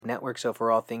Network, so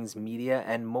for all things media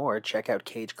and more, check out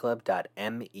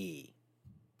cageclub.me.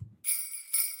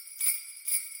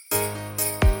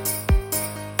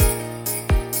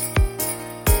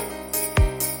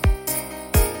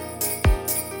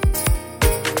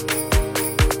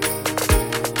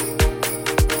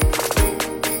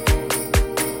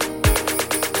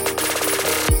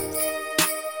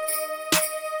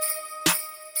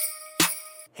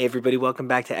 Hey everybody, welcome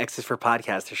back to X's for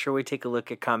Podcast, the show where we take a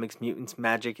look at comics, mutants,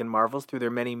 magic, and marvels through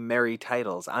their many merry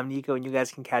titles. I'm Nico, and you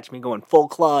guys can catch me going full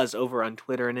claws over on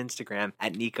Twitter and Instagram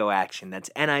at NicoAction.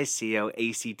 That's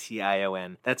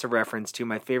NicoAction. That's a reference to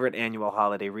my favorite annual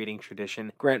holiday reading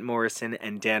tradition, Grant Morrison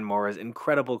and Dan Mora's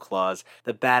incredible claws,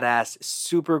 the badass,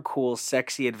 super cool,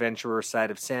 sexy adventurer side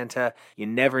of Santa you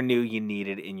never knew you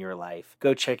needed in your life.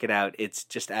 Go check it out. It's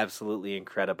just absolutely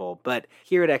incredible. But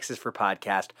here at X's for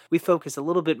Podcast, we focus a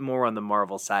little bit more on the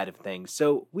Marvel side of things.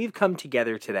 So we've come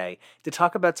together today to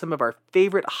talk about some of our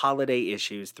favorite holiday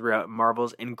issues throughout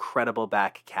Marvel's incredible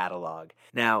back catalog.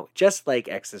 Now, just like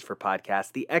X's for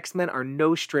Podcast, the X-Men are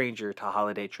no stranger to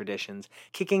holiday traditions,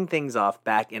 kicking things off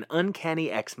back in Uncanny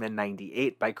X-Men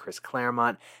 98 by Chris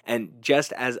Claremont. And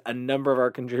just as a number of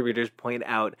our contributors point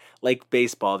out, like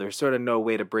baseball, there's sort of no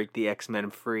way to break the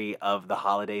X-Men free of the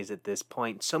holidays at this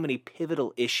point. So many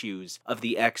pivotal issues of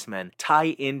the X-Men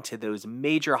tie into those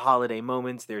major holiday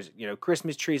moments. There's,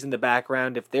 Christmas trees in the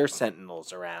background if there's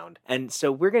Sentinels around. And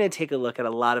so we're going to take a look at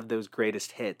a lot of those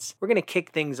greatest hits. We're going to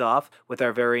kick things off with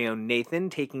our very own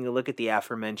Nathan taking a look at the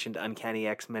aforementioned Uncanny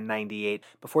X-Men 98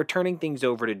 before turning things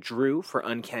over to Drew for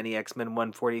Uncanny X-Men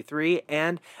 143.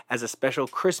 And as a special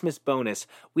Christmas bonus,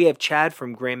 we have Chad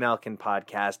from Grey Malkin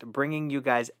Podcast bringing you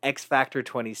guys X Factor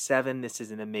 27. This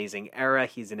is an amazing era.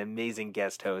 He's an amazing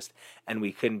guest host, and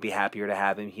we couldn't be happier to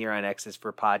have him here on X's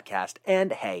for Podcast.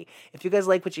 And hey, if you guys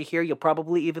like what you hear, you'll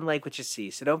probably even like what you see.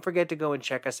 So don't forget to go and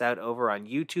check us out over on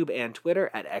YouTube and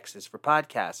Twitter at X's for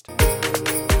Podcast.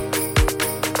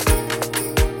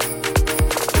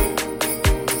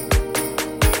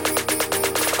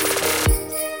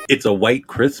 It's a white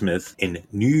Christmas in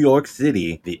New York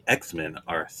City. The X-Men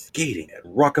are skating at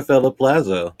Rockefeller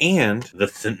Plaza and the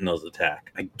Sentinels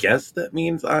attack. I guess that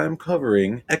means I'm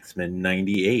covering X-Men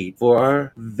 98 for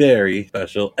our very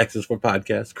special X's for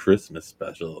Podcast Christmas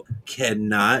special.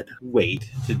 Cannot wait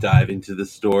to dive into the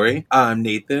story. I'm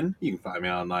Nathan. You can find me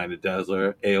online at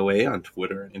Dazzler AOA on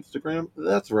Twitter and Instagram.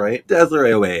 That's right, Dazzler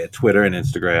AOA at Twitter and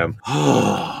Instagram.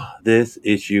 This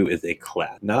issue is a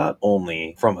class. Not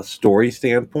only from a story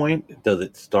standpoint does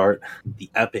it start the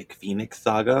epic Phoenix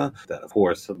Saga that, of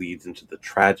course, leads into the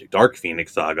tragic Dark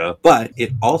Phoenix Saga, but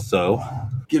it also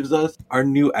gives us our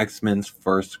new X-Men's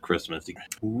first Christmas.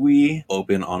 We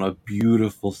open on a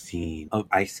beautiful scene of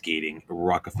ice skating at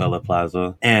Rockefeller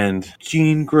Plaza, and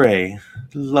Jean Grey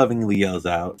lovingly yells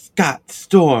out, "Scott,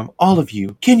 Storm, all of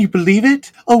you, can you believe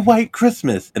it? A white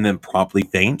Christmas!" And then promptly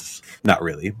faints. Not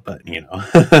really, but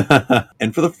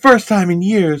And for the first time in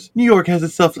years, New York has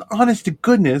itself an honest to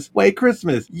goodness white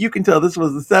Christmas. You can tell this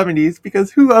was the 70s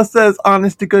because who else says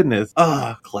honest to goodness?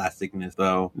 Classicness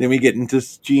though. Then we get into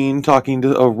Jean talking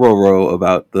to Aurora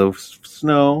about the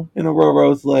snow, and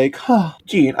Aurora's like,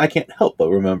 Jean, I can't help but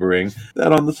remembering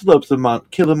that on the slopes of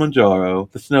Mount Kilimanjaro,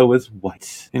 the snow is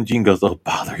white. And Jean goes, oh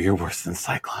bother, you're worse than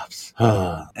Cyclops.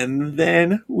 And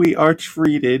then we are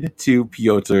treated to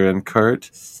Piotr and Kurt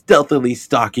stealthily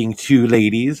stalking two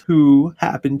ladies who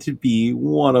happen to be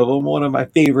one of my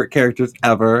favorite characters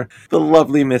ever, the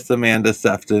lovely Miss Amanda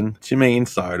Sefton, Jermaine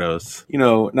Sardos.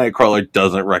 Nightcrawler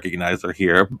doesn't recognize her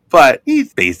here, but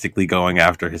he's basically going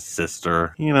after his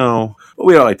sister. But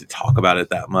we don't like to talk about it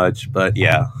that much, but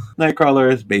yeah.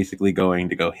 Nightcrawler is basically going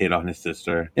to go hit on his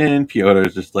sister, and Piotr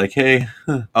is just like, hey,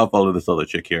 I'll follow this other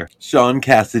chick here. Sean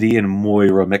Cassidy and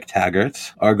Moira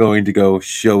McTaggart are going to go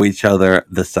show each other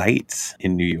the sights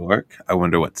in New York. I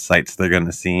wonder what sights they're going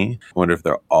to see. I wonder if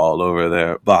they're all over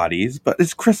their bodies, but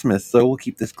it's Christmas, so we'll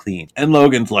keep this clean. And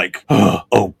Logan's like,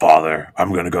 oh bother,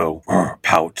 I'm going to go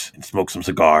pout and smoke some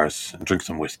cigars and drink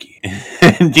some whiskey.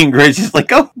 And Jean Grey's just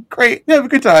like, oh, great, have a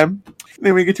good time.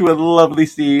 Then we get to a lovely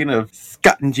scene of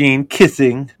Scott and Jean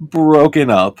kissing, broken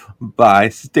up by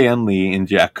Stan Lee and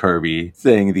Jack Kirby,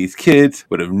 saying these kids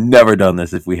would have never done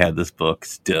this if we had this book.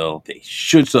 Still, they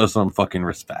should show some fucking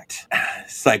respect.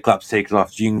 Cyclops takes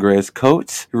off Jean Grey's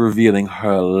coat, revealing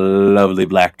her lovely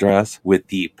black dress with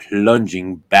the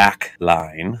plunging back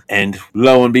line. And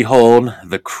lo and behold,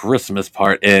 the Christmas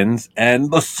part ends and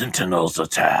the Sentinels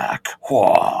attack.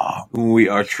 Whoa. We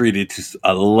are treated to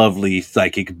a lovely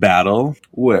psychic battle issue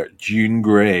where Jean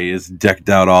Grey is decked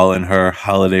out all in her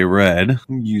holiday red,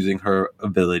 using her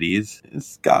abilities.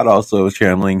 Scott also is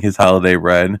channeling his holiday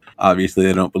red. Obviously,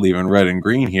 they don't believe in red and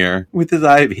green here, with his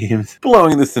eye beams,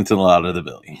 blowing the Sentinel out of the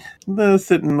building. The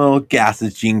Sentinel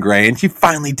gasses Jean Grey, and she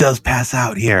finally does pass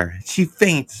out here. She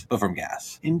faints, but from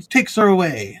gas, and takes her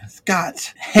away.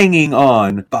 Scott hanging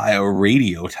on by a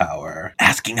radio tower,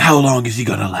 asking how long is he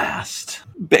gonna last.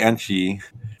 Banshee,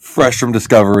 fresh from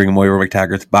discovering Moira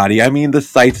McTaggart's body, the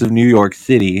sights of New York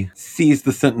City, sees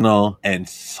the Sentinel and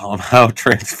somehow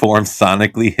transforms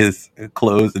sonically his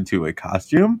clothes into a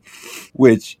costume,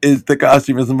 which is the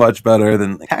costume is much better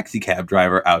than the taxi cab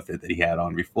driver outfit that he had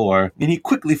on before. And he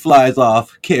quickly flies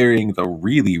off carrying the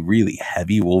really, really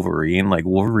heavy Wolverine. Like,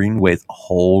 Wolverine weighs a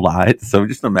whole lot. So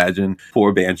just imagine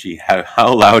poor Banshee,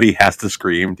 how loud he has to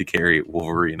scream to carry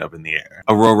Wolverine up in the air.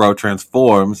 Aurora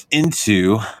transforms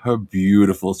into her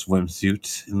beautiful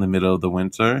swimsuit in the middle of the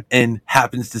winter and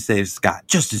happens to save Scott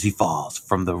just as he falls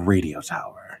from the radio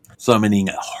tower, summoning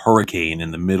a hurricane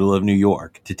in the middle of New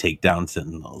York to take down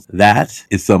Sentinels. That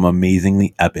is some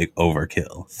amazingly epic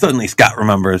overkill. Suddenly Scott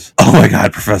remembers, oh my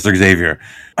god, Professor Xavier,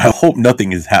 I hope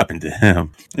nothing has happened to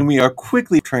him. And we are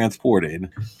quickly transported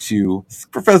to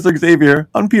Professor Xavier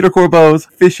on Peter Corbeau's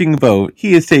fishing boat.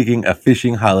 He is taking a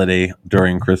fishing holiday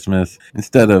during Christmas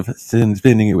instead of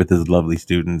spending it with his lovely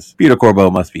students. Peter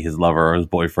Corbeau must be his lover or his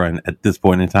boyfriend at this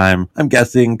point in time, I'm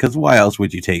guessing, because why else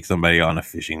would you take somebody on a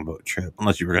fishing boat trip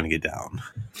unless you were going to get down?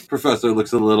 Professor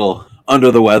looks a little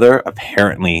under the weather,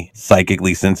 apparently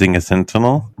psychically sensing a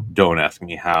Sentinel. Don't ask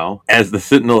me how. As the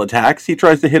Sentinel attacks, he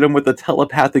tries to hit him with a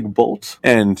telepathic bolt.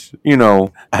 And,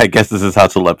 I guess this is how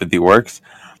telepathy works.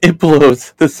 It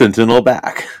blows the Sentinel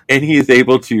back, and he is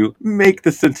able to make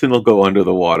the Sentinel go under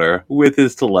the water with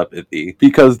his telepathy,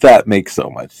 because that makes so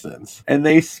much sense. And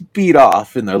they speed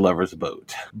off in their lover's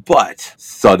boat. But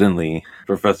suddenly,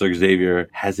 Professor Xavier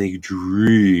has a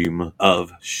dream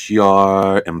of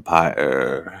Shi'ar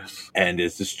empires and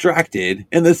is distracted,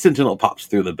 and the Sentinel pops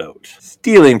through the boat,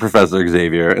 stealing Professor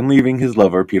Xavier and leaving his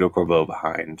lover Peter Corbeau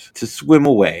behind to swim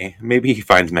away. Maybe he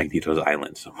finds Magneto's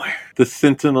island somewhere. The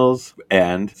Sentinels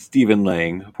and Stephen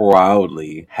Lang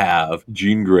proudly have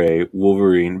Jean Grey,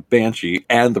 Wolverine, Banshee,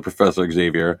 and the Professor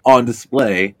Xavier on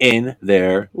display in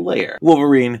their lair.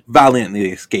 Wolverine valiantly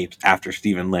escapes after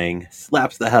Stephen Lang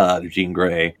slaps the hell out of Jean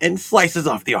Grey and slices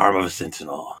off the arm of a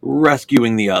Sentinel,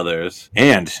 rescuing the others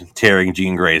and tearing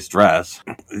Jean Grey's dress.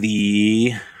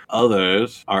 The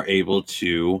others are able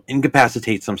to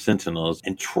incapacitate some Sentinels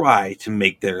and try to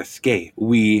make their escape.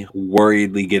 We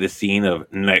worriedly get a scene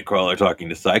of Nightcrawler talking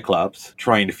to Cyclops,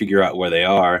 trying to figure out where they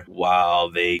are,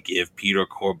 while they give Peter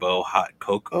Corbeau hot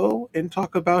cocoa and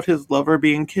talk about his lover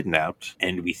being kidnapped.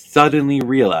 And we suddenly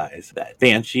realize that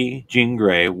Banshee, Jean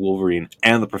Grey, Wolverine,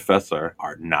 and the Professor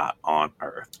are not on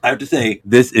Earth. I have to say,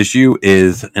 this issue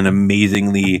is an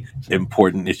amazingly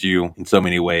important issue in so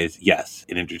many ways. Yes,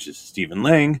 it introduces Stephen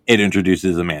Lang. It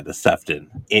introduces Amanda Sefton.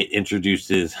 It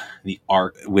introduces the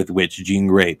arc with which Jean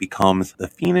Grey becomes the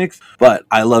Phoenix. But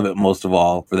I love it most of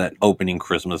all for that opening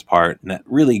Christmas part and that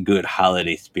really good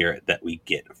holiday spirit that we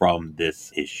get from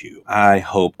this issue. I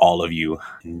hope all of you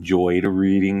enjoyed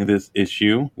reading this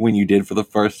issue when you did for the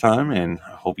first time, and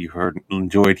I hope you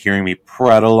enjoyed hearing me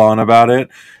prattle on about it.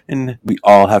 And we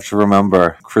all have to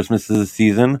remember, Christmas is a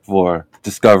season for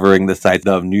discovering the sights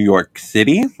of New York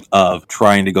City, of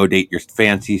trying to go date your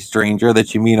fancy stranger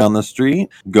that you meet on the street,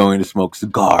 going to smoke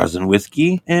cigars and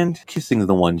whiskey, and kissing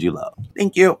the ones you love.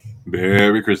 Thank you.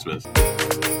 Merry Christmas.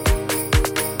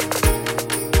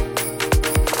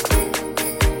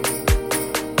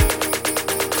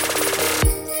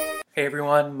 Hey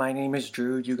everyone, my name is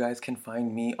Drew. You guys can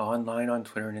find me online on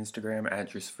Twitter and Instagram at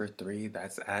Drewsipher3.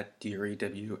 That's at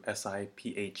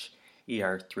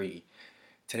DREWSIPHER3.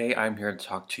 Today I'm here to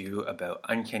talk to you about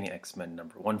Uncanny X-Men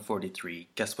number 143.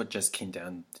 Guess what just came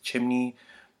down the chimney?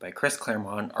 By Chris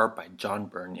Claremont, art by John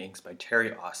Byrne, inks by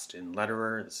Terry Austin,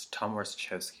 letterer is Tom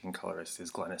Orzechowski, and colorist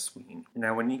is Glennis Wein.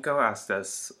 Now when Nico asked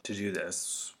us to do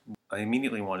this, I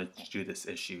immediately wanted to do this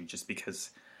issue just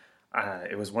because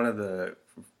it was one of the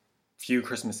few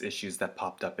Christmas issues that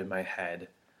popped up in my head,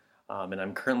 and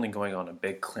I'm currently going on a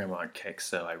big Claremont kick,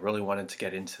 so I really wanted to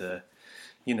get into,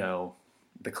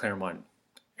 the Claremont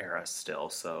era still.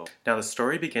 So now the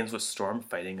story begins with Storm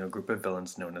fighting a group of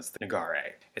villains known as the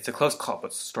Nagare. It's a close call,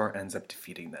 but Storm ends up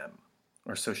defeating them,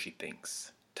 or so she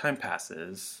thinks. Time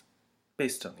passes,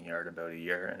 based on the art, about a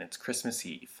year, and it's Christmas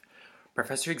Eve.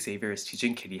 Professor Xavier is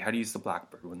teaching Kitty how to use the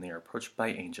Blackbird when they are approached by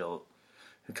Angel,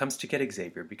 who comes to get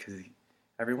Xavier because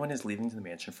Everyone is leaving the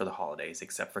mansion for the holidays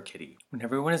except for Kitty. When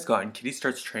everyone is gone, Kitty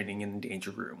starts training in the danger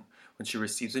room when she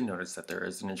receives a notice that there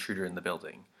is an intruder in the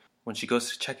building. When she goes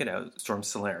to check it out, Storm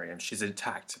Solarium, she's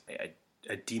attacked by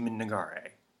a demon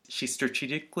Nagare. She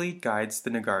strategically guides the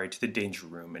Nagare to the danger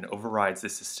room and overrides the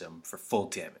system for full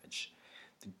damage.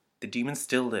 The demon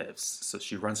still lives, so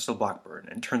she runs to Blackburn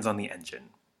and turns on the engine,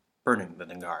 burning the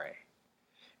Nagare.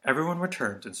 Everyone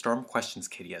returns and Storm questions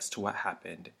Kitty as to what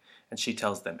happened, and she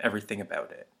tells them everything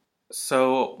about it.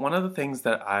 So one of the things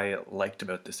that I liked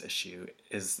about this issue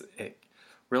is it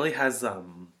really has a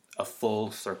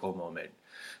full circle moment.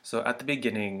 So at the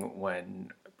beginning,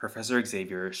 when Professor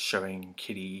Xavier is showing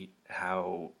Kitty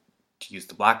how to use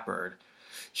the Blackbird,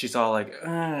 she's all like,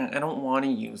 I don't want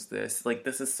to use this. Like,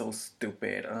 this is so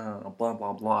stupid. Blah,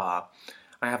 blah, blah.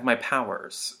 I have my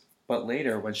powers. But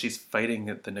later, when she's fighting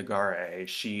the Nagare,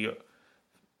 she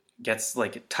gets,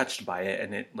 like, touched by it,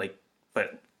 and it, like,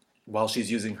 but while she's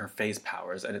using her phase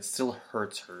powers, and it still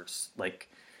hurts her, like,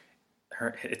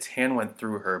 its hand went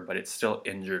through her, but it still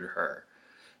injured her.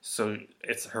 So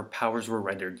her powers were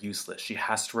rendered useless. She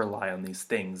has to rely on these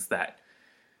things that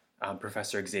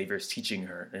Professor Xavier is teaching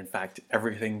her. In fact,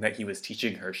 everything that he was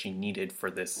teaching her, she needed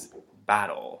for this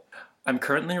battle. I'm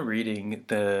currently reading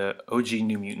the OG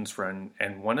New Mutants run,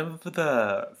 and one of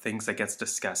the things that gets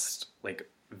discussed, like,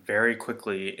 very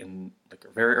quickly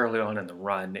very early on in the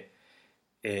run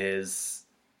is,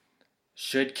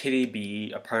 should Kitty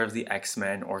be a part of the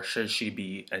X-Men, or should she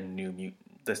be a New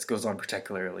Mutant? This goes on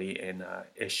particularly in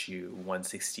issue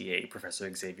 168,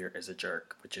 Professor Xavier is a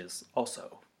Jerk, which is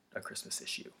also a Christmas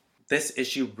issue. This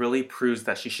issue really proves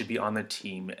that she should be on the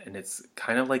team, and it's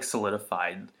kind of like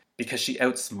solidified because she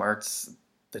outsmarts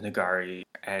the Nagari,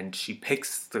 and she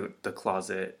picks the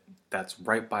closet that's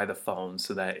right by the phone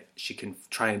so that she can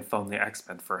try and phone the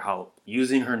X-Men for help,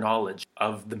 using her knowledge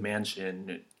of the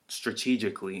mansion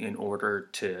strategically in order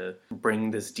to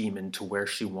bring this demon to where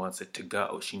she wants it to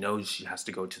go. She knows she has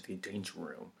to go to the danger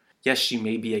room. Yes, she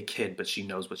may be a kid, but she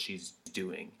knows what she's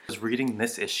doing. I was reading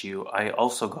this issue, I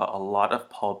also got a lot of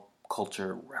pulp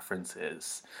culture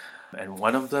references, and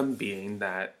one of them being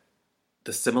that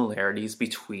the similarities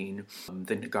between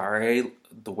the Nagare,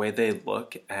 the way they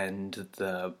look, and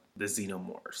the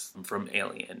Xenomorphs from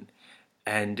Alien.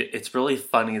 And it's really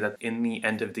funny that in the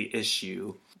end of the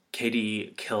issue,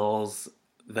 Kitty kills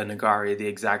the Nagari the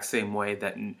exact same way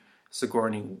that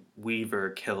Sigourney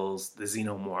Weaver kills the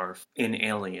Xenomorph in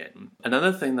Alien.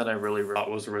 Another thing that I really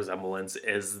thought was a resemblance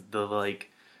is the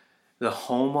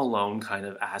Home Alone kind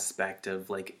of aspect of,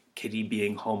 like, Kitty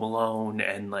being home alone,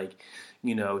 and, like,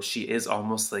 you know, she is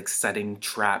almost like setting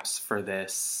traps for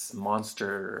this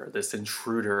monster, this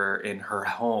intruder in her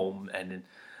home, and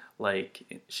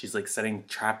like she's like setting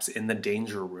traps in the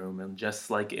danger room, and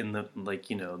just like in the, like,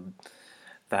 you know,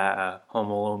 that Home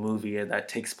Alone movie that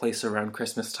takes place around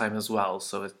Christmas time as well.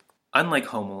 So unlike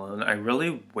Home Alone, I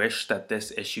really wish that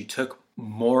this issue took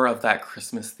more of that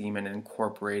Christmas theme and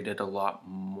incorporated a lot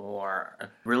more.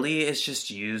 Really, it's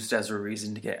just used as a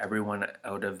reason to get everyone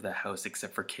out of the house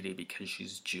except for Kitty because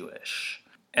she's Jewish.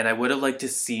 And I would have liked to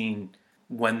seen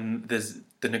when the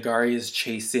Nagari is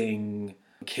chasing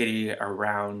Kitty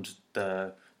around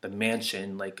the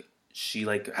mansion, like she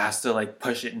like has to like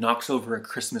push it, knocks over a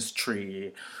Christmas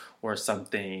tree or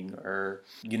something, or,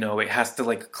 you know, it has to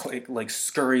like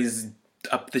scurries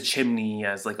up the chimney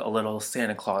as like a little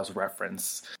Santa Claus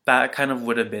reference. That kind of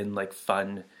would have been like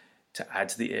fun to add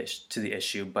to the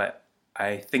issue, but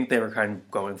I think they were kind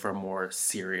of going for a more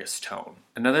serious tone.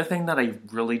 Another thing that I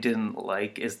really didn't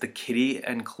like is the Kitty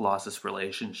and Colossus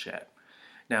relationship.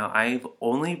 Now, I've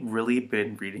only really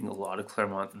been reading a lot of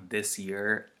Claremont this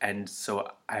year, and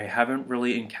so I haven't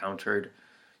really encountered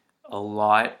a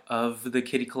lot of the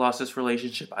Kitty Colossus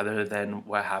relationship other than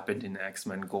what happened in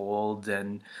X-Men Gold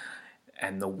and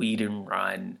the Whedon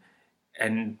run.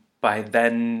 And by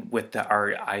then, with the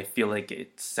art, I feel like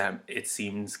it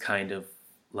seems kind of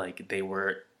like they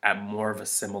were at more of a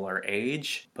similar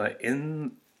age. But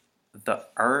in the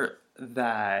art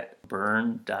that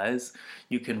Byrne does,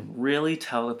 you can really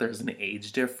tell that there's an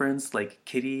age difference. Like,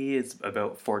 Kitty is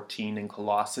about 14 and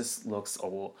Colossus looks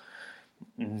old,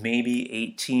 maybe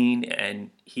 18, and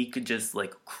he could just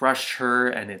like crush her,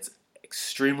 and it's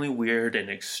extremely weird and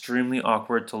extremely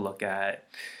awkward to look at.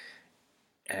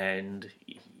 And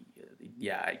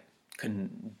yeah, I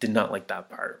did not like that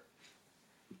part.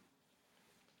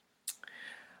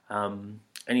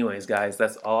 Anyways, guys,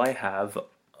 that's all I have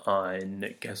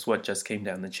on Guess What Just Came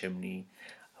Down the Chimney.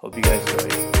 Hope you guys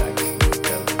enjoyed it.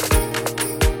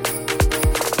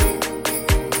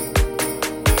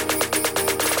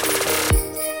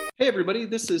 Hey, everybody,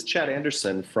 this is Chad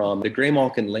Anderson from the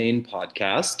Graymalkin Lane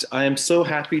podcast. I am so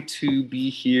happy to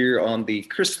be here on the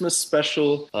Christmas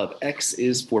special of X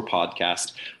is for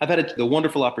Podcast. I've had the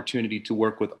wonderful opportunity to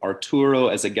work with Arturo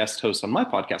as a guest host on my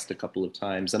podcast a couple of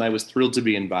times, and I was thrilled to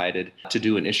be invited to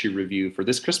do an issue review for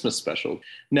this Christmas special.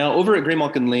 Now, over at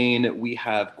Graymalkin Lane, we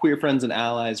have queer friends and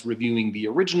allies reviewing the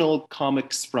original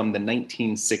comics from the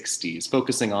 1960s,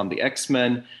 focusing on the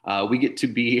X-Men. We get to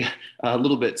be a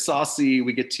little bit saucy.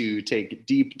 We get to take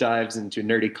deep dives into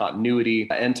nerdy continuity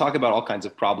and talk about all kinds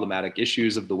of problematic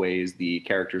issues of the ways the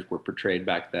characters were portrayed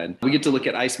back then. We get to look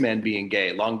at Iceman being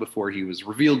gay long before he was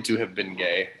revealed to have been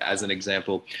gay, as an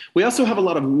example. We also have a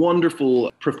lot of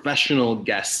wonderful professional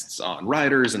guests on,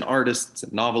 writers and artists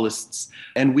and novelists,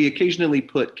 and we occasionally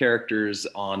put characters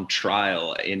on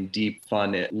trial in deep,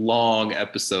 fun, long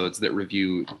episodes that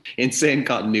review insane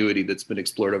continuity that's been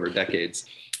explored over decades.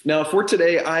 Now, for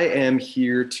today, I am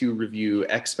here to review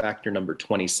X Factor number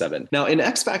 27. Now, in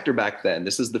X Factor back then,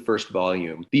 this is the first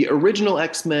volume, the original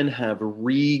X-Men have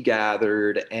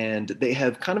regathered and they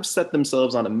have kind of set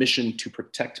themselves on a mission to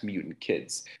protect mutant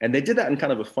kids. And they did that in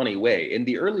kind of a funny way. In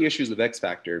the early issues of X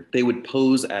Factor, they would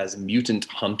pose as mutant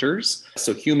hunters,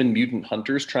 so human mutant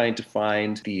hunters trying to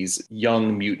find these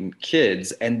young mutant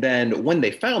kids. And then when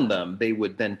they found them, they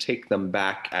would then take them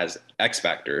back as X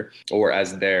Factor or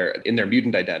as in their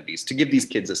mutant identities to give these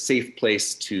kids a safe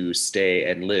place to stay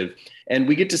and live. And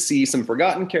we get to see some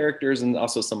forgotten characters and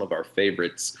also some of our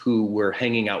favorites who were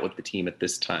hanging out with the team at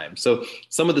this time. So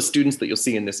some of the students that you'll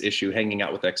see in this issue hanging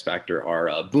out with X Factor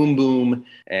are Boom Boom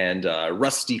and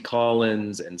Rusty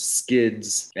Collins and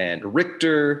Skids and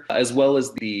Richter, as well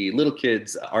as the little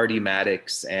kids, Artie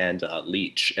Maddox and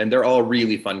Leech. And they're all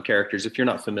really fun characters. If you're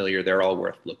not familiar, they're all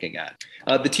worth looking at.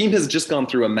 The team has just gone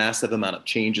through a massive amount of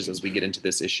changes as we get into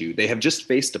this issue. They have just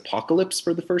faced Apocalypse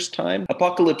for the first time.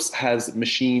 Apocalypse has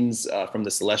machines from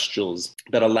the Celestials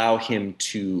that allow him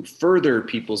to further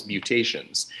people's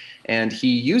mutations. And he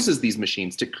uses these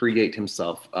machines to create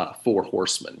himself 4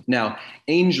 horsemen. Now,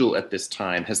 Angel at this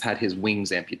time has had his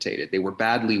wings amputated. They were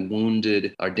badly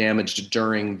wounded or damaged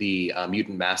during the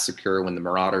mutant massacre when the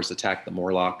Marauders attacked the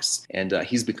Morlocks. And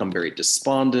he's become very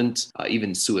despondent,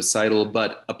 even suicidal.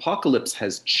 But Apocalypse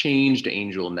has changed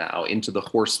Angel now into the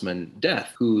horseman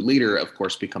Death, who later, of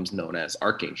course, becomes known as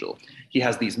Archangel. He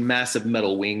has these massive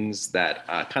metal wings that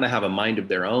kind of have a mind of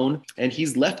their own. And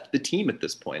he's left the team at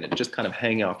this point and just kind of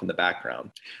hanging off in the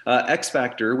background. X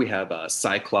Factor, we have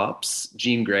Cyclops,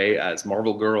 Jean Grey as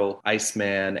Marvel Girl,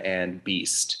 Iceman, and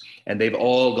Beast. And they've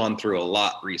all gone through a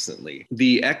lot recently.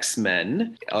 The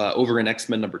X-Men, over in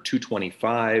X-Men number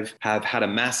 225, have had a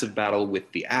massive battle with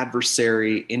the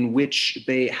Adversary in which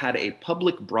they had a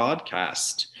public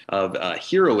broadcast of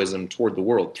heroism toward the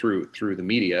world through the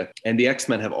media. And the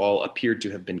X-Men have all appeared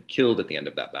to have been killed at the end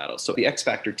of that battle. So the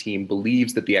X-Factor team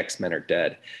believes that the X-Men are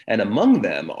dead. And among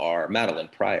them are Madeline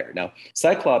Pryor. Now,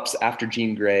 Cyclops, after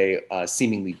Jean Grey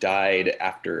seemingly died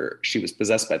after she was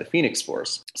possessed by the Phoenix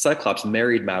Force, Cyclops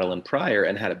married Madeline Pryor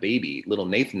and had a baby, little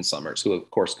Nathan Summers, who of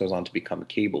course goes on to become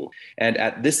Cable. And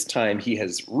at this time, he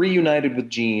has reunited with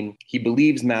Jean. He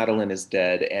believes Madeline is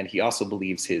dead, and he also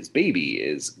believes his baby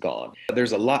is gone.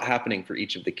 There's a lot happening for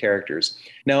each of the characters.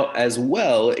 Now, as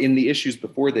well, in the issues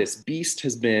before this, Beast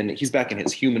he's back in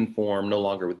his human form, no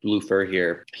longer with blue fur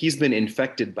here. He's been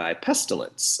infected by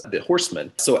Pestilence, the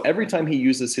horseman. So every time he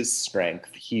uses his strength,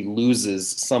 he loses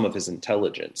some of his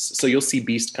intelligence. So you'll see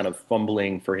Beast kind of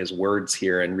fumbling for his words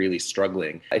here and really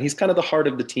struggling. And he's kind of the heart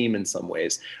of the team in some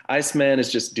ways. Iceman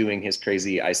is just doing his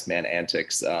crazy Iceman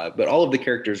antics, but all of the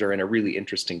characters are in a really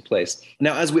interesting place.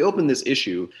 Now, as we open this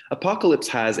issue, Apocalypse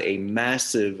has a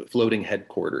massive floating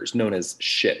headquarters known as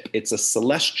SHIP. It's a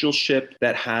celestial ship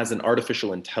that has an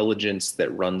artificial intelligence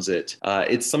that runs it.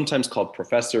 It's sometimes called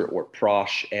Professor or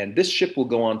Prosh, and this ship will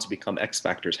go on to become X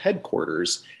Factor's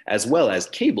headquarters as well as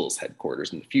Cable's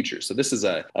headquarters in the future. So this is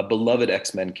a beloved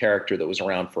X-Men character that was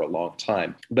around for a long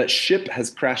time. But SHIP has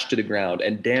crashed to the ground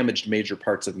and damaged major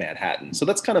parts of Manhattan. So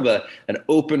that's kind of an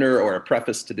opener or a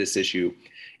preface to this issue.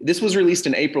 This was released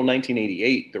in April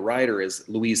 1988. The writer is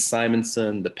Louise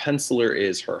Simonson. The penciler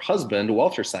is her husband,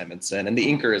 Walter Simonson, and the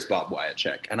inker is Bob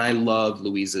Wiacek. And I love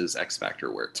Louise's X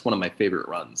Factor work. It's one of my favorite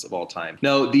runs of all time.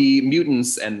 Now, the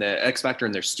mutants and the X Factor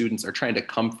and their students are trying to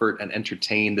comfort and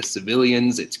entertain the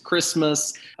civilians. It's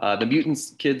Christmas. The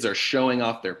mutants kids are showing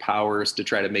off their powers to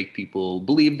try to make people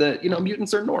believe that,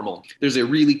 mutants are normal. There's a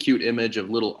really cute image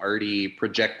of little Artie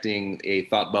projecting a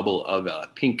thought bubble of a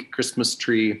pink Christmas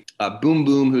tree. Boom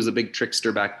Boom Boom, who's a big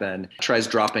trickster back then, tries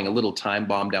dropping a little time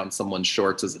bomb down someone's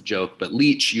shorts as a joke, but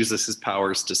Leech uses his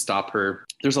powers to stop her.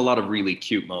 There's a lot of really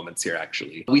cute moments here,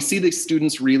 actually. We see the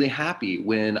students really happy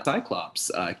when Cyclops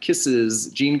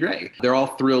kisses Jean Grey. They're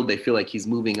all thrilled. They feel like he's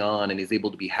moving on and he's able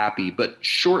to be happy. But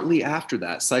shortly after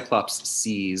that, Cyclops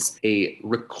sees a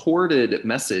recorded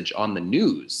message on the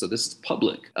news, so this is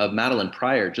public, of Madeline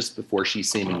Pryor just before she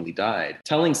seemingly died,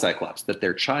 telling Cyclops that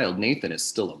their child, Nathan, is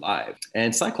still alive.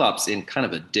 And Cyclops, in kind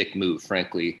of a dick move,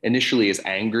 frankly, initially is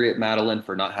angry at Madeline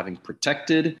for not having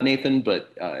protected Nathan,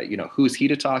 but, who's he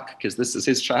to talk? Because this is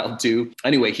his child too.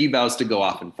 Anyway, he vows to go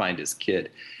off and find his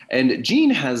kid. And Jean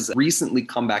has recently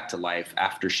come back to life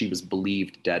after she was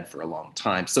believed dead for a long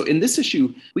time. So in this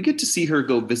issue, we get to see her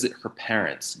go visit her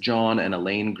parents, John and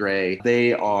Elaine Grey.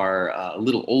 They are a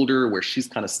little older, where she's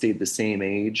kind of stayed the same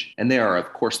age. And they are,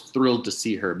 of course, thrilled to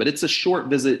see her. But it's a short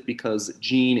visit because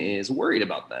Jean is worried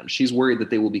about them. She's worried that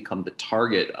they will become the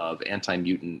target of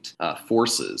anti-mutant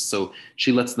forces. So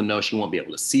she lets them know she won't be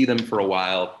able to see them for a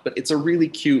while. But it's a really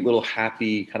cute little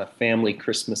happy kind of family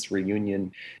Christmas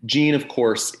reunion. Jean, of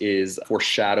course, is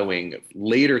foreshadowing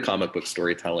later comic book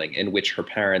storytelling in which her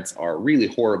parents are really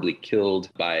horribly killed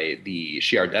by the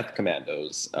Shi'ar Death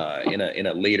Commandos in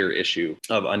a later issue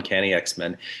of Uncanny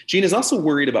X-Men. Jean is also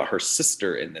worried about her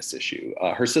sister in this issue.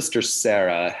 Her sister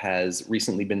Sarah has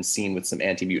recently been seen with some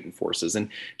anti-mutant forces, and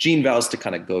Jean vows to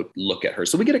kind of go look at her.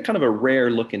 So we get a kind of a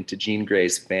rare look into Jean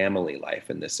Grey's family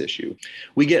life in this issue.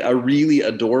 We get a really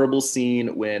adorable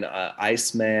scene when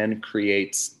Iceman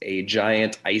creates a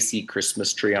giant icy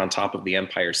Christmas tree on top of the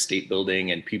Empire State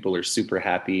Building, and people are super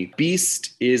happy.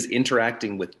 Beast is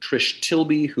interacting with Trish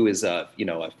Tilby, who is a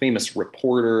famous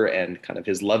reporter and kind of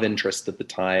his love interest at the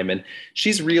time, and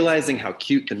she's realizing how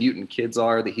cute the mutant kids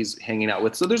are that he's hanging out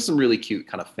with. So there's some really cute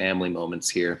kind of family moments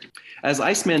here. As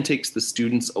Iceman takes the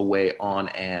students away on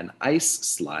an ice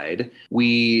slide,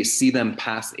 we see them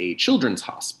pass a children's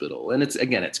hospital, and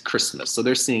it's Christmas, so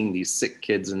they're seeing these sick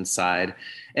kids inside.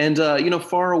 And,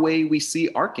 far away, we see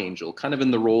Archangel kind of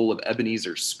in the role of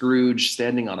Ebenezer Scrooge,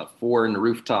 standing on a foreign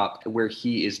rooftop where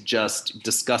he is just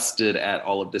disgusted at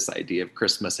all of this idea of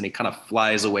Christmas. And he kind of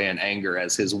flies away in anger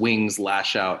as his wings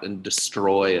lash out and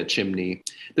destroy a chimney.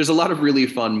 There's a lot of really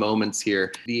fun moments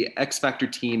here. The X-Factor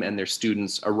team and their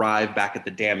students arrive back at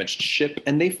the damaged ship,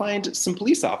 and they find some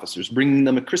police officers bringing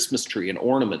them a Christmas tree and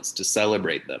ornaments to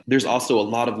celebrate them. There's also a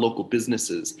lot of local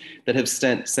businesses that have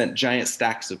sent giant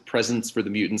stacks of presents for the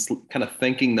mutants, kind of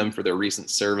thanking them for their recent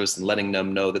service and letting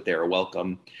them know that they are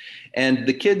welcome. And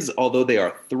the kids, although they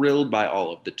are thrilled by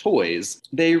all of the toys,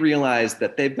 they realize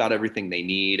that they've got everything they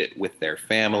need with their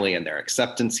family and their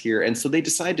acceptance here. And so they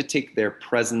decide to take their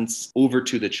presents over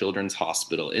to the children's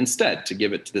hospital instead to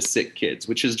give it to the sick kids,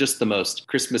 which is just the most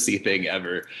Christmassy thing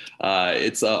ever.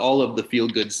 It's all of the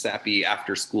feel-good, sappy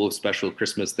after-school special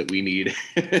Christmas that we need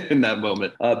in that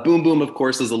moment. Boom Boom, of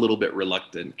course, is a little bit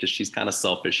reluctant because she's kind of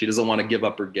selfish. She doesn't want to give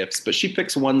up her gifts, but she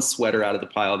picks one sweater out of the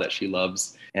pile that she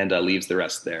loves and leaves the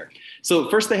rest there. So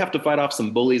first they have to fight off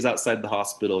some bullies outside the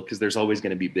hospital because there's always going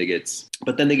to be bigots.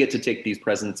 But then they get to take these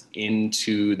presents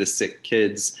into the sick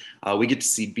kids. We get to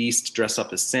see Beast dress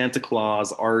up as Santa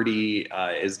Claus. Artie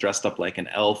is dressed up like an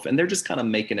elf, and they're just kind of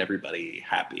making everybody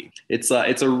happy. It's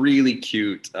a really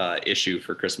cute issue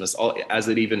for Christmas, as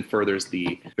it even furthers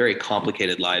the very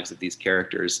complicated lives of these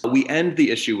characters. We end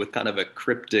the issue with kind of a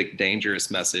cryptic, dangerous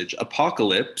message.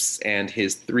 Apocalypse and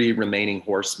his 3 remaining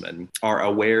horsemen are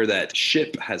aware that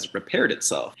ship has repaired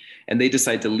itself, and they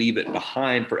decide to leave it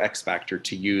behind for X-Factor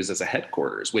to use as a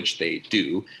headquarters, which they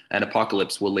do, and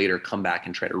Apocalypse will later come back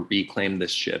and try to reclaim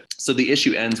this ship. So the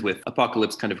issue ends with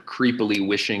Apocalypse kind of creepily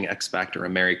wishing X-Factor a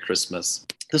Merry Christmas.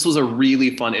 This was a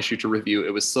really fun issue to review.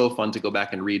 It was so fun to go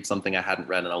back and read something I hadn't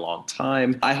read in a long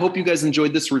time. I hope you guys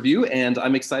enjoyed this review, and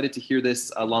I'm excited to hear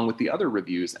this along with the other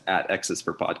reviews at X's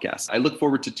for Podcast. I look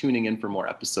forward to tuning in for more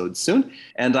episodes soon,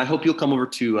 and I hope you'll come over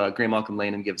to Grey Malcolm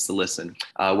Lane and give us a listen.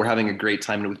 We're having a great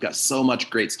time, and we've got so much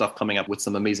great stuff coming up with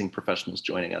some amazing professionals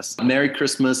joining us. Merry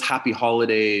Christmas, Happy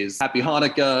Holidays, Happy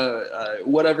Hanukkah,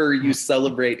 whatever you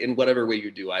celebrate in whatever way you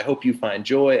do. I hope you find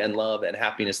joy and love and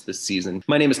happiness this season.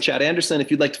 My name is Chad Anderson. If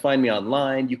you'd like to find me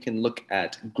online, you can look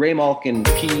at Grey Malkin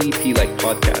P like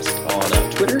podcast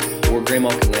on Twitter or Grey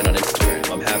Malkin Lane on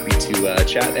Instagram. I'm happy to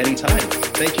chat anytime.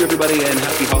 Thank you, everybody, and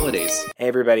happy holidays. Hey,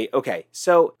 everybody. Okay,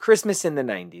 so Christmas in the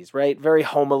 90s, right? Very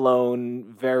Home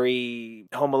Alone,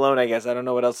 I guess. I don't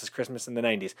know what else is Christmas in the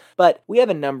 90s. But we have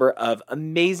a number of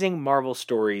amazing Marvel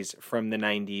stories from the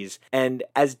 90s. And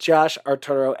as Josh,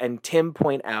 Arturo, and Tim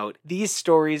point out, these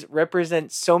stories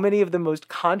represent so many of the most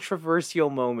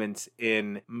controversial moments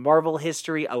in Marvel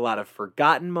history, a lot of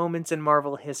forgotten moments in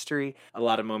Marvel history, a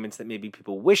lot of moments that maybe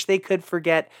people wish they could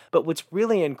forget. But what's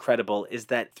really incredible is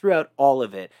that throughout all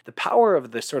of it, the power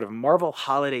of the sort of Marvel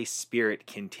holiday spirit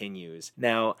continues.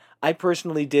 Now, I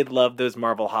personally did love those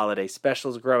Marvel holiday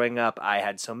specials growing up. I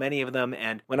had so many of them,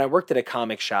 and when I worked at a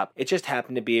comic shop, it just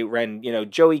happened to be when,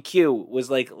 Joey Q was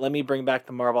like, let me bring back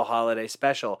the Marvel holiday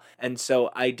special. And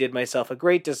so I did myself a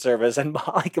great disservice and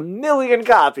bought like 1 million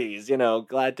copies,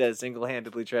 glad to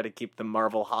single-handedly try to keep the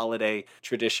Marvel holiday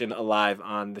tradition alive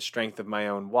on the strength of my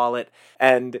own wallet.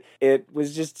 And it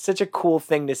was just such a cool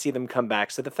thing to see them come back.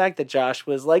 So the fact that Josh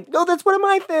was like, no, that's one of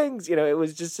my things, it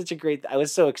was just such a great, I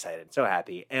was so excited, so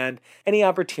happy. And any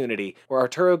opportunity where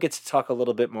Arturo gets to talk a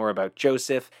little bit more about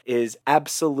Joseph is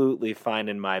absolutely fine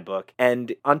in my book.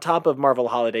 And on top of Marvel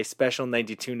Holiday Special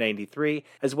 92-93,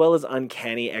 as well as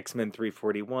Uncanny X-Men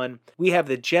 341, we have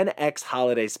the Gen X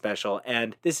Holiday Special,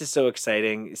 and this is so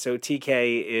exciting. So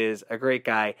TK is a great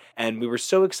guy, and we were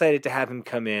so excited to have him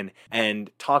come in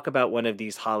and talk about one of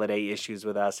these holiday issues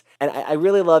with us. And I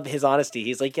really love his honesty.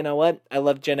 He's like, you know what? I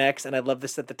love Gen X, and I love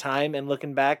this at the time, and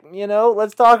looking back,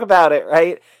 let's talk about it,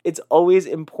 right? It's always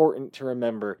important to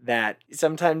remember that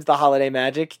sometimes the holiday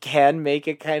magic can make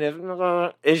a kind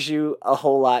of issue a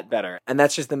whole lot better. And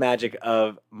that's just the magic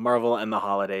of Marvel and the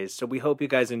holidays. So we hope you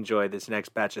guys enjoy this next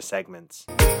batch of segments.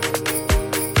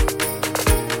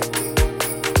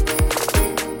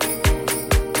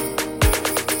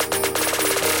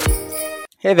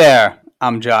 Hey there,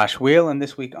 I'm Josh Wheel, and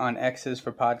this week on X's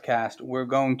for Podcast, we're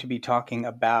going to be talking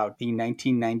about the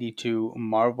 1992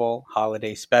 Marvel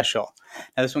Holiday Special.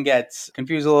 Now, this one gets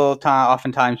confused a little time.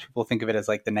 Oftentimes, people think of it as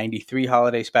like the 93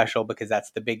 Holiday Special because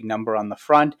that's the big number on the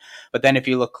front. But then if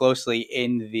you look closely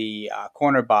in the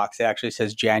corner box, it actually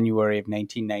says January of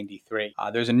 1993.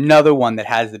 There's another one that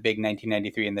has the big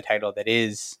 1993 in the title that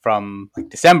is from like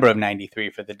December of 93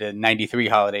 for the 93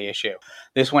 holiday issue.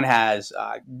 This one has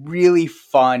really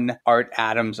fun Art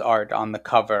Adams art on the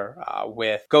cover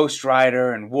with Ghost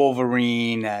Rider and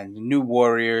Wolverine and New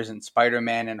Warriors and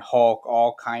Spider-Man and Hulk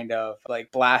all kind of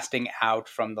like blasting out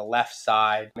from the left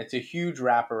side. It's a huge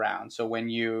wraparound. So when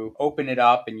you open it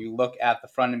up and you look at the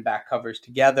front and back covers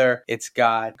together, it's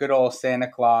got good old Santa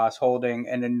Claus holding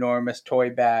an enormous toy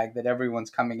bag that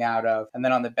everyone's coming out of. And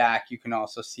then on the back, you can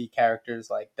also see characters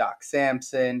like Doc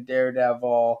Samson,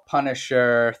 Daredevil,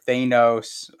 Punisher,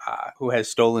 Thanos, who has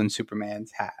stolen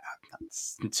Superman's hat.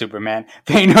 Superman.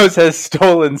 Thanos has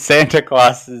stolen Santa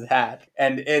Claus's hat.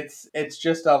 And it's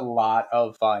just a lot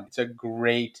of fun. It's a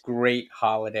great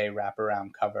holiday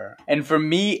wraparound cover. And for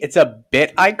me, it's a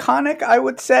bit iconic, I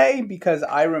would say, because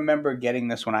I remember getting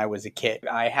this when I was a kid.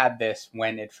 I had this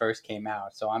when it first came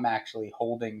out, so I'm actually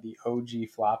holding the OG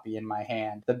floppy in my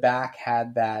hand. The back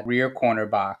had that rear corner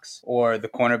box, or the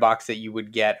corner box that you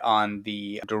would get on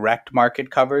the direct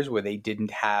market covers where they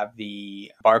didn't have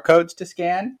the barcodes to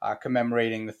scan,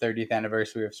 commemorating the 30th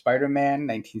anniversary of Spider-Man,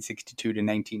 1962 to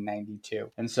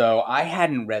 1992. And so I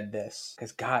hadn't read this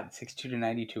because, God, 62 to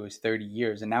 92 is 30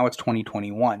 years, and now it's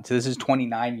 2021. So this is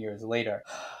 29 years later.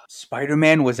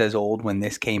 Spider-Man was as old when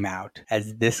this came out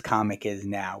as this comic is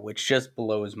now, which just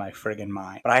blows my friggin'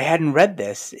 mind. But I hadn't read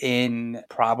this in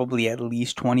probably at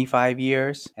least 25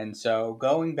 years. And so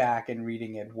going back and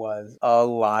reading it was a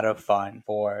lot of fun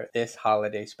for this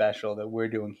holiday special that we're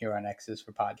doing here on X's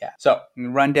for Podcast. So I'm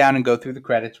going to run down and go through the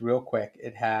credits real quick.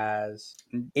 It has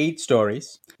 8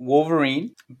 stories.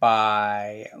 Wolverine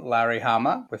by Larry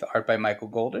Hama with art by Michael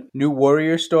Golden. New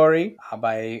Warrior story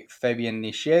by Fabian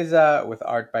Nicieza with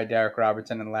art by Derek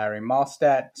Robertson and Larry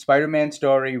Malstadt. Spider-Man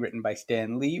story written by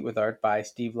Stan Lee with art by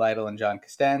Steve Lytle and John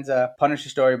Costanza. Punisher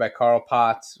story by Carl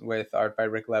Potts with art by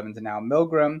Rick Levins and Al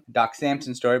Milgram. Doc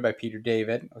Samson story by Peter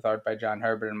David with art by John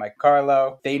Herbert and Mike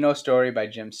Carlo. Thanos story by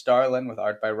Jim Starlin with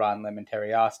art by Ron Lim and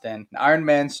Terry Austin. An Iron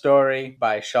Man story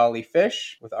by Shawley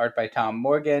Fish with art by Tom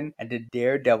Morgan. And a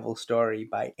Daredevil story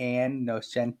by Ann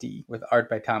Nocenti with art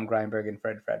by Tom Greinberg and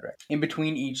Fred Frederick. In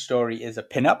between each story is a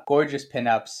pinup. Gorgeous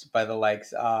pinups by the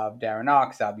likes of of Darren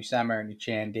Ock, Sal Buscema, Ernie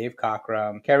Chan, Dave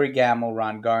Cockrum, Kerry Gamble,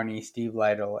 Ron Garney, Steve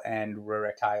Lytle, and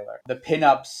Rurik Tyler. The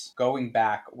pinups going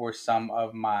back were some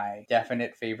of my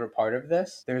definite favorite part of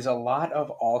this. There's a lot of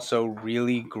also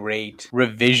really great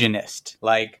revisionist.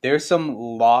 Like, there's some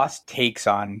lost takes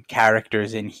on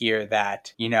characters in here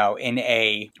that, you know, in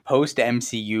a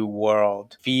post-MCU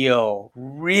world feel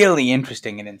really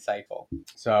interesting and insightful.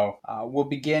 So we'll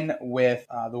begin with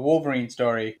the Wolverine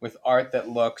story with art that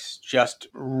looks just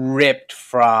ripped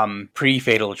from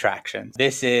pre-Fatal Attractions.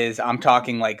 This is, I'm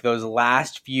talking like those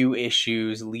last few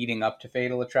issues leading up to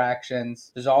Fatal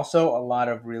Attractions. There's also a lot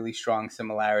of really strong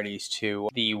similarities to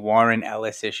the Warren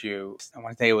Ellis issue. I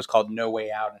want to say it was called No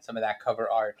Way Out, and some of that cover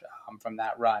art from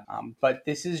that run. But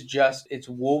this is just, it's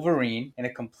Wolverine in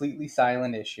a completely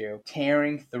silent issue,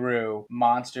 tearing through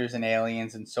monsters and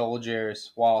aliens and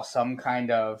soldiers while some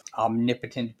kind of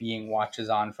omnipotent being watches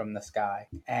on from the sky.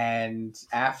 And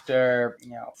after,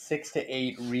 6 to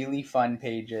 8 really fun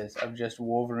pages of just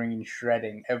Wolverine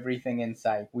shredding everything in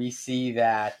sight, we see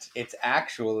that it's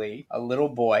actually a little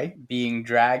boy being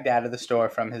dragged out of the store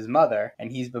from his mother,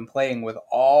 and he's been playing with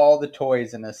all the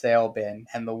toys in a sale bin,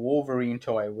 and the Wolverine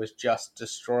toy was just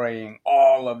destroying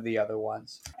all of the other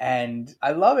ones. And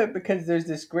I love it because there's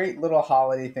this great little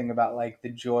holiday thing about like the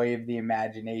joy of the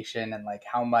imagination and like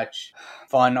how much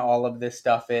fun all of this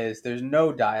stuff is. There's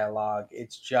no dialogue.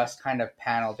 It's just kind of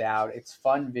paneled out. It's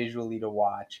fun visually to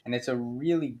watch. And it's a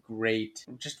really great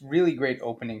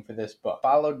opening for this book,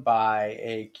 followed by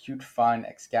a cute, fun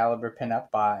Excalibur pinup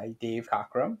by Dave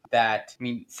Cockrum that,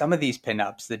 some of these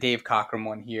pinups, the Dave Cockrum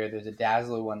one here, there's a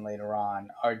Dazzler one later on,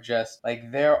 are just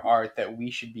like their art that we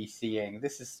should be seeing.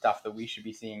 This is stuff that we should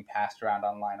be seeing passed around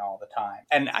online all the time.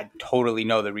 And I totally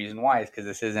know the reason why is because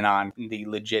this isn't on the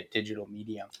legit digital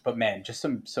medium. But man, just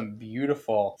some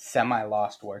beautiful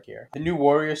semi-lost work here. The New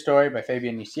Warrior story by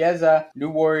Fabian Nicieza. New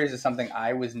Warriors is something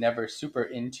I was never super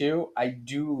into. I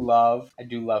do love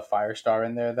Firestar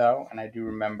in there though, and I do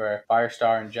remember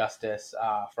Firestar and Justice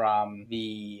from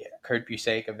the Kurt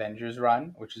Busiek Avengers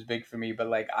run, which is big for me, but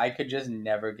like I could just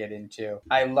never get into.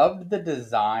 I loved the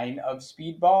design of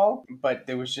Speedball, but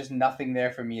there was just nothing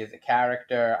there for me as a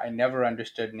character. I never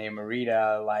understood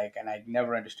Namorita, and I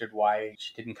never understood why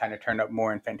she didn't kind of turn up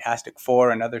more in Fantastic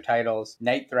Four and other titles.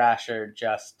 Night Thrasher,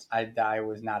 I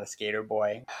was not a skater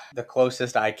boy. The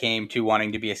closest I came to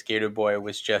wanting to be a skater boy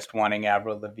was just wanting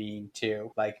Avril Lavigne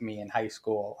to like me in high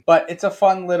school. But it's a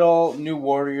fun little New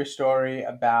Warrior story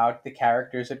about the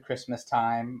characters at Christmas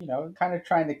time, kind of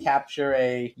trying to capture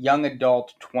a young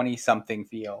adult 20-something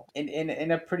feel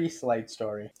in a pretty slight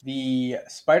story. The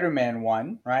Spider-Man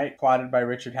one, right, plotted by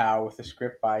Richard Howe with a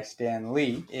script by Stan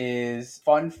Lee, is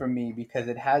fun for me because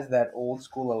it has that old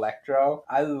school Electro.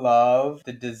 I love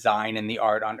the design and the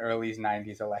art on early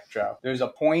 90s Electro. There's a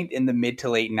point in the mid to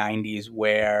late 90s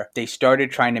where they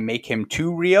started trying to make him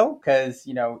too real because,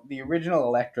 the original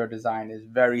Electro design is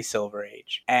very Silver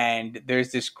Age. And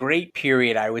there's this great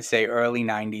period, I would say early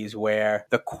 90s, where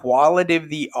the quality of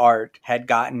the art had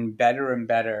gotten better and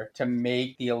better to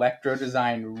make the Electro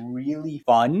design really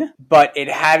fun, but it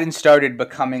hadn't started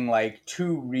becoming like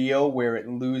too real where it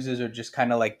loses or just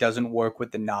kind of like doesn't work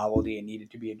with the novelty and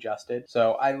needed to be adjusted.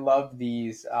 So I love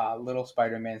these little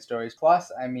Spider-Man stories.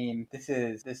 Plus, this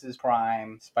is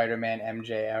prime Spider-Man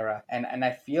MJ era, and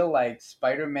I feel like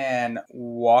Spider-Man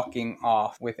walking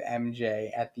off with MJ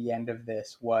at the end of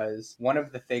this was one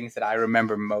of the things that I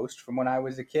remember most from when I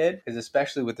was a kid, because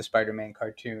especially with the Spider-Man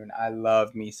cartoon, I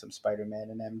love me some Spider-Man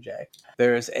and MJ.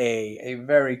 There's a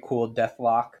very cool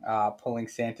Deathlock pulling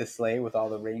Santa's sleigh with all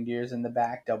the reindeers in the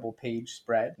back, double page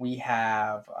spread. We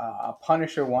have a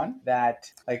Punisher one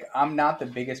that, I'm not the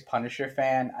biggest Punisher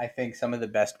fan. I think some of the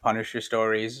best Punisher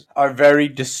stories are very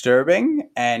disturbing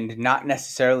and not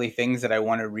necessarily things that I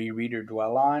want to reread or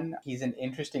dwell on. He's an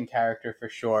interesting character for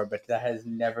sure, but that has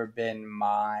never been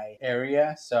my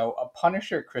area. So a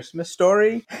Punisher Christmas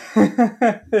story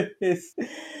is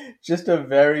just a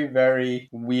very, very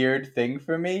weird thing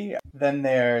for me. Then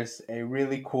there's a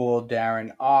really cool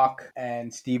Darren Ock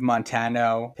and Steve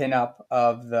Montano pinup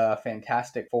of the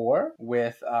Fantastic Four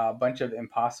with a bunch of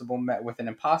with an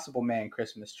Impossible Man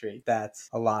Christmas tree. That's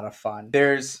a lot of fun.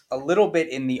 There's a little bit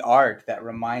in the art that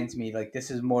reminds me,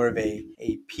 this is more of a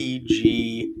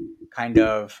PG kind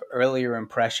of earlier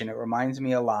impression. It reminds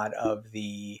me a lot of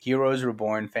the Heroes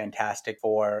Reborn Fantastic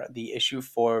Four, the issue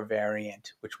 4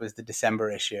 variant, which was the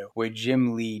December issue. 52, where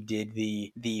Jim Lee did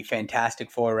the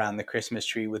Fantastic Four around the Christmas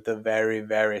tree with the very,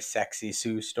 very sexy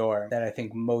Sue Storm that I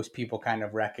think most people kind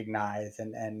of recognize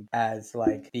and as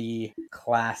like the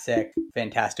classic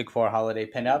Fantastic Four holiday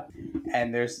pinup.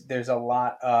 And there's a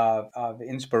lot of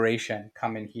inspiration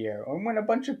coming here. And a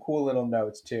bunch of cool little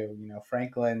notes too. You know,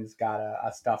 Franklin's got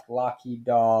a stuffed Lockheed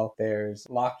doll. There's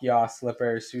Lockyaw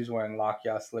slippers. Sue's wearing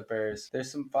Lockyaw slippers.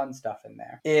 There's some fun stuff in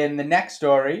there. In the next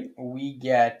story, we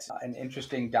get an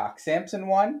interesting Doc Samson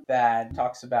one that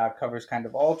covers kind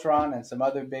of Ultron and some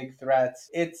other big threats.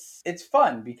 It's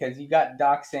fun because you got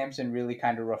Doc Samson really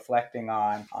kind of reflecting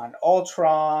on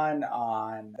Ultron,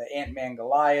 on the Ant-Man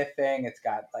Goliath thing. It's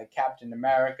got like Captain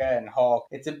America and Hulk.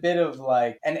 It's a bit of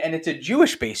like, and it's a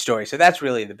Jewish-based story, so that's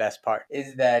really the best part,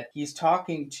 is that he's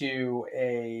talking to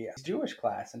a Jewish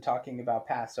class and talking about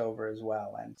Passover as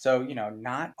well. And so, you know,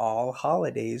 not all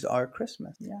holidays are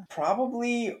Christmas. Yeah.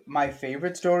 Probably my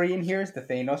favorite story in here is the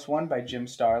Thanos one by Jim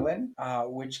Starlin,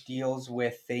 which deals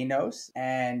with Thanos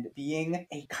and being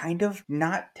a kind of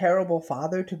not terrible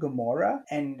father to Gamora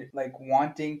and like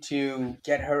wanting to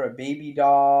get her a baby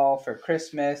doll for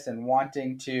Christmas and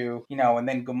wanting to, you know, and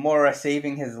then Gamora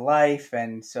saving his life,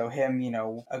 and so him, you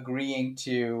know, agreeing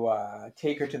to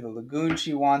take her to the lagoon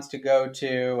she wants to go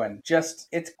to, and just,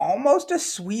 it's almost a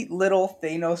sweet little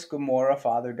Thanos Gamora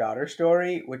father-daughter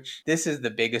story, which this is the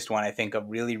biggest one I think of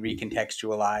really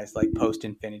recontextualized like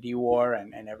post-Infinity War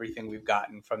and everything we've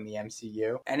gotten from the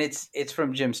MCU. And it's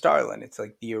from Jim Starlin. It's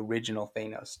like the original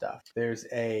Thanos stuff. There's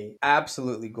a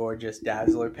absolutely gorgeous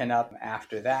Dazzler pinup.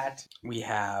 After that, we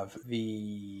have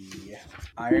the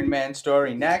Iron Man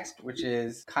story next, which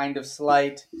is kind of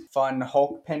slight, fun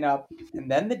Hulk pinup, and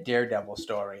then the Daredevil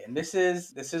story. And this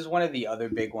is one of the other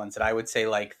big ones that I would say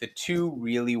like the two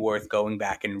really worth going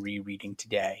back and rereading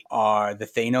today are the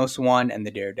Thanos one and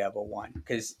the Daredevil one.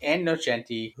 Because Ann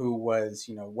Nocenti, who was,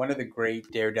 you know, one of the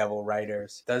great Daredevil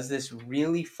writers, does this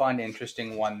really fun,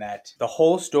 interesting one that the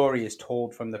whole story is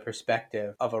told from the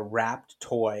perspective of a wrapped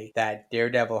toy that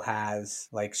Daredevil has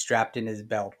like strapped in his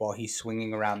belt while he's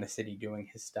swinging around the city doing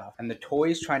his stuff. And the toy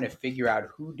is trying to figure out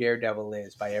who Daredevil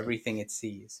is by everything it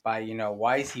sees. By, you know,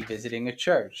 why is he visiting a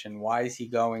church? And why is he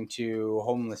going to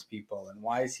homeless people? And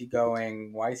why is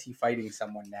he fighting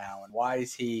someone now? And why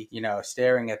is he, you know,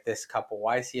 staring at this couple?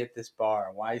 Why is he at this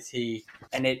bar? Why is he...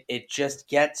 And it just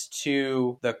gets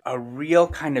to a real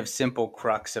kind of simple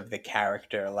crux of the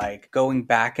character, like going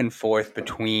back and forth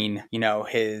between, you know,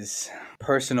 his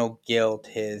personal guilt,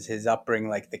 his upbringing,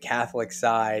 like the Catholic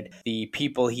side, the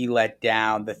people he let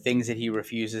down, the things that he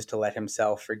refuses to let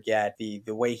himself forget, the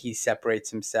way he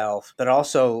separates himself, but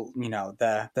also, you know,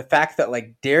 the fact that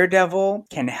like Daredevil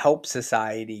can help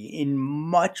society in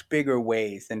much bigger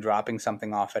ways than dropping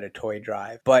something off at a toy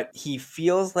drive. But he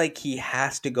feels like he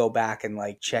has to go back and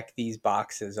like check these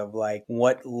boxes of like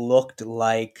what looked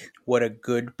like what a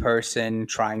good person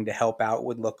trying to help out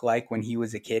would look like when he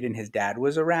was a kid and his dad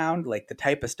was around, like the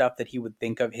type of stuff that he would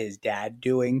think of his dad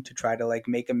doing to try to like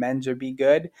make amends or be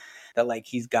good. That like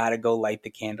he's got to go light the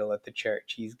candle at the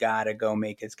church, he's got to go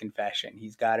make his confession,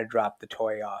 he's got to drop the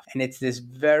toy off. And it's this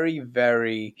very,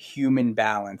 very human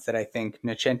balance that I think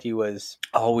Nocenti was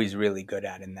always really good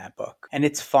at in that book. And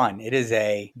it's fun. It is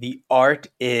the art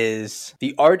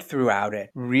throughout it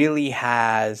really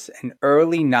has an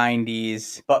early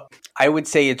 90s, but I would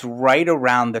say it's right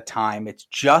around the time, it's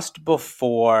just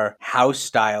before House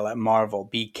Style at Marvel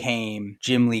became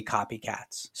Jim Lee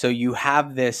copycats. So you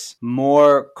have this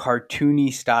more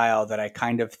cartoony style that I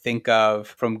kind of think of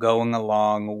from going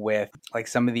along with like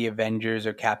some of the Avengers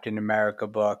or Captain America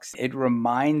books. It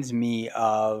reminds me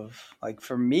of, like,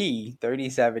 for me,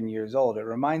 37 years old, it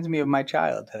reminds me of my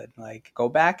childhood. Like, go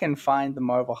back and find the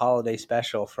Marvel Holiday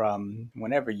Special from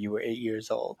whenever you were 8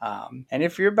 years old. And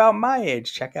if you're about my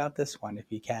age, check out this one if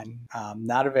you can.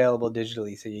 Not available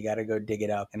digitally, so you got to go dig it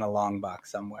up in a long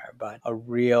box somewhere, but a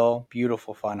real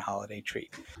beautiful, fun holiday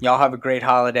treat. Y'all have a great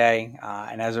holiday.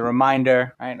 And as a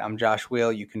reminder, right, I'm Josh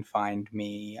Wheel. You can find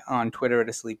me on Twitter at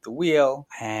Asleep the Wheel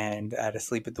and at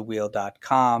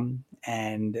asleepatthewheel.com.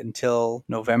 And until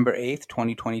November 8th,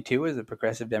 2022, as a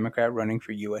progressive Democrat running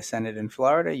for U.S. Senate in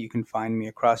Florida, you can find me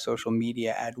across social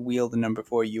media at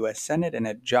Wheel4 U.S. Senate and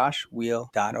at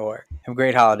joshwheel.org. Have a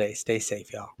great holiday. Stay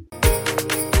safe, y'all.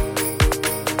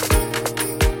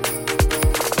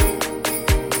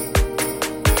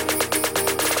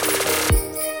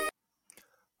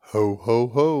 Ho, ho,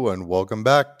 ho, and welcome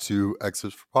back to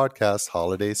Excerpts for Podcast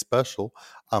Holiday Special.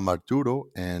 I'm Arturo,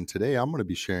 and today I'm going to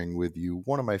be sharing with you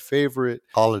one of my favorite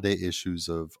holiday issues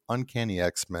of Uncanny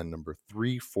X-Men number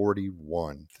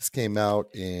 341. This came out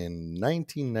in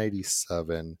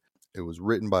 1997, It was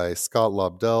written by Scott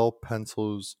Lobdell,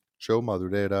 pencils Joe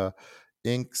Madureira,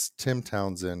 inks Tim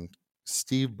Townsend,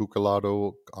 Steve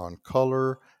Bucalato on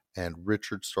color, and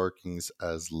Richard Starkings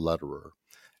as letterer.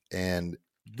 And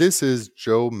this is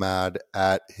Joe Mad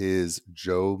at his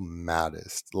Joe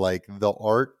Maddest. Like, the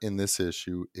art in this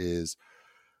issue is,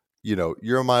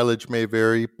 your mileage may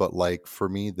vary, but like for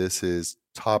me, this is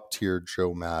top tier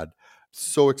Joe Mad.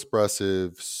 So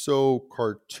expressive, so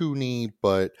cartoony,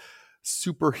 but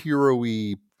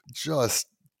superhero-y, just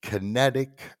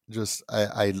kinetic. Just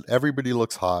I everybody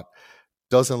looks hot.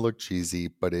 Doesn't look cheesy,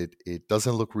 but it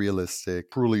doesn't look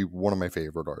realistic. Truly one of my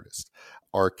favorite artists.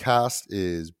 Our cast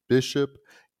is Bishop,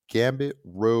 Gambit,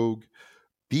 Rogue,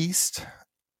 Beast,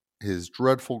 his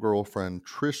dreadful girlfriend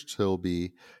Trish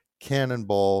Tilby,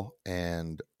 Cannonball,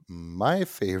 and my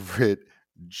favorite,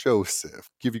 Joseph.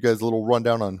 Give you guys a little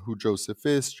rundown on who Joseph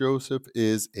is. Joseph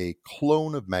is a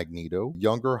clone of Magneto,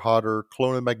 younger, hotter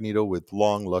clone of Magneto with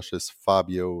long, luscious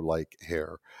Fabio-like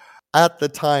hair. At the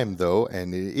time, though,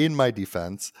 and in my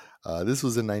defense, this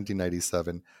was in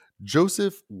 1997,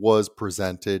 Joseph was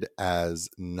presented as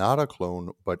not a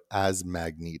clone, but as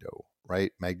Magneto,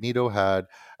 right? Magneto had,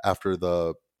 after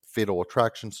the Fatal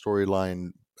Attraction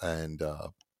storyline and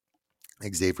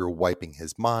Xavier wiping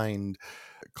his mind,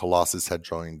 Colossus had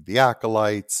joined the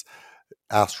Acolytes,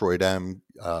 Asteroid M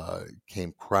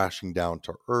came crashing down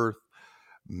to Earth.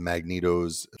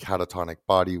 Magneto's catatonic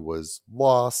body was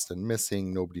lost and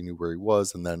missing. Nobody knew where he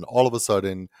was. And then all of a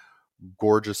sudden,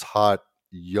 gorgeous, hot,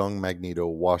 young Magneto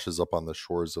washes up on the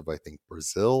shores of, I think,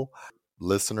 Brazil.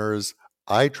 Listeners,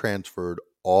 I transferred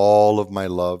all of my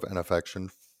love and affection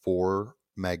for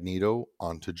Magneto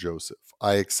onto Joseph.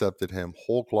 I accepted him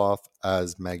whole cloth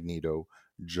as Magneto,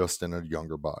 just in a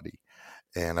younger body.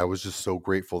 And I was just so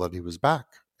grateful that he was back.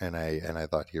 And I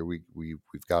thought, here we've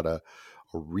got a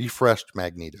refreshed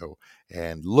Magneto,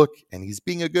 and look, and he's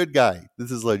being a good guy.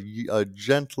 This is like a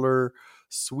gentler,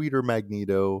 sweeter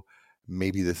Magneto.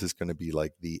 Maybe this is going to be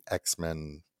like the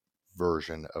X-Men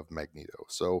version of Magneto.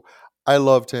 So I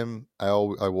loved him. I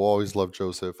will always love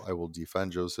Joseph. I will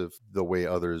defend Joseph the way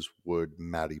others would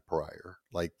Matty Pryor.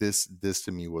 Like this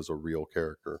to me was a real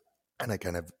character. And I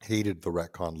kind of hated the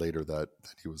retcon later that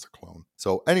he was a clone.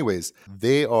 So anyways,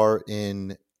 they are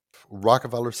in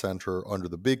Rockefeller Center under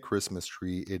the big Christmas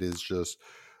tree. It is just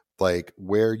like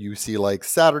where you see like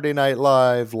Saturday Night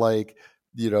Live, like,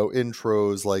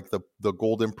 intros, like the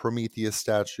golden Prometheus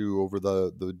statue over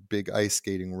the big ice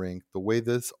skating rink. The way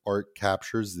this art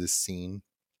captures this scene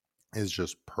is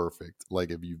just perfect.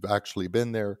 Like, if you've actually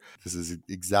been there, this is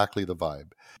exactly the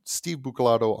vibe. Steve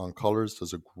Bucalato on colors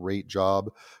does a great job.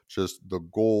 Just the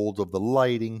gold of the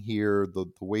lighting here, the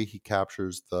way he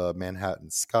captures the Manhattan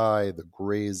sky, the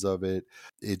grays of it,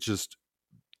 it just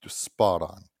spot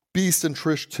on. Beast and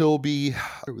Trish Tilby,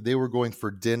 they were going for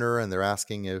dinner, and they're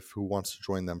asking who wants to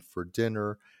join them for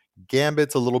dinner.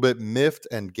 Gambit's a little bit miffed,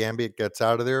 and Gambit gets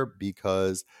out of there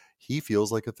because he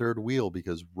feels like a third wheel,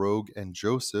 because Rogue and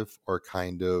Joseph are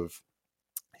kind of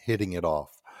hitting it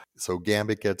off. So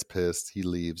Gambit gets pissed. He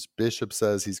leaves. Bishop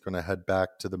says he's going to head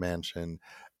back to the mansion.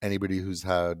 Anybody who's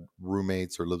had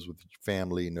roommates or lives with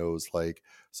family knows, like,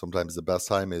 sometimes the best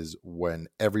time is when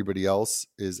everybody else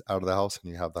is out of the house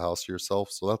and you have the house to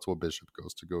yourself. So that's what Bishop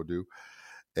goes to go do.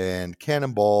 And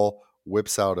Cannonball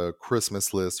whips out a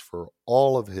Christmas list for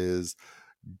all of his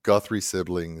Guthrie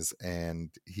siblings, and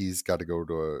he's got to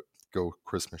go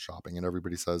Christmas shopping. And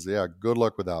everybody says, yeah, good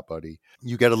luck with that, buddy.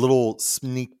 You get a little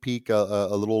sneak peek, a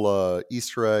little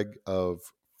Easter egg of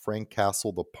Frank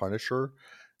Castle, the Punisher,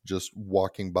 just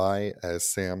walking by as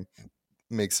Sam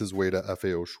makes his way to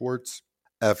FAO Schwartz.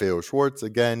 FAO Schwartz,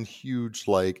 again, huge,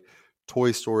 like,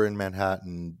 toy store in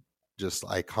Manhattan, just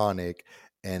iconic.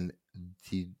 And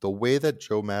the way that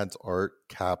Joe Mad's art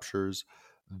captures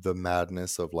the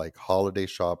madness of like holiday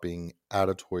shopping at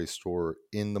a toy store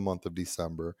in the month of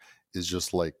December is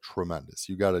just like tremendous.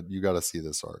 You gotta see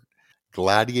this art.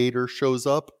 Gladiator shows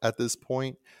up at this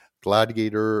point.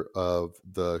 Gladiator of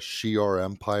the Shi'ar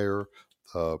Empire,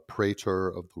 the praetor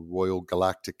of the Royal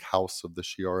Galactic House of the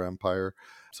Shi'ar Empire.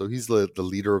 So he's the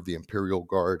leader of the Imperial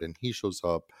Guard, and he shows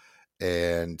up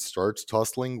and starts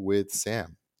tussling with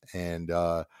Sam. And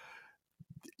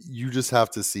you just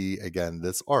have to see, again,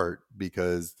 this art,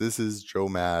 because this is Joe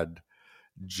Mad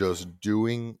just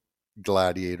doing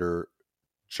Gladiator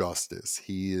justice.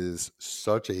 He is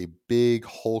such a big,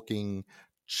 hulking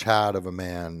Chad of a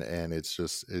man, and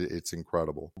it's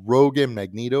incredible. Rogue and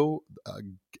Magneto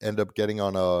end up getting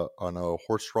on a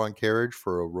horse-drawn carriage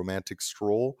for a romantic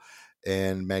stroll,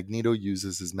 and Magneto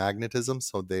uses his magnetism,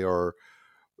 so they are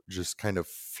just kind of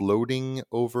floating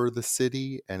over the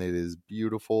city, and it is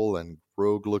beautiful, and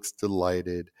Rogue looks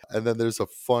delighted. And then there's a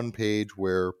fun page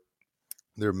where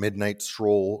their midnight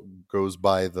stroll goes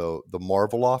by the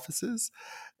Marvel offices,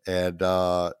 and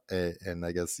I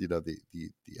guess the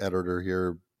editor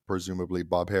here, presumably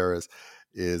Bob Harris,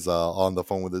 is on the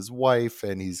phone with his wife,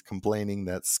 and he's complaining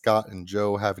that Scott and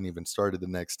Joe haven't even started the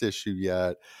next issue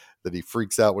yet, that he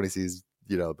freaks out when he sees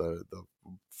the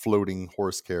floating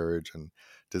horse carriage and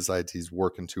decides he's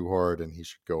working too hard and he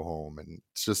should go home. And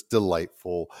it's just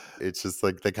delightful. It's just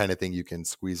like the kind of thing you can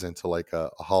squeeze into like a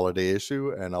holiday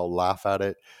issue, and I'll laugh at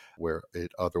it where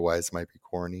it otherwise might be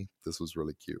corny. This was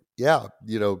really cute. Yeah,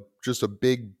 just a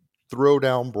big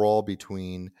throwdown brawl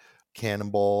between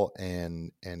Cannonball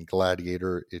and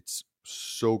Gladiator. It's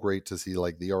so great to see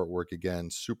like the artwork again,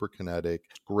 super kinetic,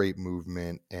 great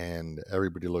movement, and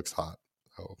everybody looks hot.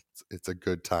 Oh, it's a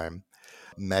good time.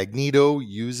 Magneto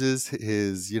uses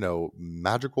his,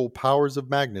 magical powers of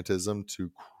magnetism to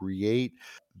create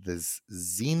this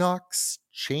Xenox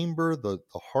chamber, the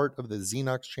heart of the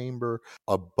Xenox chamber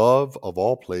above, of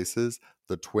all places,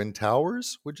 the Twin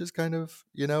Towers, which is kind of,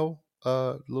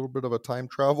 a little bit of a time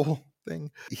travel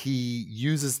thing. He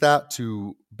uses that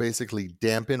to basically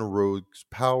dampen Rogue's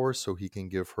power so he can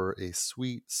give her a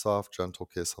sweet, soft, gentle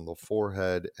kiss on the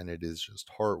forehead, and it is just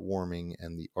heartwarming,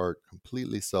 and the art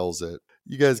completely sells it.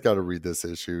 You guys got to read this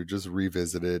issue. Just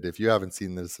revisit it. If you haven't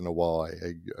seen this in a while,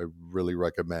 I really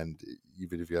recommend,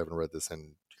 even if you haven't read this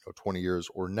in 20 years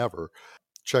or never,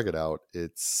 check it out.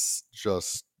 It's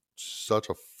just such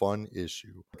a fun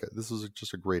issue. This was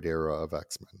just a great era of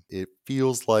X-Men. It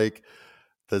feels like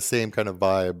the same kind of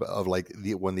vibe of like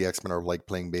when the X-Men are like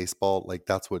playing baseball. Like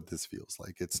that's what this feels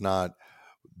like. It's not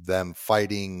them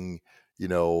fighting,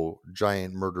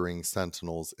 giant murdering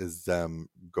sentinels. Is them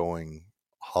going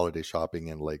holiday shopping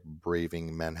and like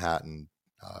braving Manhattan,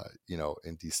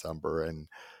 in December,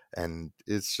 and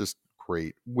it's just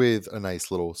great with a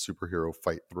nice little superhero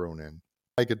fight thrown in.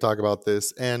 I could talk about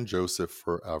this and Joseph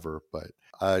forever, but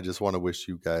I just want to wish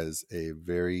you guys a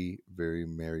very, very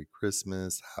Merry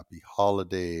Christmas, Happy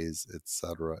Holidays,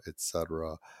 etc.,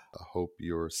 etc. I hope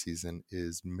your season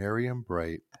is merry and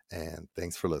bright, and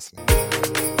thanks for listening.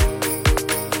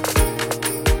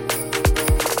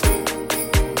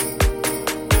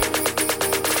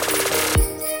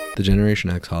 The Generation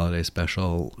X holiday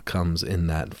special comes in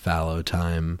that fallow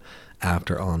time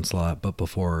after Onslaught, but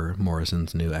before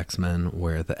Morrison's new X-Men,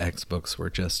 where the X books were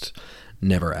just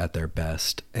never at their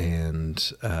best,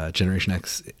 and Generation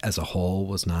X as a whole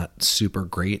was not super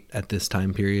great at this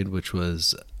time period, which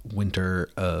was winter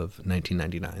of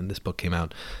 1999. This book came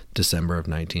out December of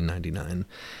 1999,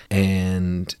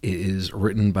 and it is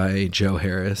written by Joe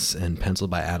Harris and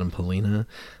penciled by Adam Polina.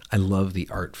 I love the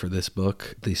art for this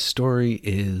book. The story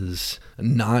is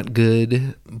not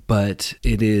good, but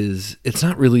it's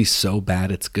not really so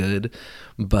bad it's good,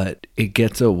 but it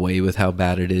gets away with how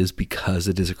bad it is because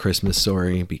it is a Christmas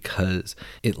story, because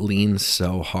it leans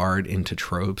so hard into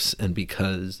tropes, and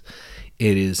because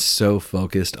it is so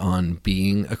focused on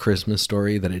being a Christmas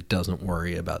story that it doesn't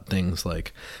worry about things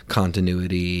like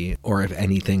continuity, or if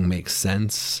anything makes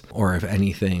sense, or if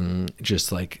anything,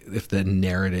 just like if the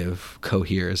narrative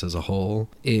coheres as a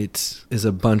whole. It is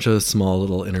a bunch of small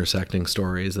little intersecting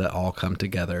stories that all come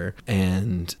together.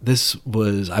 And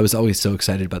I was always so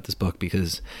excited about this book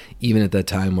because even at that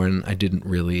time when I didn't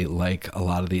really like a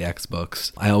lot of the X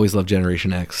books, I always loved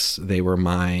Generation X.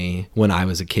 When I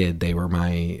was a kid, they were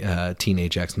my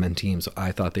teenage X-Men team, so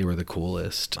I thought they were the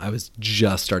coolest. I was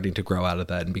just starting to grow out of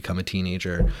that and become a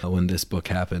teenager when this book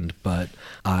happened, but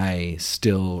I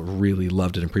still really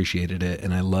loved and appreciated it,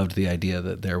 and I loved the idea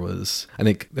that I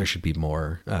think there should be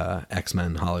more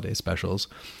X-Men holiday specials.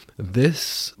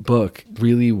 This book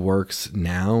really works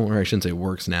now, or I shouldn't say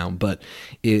works now, but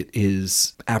it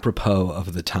is apropos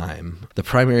of the time. The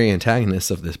primary antagonists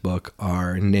of this book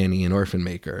are Nanny and Orphan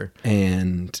Maker.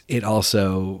 And it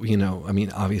also,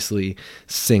 obviously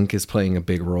Synch is playing a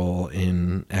big role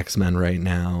in X-Men right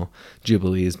now.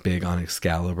 Jubilee is big on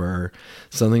Excalibur.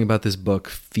 Something about this book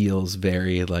feels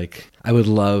very like, I would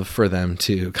love for them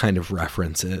to kind of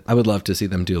reference it. I would love to see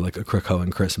them do like a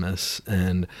Krakoan Christmas,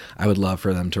 and I would love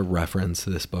for them to reference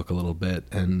this book a little bit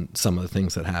and some of the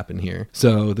things that happen here.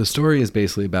 So the story is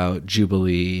basically about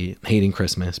Jubilee hating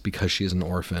Christmas because she's an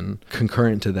orphan.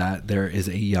 Concurrent to that, there is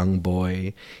a young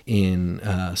boy in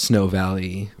Snow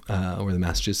Valley, where the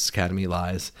Massachusetts Academy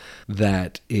lies,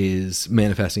 that is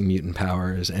manifesting mutant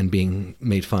powers and being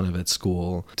made fun of at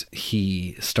school.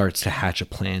 He starts to hatch a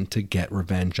plan to get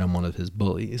revenge on one of his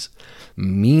bullies.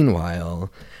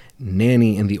 Meanwhile,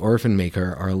 Nanny and the Orphan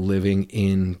Maker are living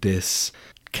in this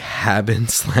cabin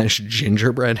 /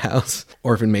 gingerbread house,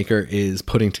 Orphan Maker is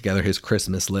putting together his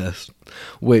Christmas list,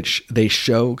 which they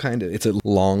show it's a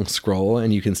long scroll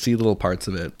and you can see little parts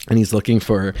of it. And he's looking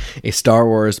for a Star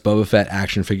Wars Boba Fett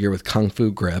action figure with Kung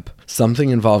Fu grip, something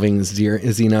involving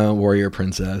Xena Warrior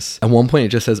Princess. At one point it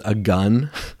just says a gun,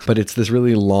 but it's this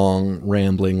really long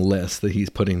rambling list that he's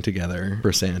putting together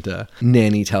for Santa.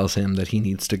 Nanny tells him that he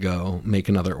needs to go make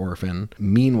another orphan.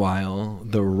 Meanwhile,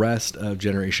 the rest of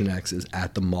Generation X is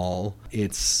at the mall.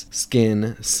 It's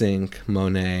Skin, Sync,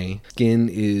 Monet. Skin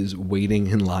is waiting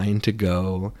in line to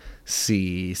go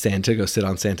see Santa, go sit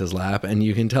on Santa's lap, and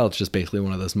you can tell it's just basically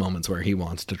one of those moments where he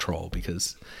wants to troll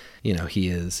because, you know, he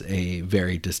is a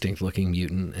very distinct looking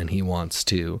mutant and he wants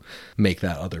to make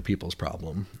that other people's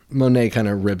problem. Monet kind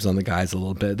of ribs on the guys a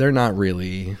little bit. They're not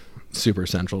really super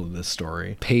central to this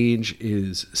story. Paige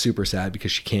is super sad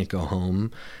because she can't go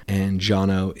home, and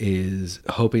Jono is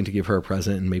hoping to give her a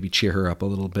present and maybe cheer her up a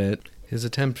little bit. His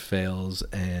attempt fails,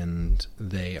 and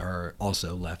they are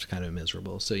also left kind of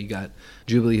miserable. So you got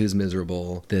Jubilee, who's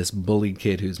miserable, this bullied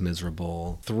kid who's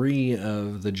miserable, 3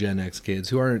 of the Gen X kids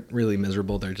who aren't really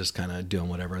miserable, they're just kind of doing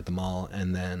whatever at the mall,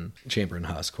 and then Chamber and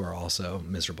Husk, who are also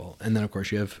miserable. And then, of course,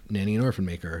 you have Nanny and Orphan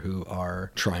Maker, who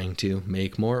are trying to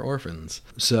make more orphans.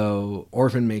 So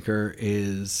Orphan Maker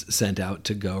is sent out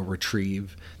to go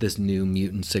retrieve this new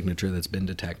mutant signature that's been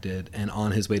detected, and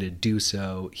on his way to do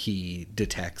so, he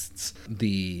detects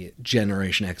the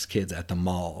Generation X kids at the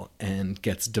mall and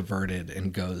gets diverted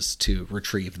and goes to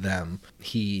retrieve them.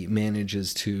 He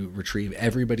manages to retrieve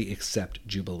everybody except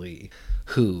Jubilee,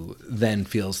 who then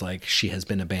feels like she has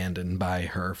been abandoned by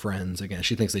her friends again.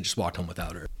 She thinks they just walked home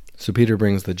without her. So Peter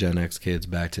brings the Gen X kids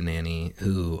back to Nanny,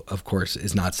 who, of course,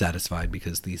 is not satisfied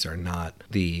because these are not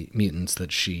the mutants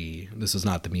this is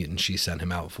not the mutant she sent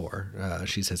him out for.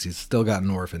 She says he's still got an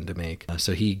orphan to make.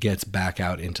 So he gets back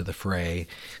out into the fray,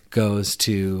 goes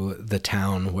to the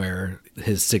town where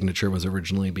his signature was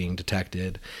originally being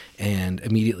detected, and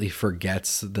immediately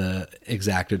forgets the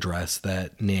exact address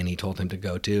that Nanny told him to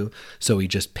go to. So he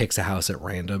just picks a house at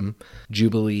random.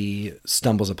 Jubilee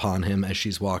stumbles upon him as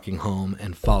she's walking home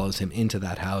and follows him into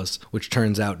that house, which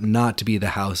turns out not to be the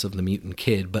house of the mutant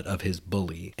kid, but of his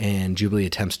bully. And Jubilee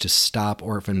attempts to stop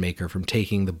Orphan Maker from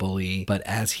taking the bully, but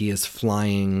as he is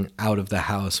flying out of the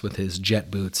house with his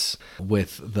jet boots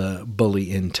with the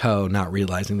bully in tow, not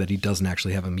realizing that he doesn't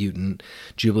actually have a mutant,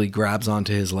 Jubilee grabs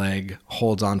onto his leg,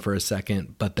 holds on for a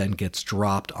second, but then gets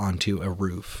dropped onto a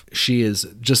roof. She is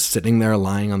just sitting there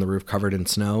lying on the roof covered in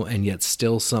snow, and yet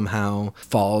still somehow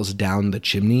falls down the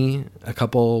chimney a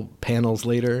couple panels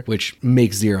later, which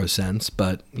makes zero sense,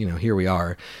 but, you know, here we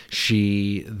are.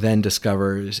 She then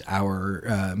discovers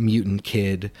our mutant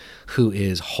kid who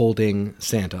is holding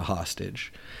Santa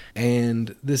hostage.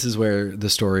 And this is where the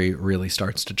story really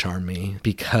starts to charm me,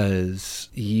 because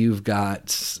you've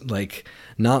got,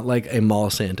 not like a mall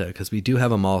Santa, because we do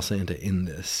have a mall Santa in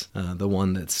this, the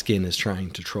one that Skin is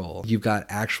trying to troll. You've got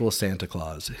actual Santa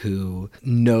Claus who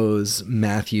knows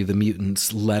Matthew the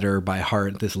mutant's letter by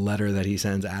heart, this letter that he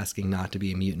sends asking not to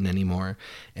be a mutant anymore,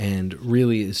 and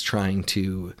really is trying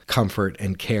to comfort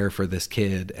and care for this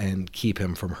kid and keep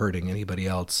him from hurting anybody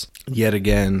else. Yet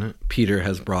again, Peter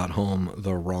has brought home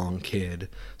the wrong kid,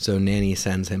 so Nanny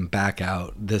sends him back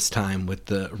out, this time with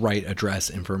the right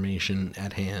address information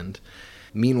at hand.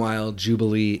 Meanwhile,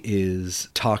 Jubilee is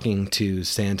talking to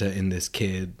Santa and this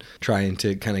kid, trying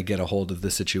to kind of get a hold of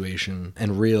the situation,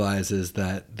 and realizes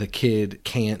that the kid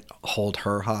can't hold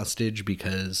her hostage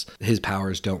because his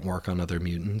powers don't work on other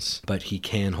mutants, but he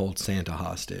can hold Santa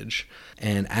hostage.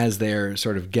 And as they're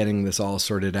sort of getting this all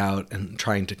sorted out and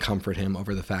trying to comfort him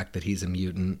over the fact that he's a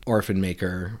mutant, Orphan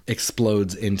Maker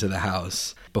explodes into the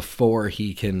house. Before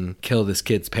he can kill this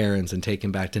kid's parents and take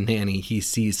him back to Nanny, he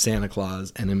sees Santa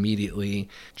Claus and immediately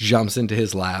jumps into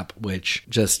his lap, which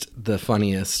just the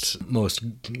funniest, most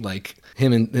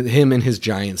him in his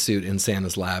giant suit in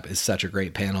Santa's lap is such a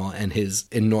great panel, and his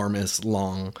enormous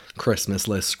long Christmas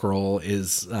list scroll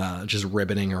is just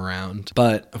ribboning around.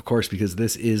 But of course, because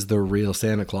this is the real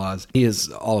Santa Claus, he has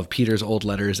all of Peter's old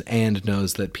letters and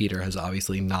knows that Peter has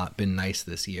obviously not been nice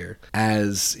this year.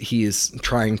 As he is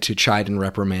trying to chide and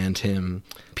reprimand him,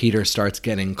 Peter starts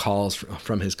getting calls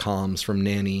from his comms from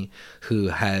Nanny, who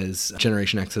has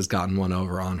Generation X has gotten one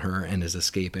over on her and is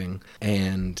escaping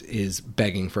and is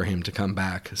begging for him to come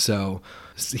back. So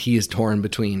he is torn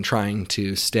between trying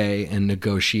to stay and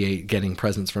negotiate getting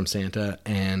presents from Santa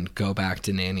and go back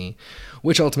to Nanny,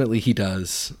 which ultimately he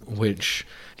does, which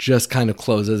just kind of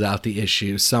closes out the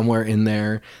issue. Somewhere in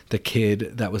there, the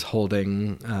kid that was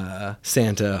holding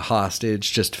Santa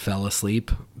hostage just fell asleep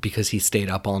because he stayed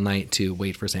up all night to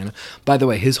wait for Santa. By the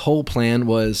way, his whole plan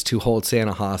was to hold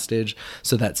Santa hostage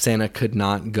so that Santa could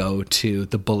not go to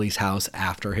the bully's house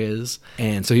after his.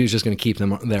 And so he was just going to keep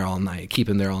him there all night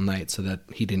so that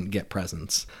he didn't get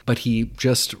presents. But he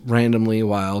just randomly,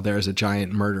 while there's a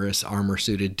giant murderous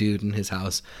armor-suited dude in his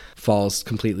house, falls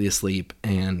completely asleep.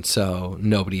 And so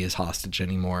nobody is hostage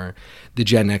anymore. The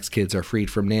Gen X kids are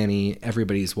freed from Nanny.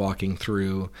 Everybody's walking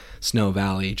through Snow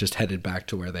Valley, just headed back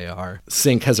to where they are.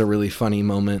 Sink has a really funny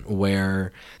moment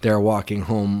where they're walking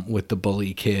home with the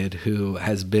bully kid who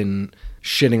has been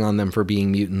shitting on them for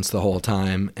being mutants the whole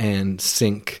time, and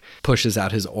Sink pushes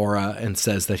out his aura and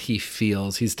says that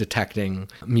he's detecting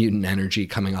mutant energy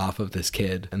coming off of this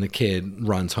kid, and the kid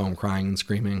runs home crying and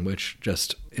screaming, which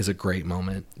just is a great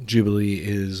moment. Jubilee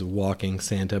is walking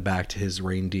Santa back to his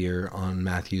reindeer on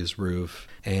Matthew's roof,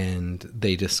 and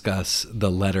they discuss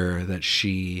the letter that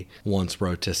she once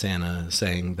wrote to Santa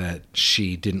saying that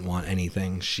she didn't want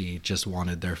anything. She just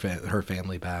wanted her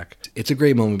family back. It's a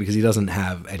great moment because he doesn't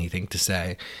have anything to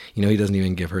say. He doesn't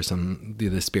even give her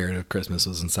the spirit of Christmas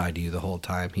was inside you the whole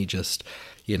time. He just,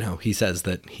 he says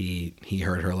that he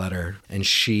heard her letter, and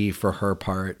she, for her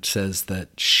part, says that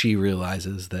she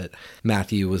realizes that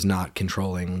Matthew was not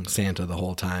controlling Santa the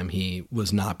whole time. He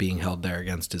was not being held there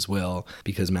against his will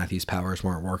because Matthew's powers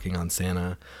weren't working on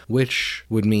Santa, which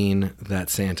would mean that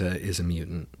Santa is a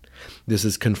mutant. This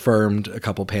is confirmed a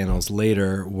couple panels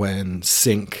later when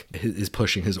Sink is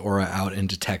pushing his aura out and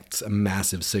detects a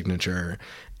massive signature,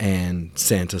 and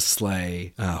Santa's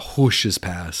sleigh whooshes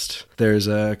past. There's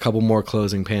a couple more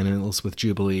closing panels with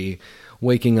Jubilee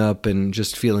waking up and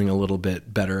just feeling a little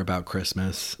bit better about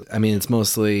Christmas. I mean, it's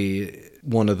mostly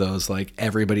one of those, like,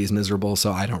 everybody's miserable,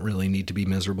 so I don't really need to be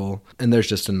miserable. And there's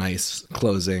just a nice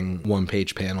closing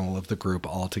one-page panel of the group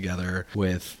all together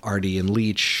with Artie and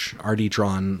Leech. Artie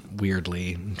drawn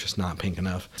weirdly, just not pink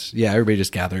enough. Yeah, everybody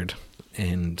just gathered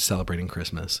and celebrating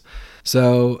Christmas.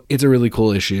 So it's a really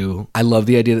cool issue. I love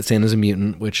the idea that Santa's a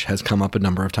mutant, which has come up a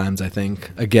number of times, I think.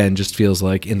 Again, just feels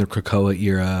like in the Krakoa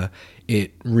era,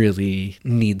 it really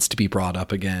needs to be brought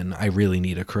up again. I really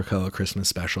need a Krakoa Christmas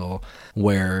special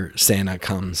where Santa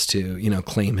comes to,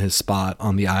 claim his spot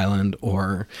on the island,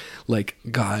 or like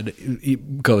God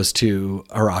goes to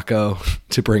Arakko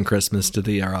to bring Christmas to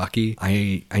the Araki.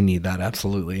 I need that,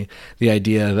 absolutely. The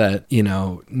idea that,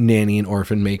 Nanny and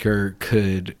Orphan Maker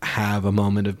could have a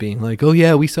moment of being like, oh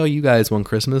yeah, we saw you guys one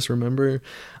Christmas, remember?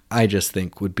 I just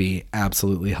think would be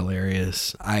absolutely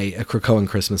hilarious. A Krakoan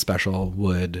Christmas special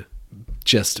would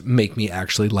just make me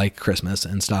actually like Christmas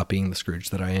and stop being the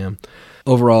Scrooge that I am.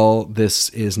 Overall, this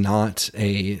is not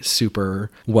a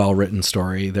super well-written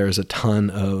story. There's a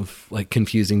ton of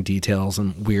confusing details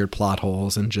and weird plot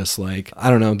holes and just I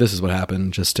don't know, this is what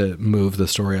happened just to move the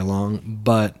story along.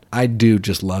 But I do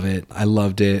just love it. I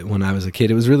loved it when I was a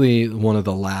kid. It was really one of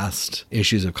the last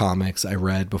issues of comics I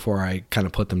read before I kind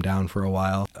of put them down for a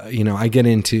while. I get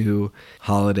into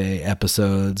holiday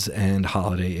episodes and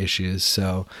holiday issues,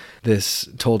 so this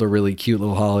told a really cute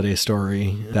little holiday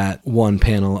story. That one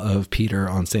panel of Peter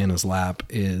on Santa's lap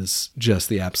is just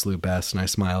the absolute best, and I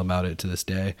smile about it to this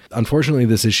day. Unfortunately,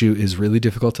 this issue is really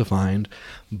difficult to find,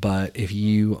 but if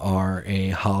you are a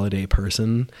holiday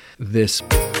person, this...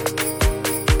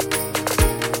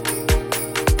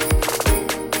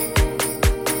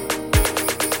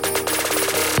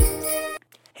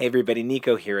 Hey everybody,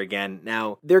 Nico here again.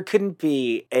 Now, there couldn't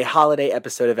be a holiday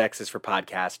episode of X's for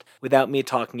Podcast without me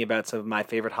talking about some of my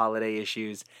favorite holiday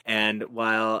issues, and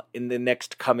while in the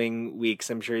next coming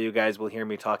weeks, I'm sure you guys will hear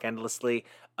me talk endlessly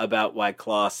about why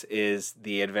Klaus is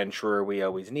the adventurer we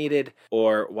always needed,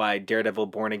 or why Daredevil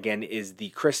Born Again is the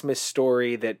Christmas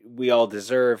story that we all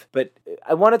deserve. But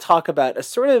I want to talk about a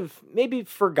sort of maybe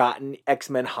forgotten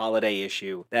X-Men holiday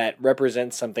issue that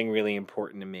represents something really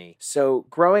important to me. So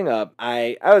growing up,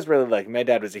 I was really lucky. My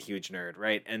dad was a huge nerd,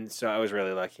 right? And so I was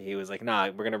really lucky. He was like, nah,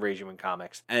 we're going to raise you in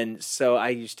comics. And so I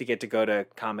used to get to go to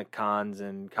comic cons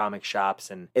and comic shops.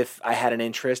 And if I had an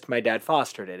interest, my dad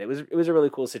fostered it. It was a really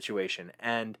cool situation.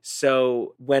 And And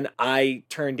so when I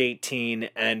turned 18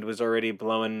 and was already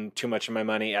blowing too much of my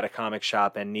money at a comic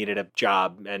shop and needed a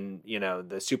job, and,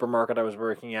 the supermarket I was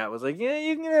working at was like, yeah,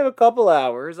 you can have a couple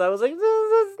hours. I was like, no,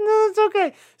 it's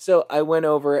okay. So I went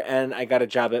over and I got a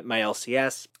job at my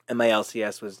LCS. And my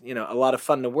LCS was, a lot of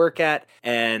fun to work at.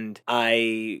 And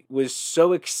I was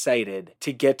so excited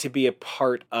to get to be a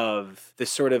part of the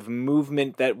sort of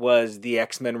movement that was the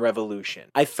X-Men Revolution.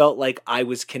 I felt like I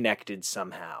was connected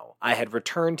somehow. I had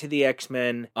returned to the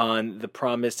X-Men on the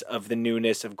promise of the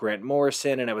newness of Grant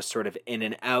Morrison, and I was sort of in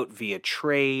and out via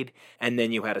trade. And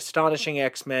then you had Astonishing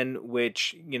X-Men,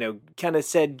 which, kind of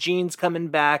said Jean's coming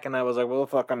back. And I was like, well,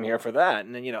 fuck, I'm here for that.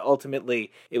 And then,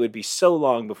 ultimately, it would be so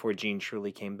long before Jean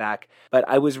truly came back. But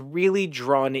I was really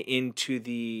drawn into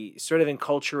the sort of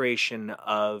enculturation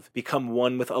of become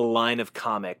one with a line of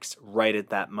comics right at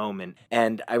that moment.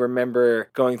 And I remember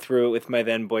going through it with my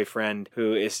then boyfriend,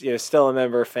 who is, still a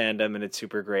member of fandom, and it's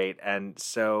super great. And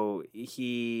so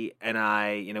he and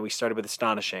I, we started with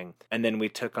Astonishing, and then we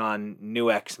took on New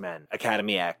X-Men,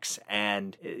 Academy X,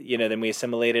 and, then we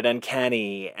assimilated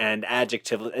Uncanny and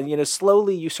Adjective, and,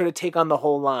 slowly you sort of take on the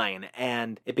whole line,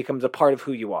 and it becomes a part of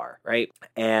who you are, right?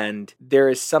 And there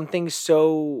is something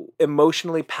so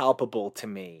emotionally palpable to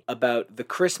me about the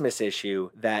Christmas issue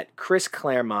that Chris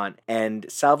Claremont and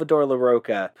Salvador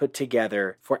Larroca put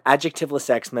together for Adjectiveless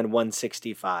X-Men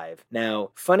 165. Now,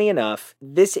 funny enough,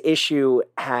 this issue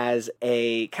has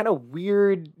a kind of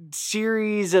weird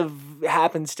series of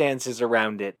happenstances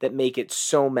around it that make it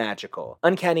so magical.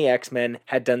 Uncanny X-Men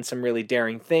had done some really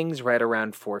daring things right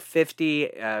around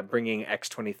 450, bringing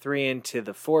X-23 into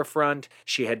the forefront.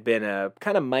 She had been a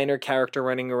kind of minor character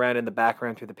running around in the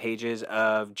background through the pages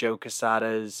of Joe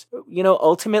Quesada's,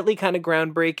 ultimately kind of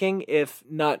groundbreaking, if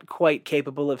not quite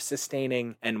capable of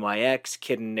sustaining NYX.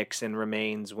 Kidden Nixon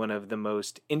remains one of the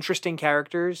most interesting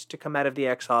characters to come out of the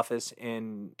X office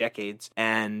in decades,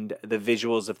 and the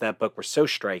visuals of that book were so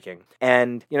striking.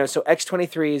 And, so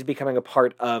X-23 is becoming a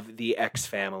part of the X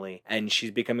family, and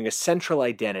she's becoming a central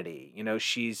identity.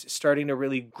 She's starting to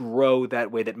really grow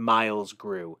that way that Miles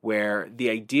grew, where the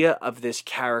idea of this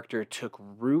character took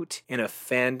root in a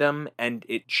fandom and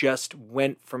it just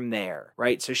went from there,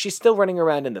 right? So she's still running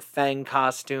around in the Fang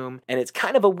costume, and it's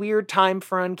kind of a weird time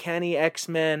for Uncanny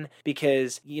X-Men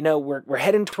because, we're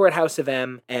heading toward House of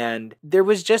M, and there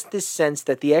was just this sense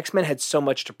that the X-Men had so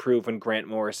much to prove when Grant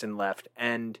Morrison left,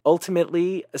 and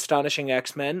ultimately Astonishing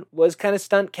X-Men was kind of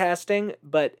stunt casting,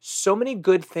 but so many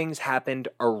good things happened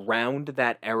around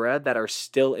that era that are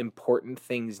still important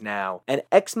things now. And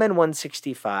X-Men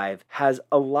 165 has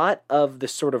a lot of the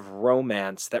sort of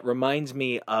romance that reminds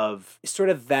me of sort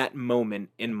of that moment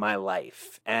in my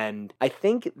life. And I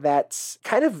think that's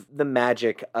kind of the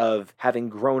magic of having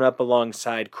grown up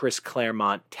alongside Chris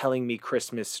Claremont telling me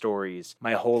Christmas stories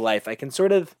my whole life. I can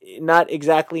sort of, not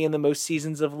exactly in the most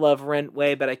Seasons of Love Rent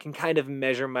way, but I can kind of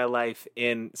measure my life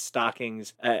in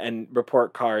stockings and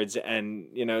report cards and,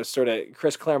 sort of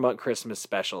Chris Claremont Christmas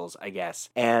specials, I guess.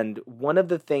 And one of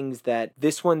the things that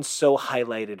this one so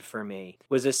highlighted for me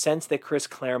was a sense that Chris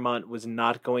Claremont was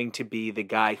not going to be the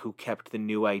guy who kept the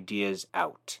new ideas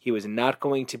out. He was not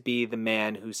going to be the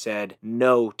man who said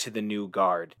no to the new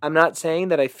guard. I'm not saying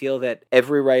that I feel that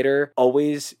every writer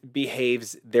always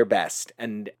behaves their best.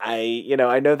 And I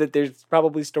know that there's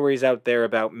probably stories out there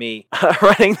about me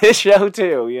running this show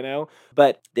too,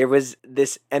 but there was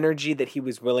this energy that he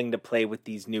was willing to play with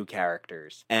these new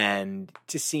characters. And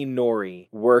to see Nori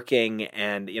working,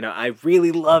 and, I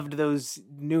really loved those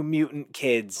New Mutant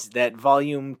kids, that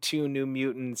Volume 2 New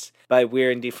Mutants by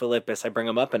Weir and DeFilippis. I bring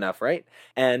them up enough, right?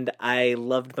 And I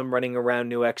loved them running around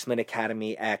New X-Men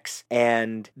Academy X.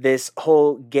 And this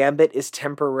whole Gambit is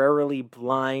temporarily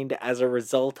blind as a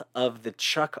result of the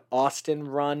Chuck Austin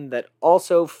run that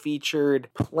also featured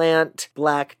Plant,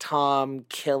 Black Tom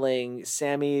killing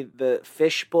Sammy the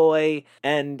Fish Boy.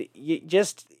 And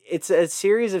it's a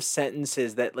series of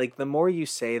sentences that, like, the more you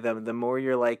say them, the more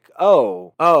you're like,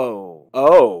 oh,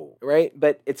 right?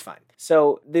 But it's fine.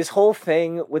 So this whole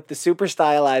thing with the super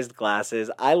stylized glasses,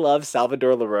 I love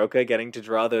Salvador Larroca getting to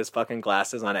draw those fucking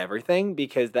glasses on everything,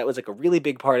 because that was like a really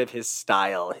big part of his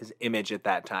style, his image at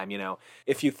that time.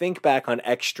 If you think back on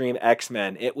Extreme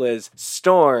X-Men, it was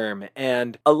Storm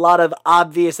and a lot of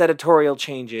obvious editorial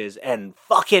changes and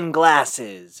fucking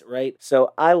glasses, right?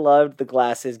 So I loved the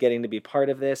glasses getting to be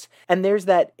part of this. And there's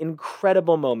that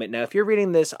incredible moment. Now, if you're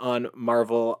reading this on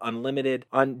Marvel Unlimited,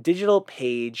 on digital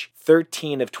page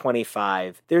 13 of 25,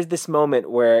 there's this moment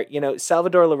where,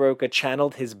 Salvador Larroca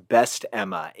channeled his best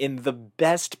Emma in the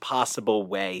best possible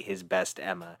way, his best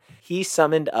Emma. He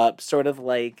summoned up sort of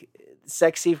like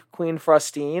sexy Queen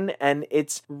Faustine, and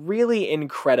it's really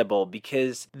incredible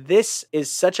because this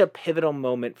is such a pivotal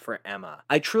moment for Emma.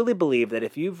 I truly believe that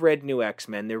if you've read New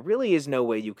X-Men, there really is no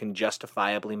way you can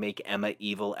justifiably make Emma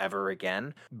evil ever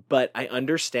again, but I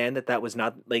understand that that was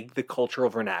not like the cultural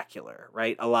vernacular,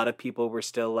 right? A lot of people were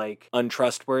still like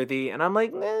untrustworthy, and I'm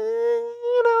like,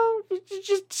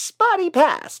 just spotty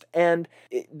past. And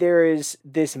there is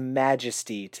this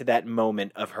majesty to that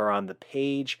moment of her on the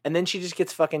page, and then she just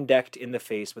gets fucking decked in the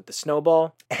face with the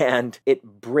snowball, and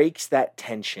it breaks that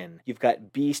tension. You've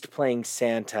got Beast playing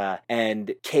Santa,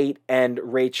 and Kate and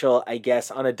Rachel, I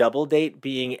guess, on a double date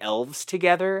being elves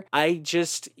together. I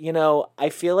just, I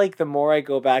feel like the more I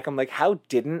go back, I'm like, how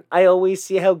didn't I always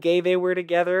see how gay they were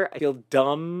together? I feel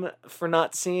dumb for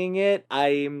not seeing it.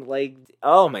 I'm like,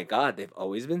 oh my God, they've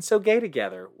always been so gay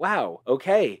together. Wow.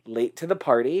 Okay. Late to the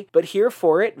party, but here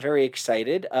for it. Very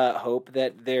excited. Hope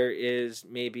that there is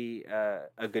maybe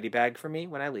a goodie bag for me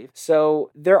when I leave.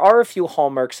 So there are a few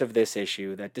hallmarks of this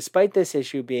issue that despite this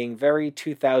issue being very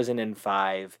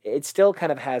 2005, it still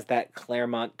kind of has that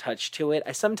Claremont touch to it.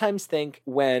 I sometimes think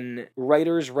when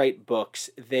writers write books,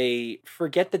 they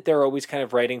forget that they're always kind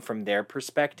of writing from their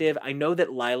perspective. I know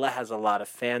that Lila has a lot of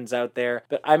fans out there,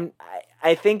 but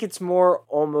I think it's more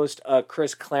almost a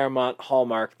Chris Claremont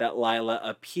hallmark that Lila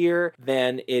appear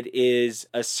than it is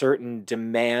a certain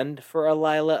demand for a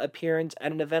Lila appearance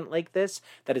at an event like this.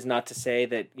 That is not to say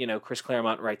that, Chris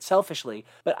Claremont writes selfishly,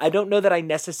 but I don't know that I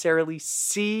necessarily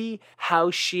see how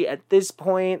she at this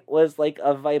point was like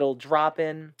a vital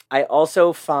drop-in. I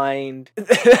also find,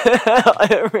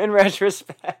 in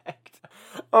retrospect,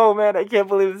 oh man, I can't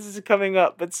believe this is coming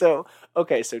up. But so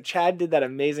Chad did that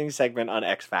amazing segment on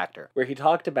X Factor where he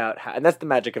talked about how, and that's the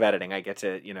magic of editing. I get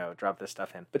to, drop this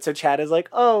stuff in. But so Chad is like,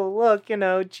 oh, look,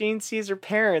 Jean sees her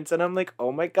parents. And I'm like,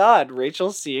 oh my God,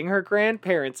 Rachel's seeing her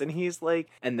grandparents. And he's like,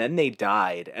 and then they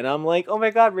died. And I'm like, oh my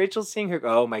God, Rachel's seeing her.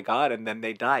 Oh my God. And then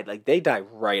they died. Like they die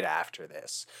right after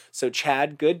this. So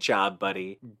Chad, good job,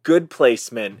 buddy. Good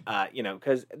placement,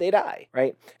 because they die,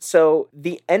 right? So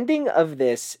the ending of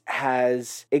this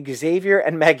has Xavier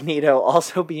and Magneto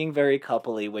also being very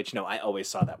coupley, which no, I always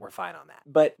saw that. We're fine on that.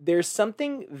 But there's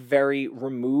something very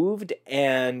removed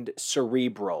and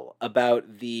cerebral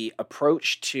about the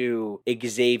approach to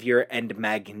Xavier and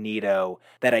Magneto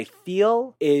that I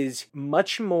feel is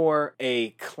much more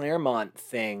a Claremont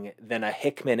thing than a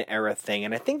Hickman era thing.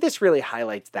 And I think this really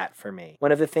highlights that for me.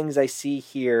 One of the things I see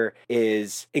here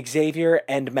is Xavier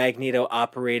and Magneto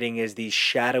operating as these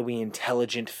shadowy,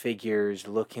 intelligent figures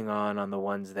looking on the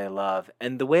ones they love.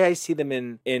 And the way I see them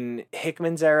in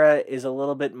Hickman's era is a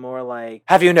little bit more like,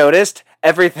 have you noticed?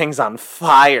 Everything's on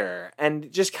fire.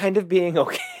 And just kind of being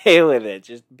okay with it.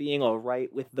 Just being all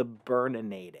right with the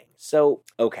burninating. So,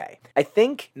 okay. I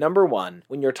think, number one,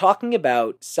 when you're talking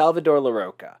about Salvador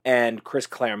Larroca and Chris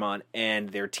Claremont and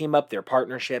their team up, their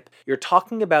partnership, you're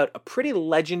talking about a pretty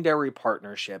legendary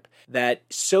partnership that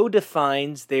so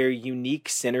defines their unique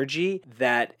synergy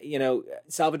that,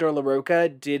 Salvador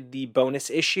Larroca did the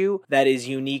bonus issue that is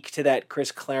unique to that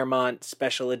Chris Claremont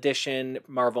special edition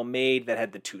Marvel made that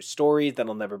had the 2 stories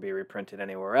that'll never be reprinted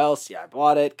anywhere else. Yeah, I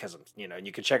bought it because,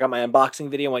 you can check out my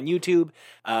unboxing video on YouTube.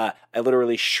 I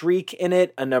literally shriek in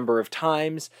it a number of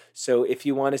times. So if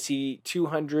you want to see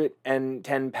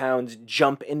 210 pounds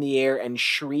jump in the air and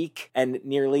shriek and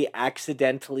nearly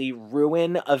accidentally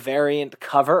ruin a variant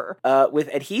cover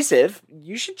with adhesive,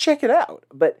 you should check it out.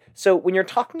 But so when you're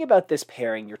talking about this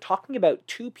pairing, you're talking about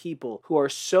 2 people who are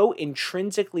so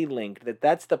intrinsically linked that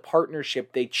that's the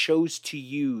partnership they chose to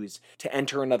use to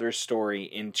enter another story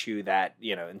into that,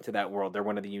 into that world. They're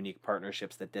one of the unique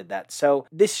partnerships that did that. So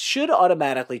this should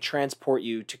automatically transport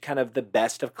you to kind of the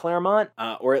best of Claremont,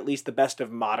 or at least the best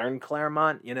of modern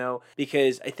Claremont,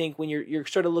 because I think when you're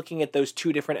sort of looking at those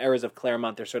 2 different eras of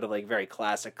Claremont, they're sort of like very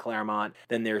classic Claremont,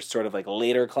 then there's sort of like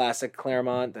later classic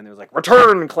Claremont, then there's like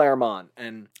Return Claremont,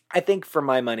 and I think for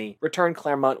my money, Return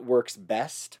Claremont works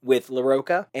best with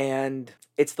Larroca, and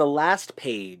it's the last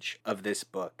page of this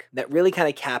book that really kind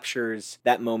of captures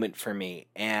that moment for me.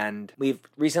 And we've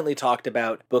recently talked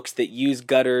about books that use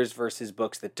gutters versus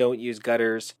books that don't use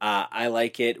gutters. I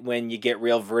like it when you get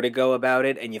real vertigo about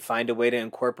it and you find a way to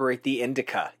incorporate the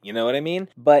indica. You know what I mean?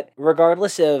 But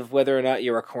regardless of whether or not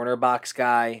you're a corner box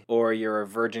guy or you're a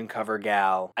virgin cover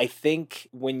gal, I think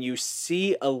when you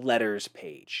see a letters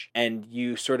page and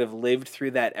you sort of lived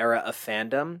through that era of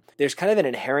fandom, there's kind of an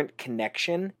inherent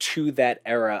connection to that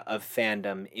era of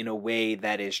fandom in a way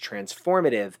that is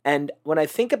transformative. And when I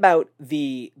think about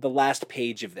the last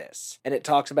page of this, and it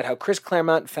talks about how Chris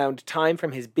Claremont found time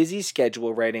from his busy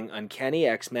schedule writing Uncanny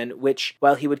X-Men, which,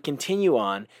 while he would continue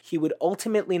on, he would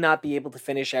ultimately not be able to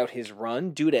finish out his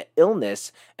run due to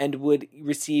illness and would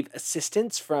receive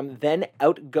assistance from then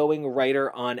outgoing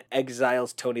writer on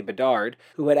Exiles Tony Bedard,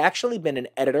 who had actually been an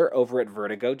editor over at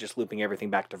Vertigo, just looping everything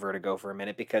back to Vertigo for a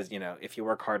minute because, you know, if you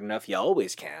work hard enough, you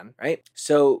always can, right?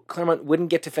 So Claremont wouldn't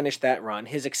get to finish that run.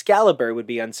 His Excalibur would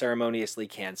be unceremoniously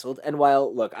canceled, and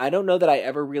while, look, I don't know that I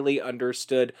ever really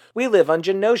understood, we live on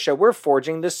Genosha, we're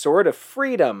forging the sword of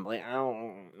freedom. Like,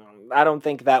 I don't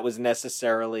think that was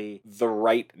necessarily the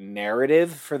right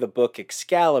narrative for the book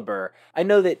Excalibur. I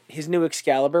know that his new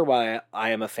Excalibur, while I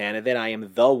am a fan of it, I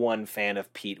am the one fan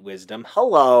of Pete Wisdom.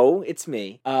 Hello, it's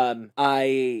me.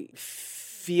 I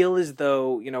feel as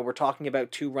though, you know, we're talking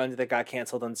about two runs that got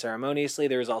canceled unceremoniously.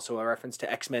 There's also a reference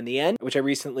to X-Men The End, which I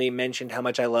recently mentioned how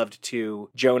much I loved to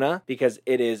Jonah, because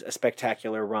it is a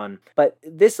spectacular run. But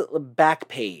this back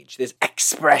page, this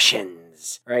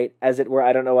expressions, right, as it were,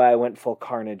 I don't know why I went full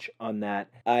Carnage on that.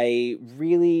 I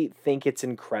really think it's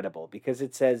incredible because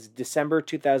it says December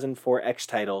 2004 X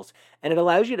titles, and it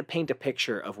allows you to paint a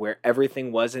picture of where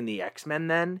everything was in the X-Men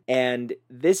then. And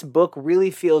this book really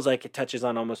feels like it touches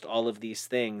on almost all of these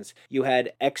things. You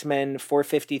had X-Men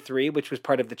 453, which was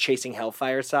part of the Chasing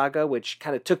Hellfire saga, which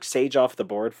kind of took Sage off the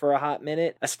board for a hot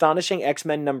minute. Astonishing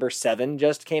X-Men number 7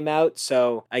 just came out,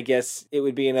 so I guess it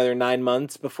would be another 9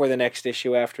 months before the next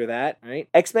issue after that, right?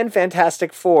 X-Men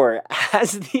Fantastic Four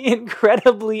has the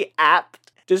incredibly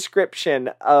apt description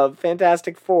of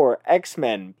Fantastic Four,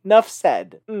 X-Men. Enough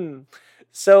said.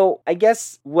 So I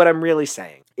guess what I'm really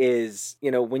saying is,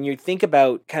 you know, when you think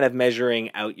about kind of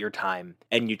measuring out your time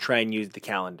and you try and use the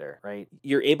calendar, right,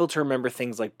 you're able to remember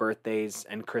things like birthdays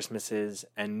and Christmases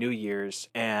and New Year's.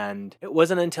 And it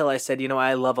wasn't until I said, you know,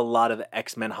 I love a lot of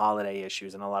X-Men holiday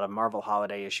issues and a lot of Marvel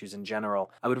holiday issues in general.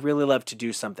 I would really love to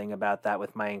do something about that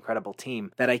with my incredible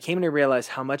team, that I came to realize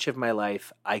how much of my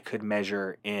life I could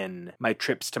measure in my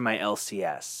trips to my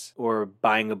LCS or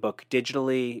buying a book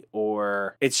digitally,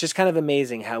 or it's just kind of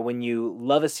amazing how when you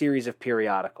love a series of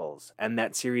periodicals and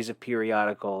that series of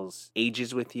periodicals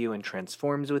ages with you and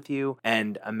transforms with you,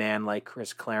 and a man like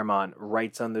Chris Claremont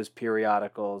writes on those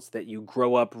periodicals that you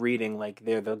grow up reading like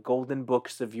they're the golden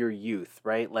books of your youth,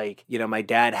 right? Like, you know, my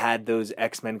dad had those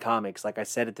X-Men comics. Like I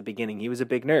said at the beginning, he was a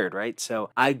big nerd, right? So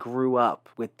I grew up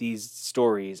with these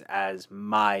stories as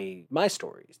my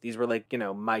stories. These were like, you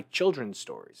know, my children's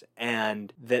stories,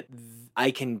 and that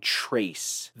I can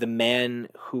trace the man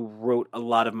who wrote a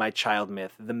lot of my child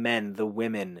myth, the men, the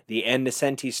women, the Ann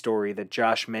Nesenti story that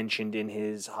Josh mentioned in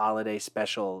his holiday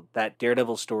special. That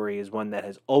Daredevil story is one that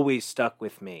has always stuck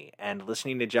with me, and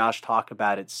listening to Josh talk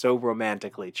about it so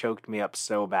romantically choked me up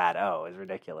so bad. Oh, it was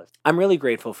ridiculous. I'm really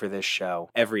grateful for this show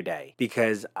every day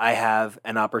because I have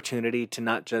an opportunity to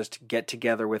not just get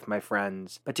together with my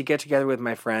friends, but to get together with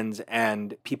my friends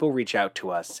and people reach out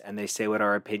to us and they say what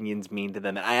our opinions mean to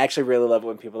them. And I actually really love it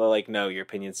when people are like, no, your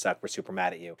opinions suck, we're super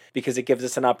mad at you, because it gives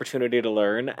us an opportunity to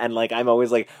learn. And like, I'm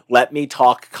always like, let me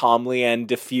talk calmly and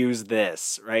diffuse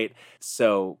this, right?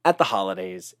 So at the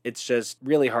holidays, it's just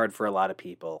really hard for a lot of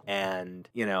people. And,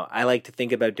 you know, I like to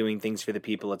think about doing things for the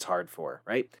people it's hard for,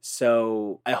 right?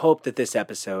 So I hope that this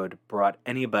episode brought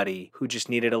anybody who just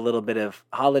needed a little bit of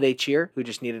holiday cheer, who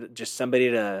just needed just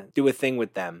somebody to do a thing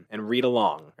with them and read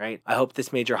along, right? I hope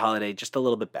this made your holiday just a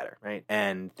little bit better, right?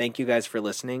 And thank you guys for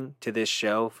listening to this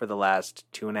show for the last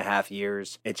 2.5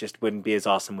 years. It just wouldn't be as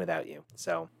awesome without you.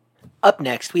 So up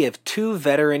next, we have 2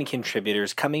 veteran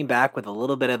contributors coming back with a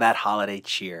little bit of that holiday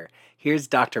cheer. Here's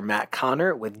Dr. Matt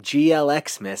Connor with GL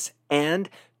Xmas and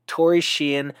Tori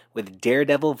Sheehan with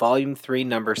Daredevil Volume 3,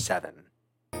 Number 7.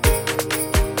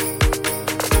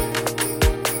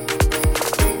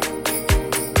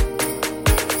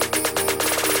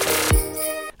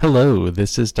 Hello,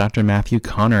 this is Dr. Matthew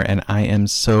Connor, and I am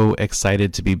so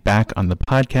excited to be back on the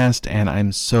podcast, and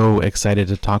I'm so excited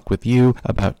to talk with you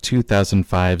about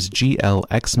 2005's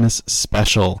GL Xmas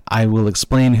Special. I will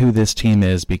explain who this team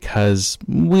is because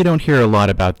we don't hear a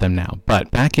lot about them now, but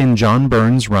back in John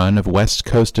Byrne's run of West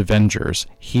Coast Avengers,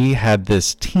 he had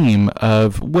this team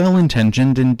of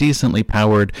well-intentioned and decently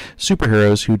powered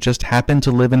superheroes who just happened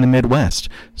to live in the Midwest,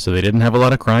 so they didn't have a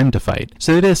lot of crime to fight.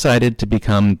 So they decided to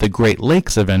become the Great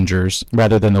Lakes Avengers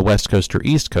rather than the West Coast or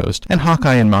East Coast, and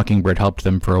Hawkeye and Mockingbird helped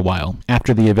them for a while.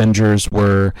 After the Avengers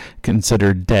were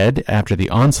considered dead after the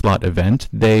Onslaught event,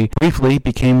 they briefly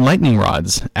became Lightning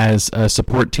Rods as a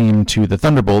support team to the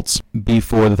Thunderbolts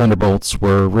before the Thunderbolts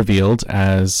were revealed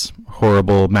as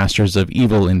horrible masters of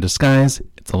evil in disguise.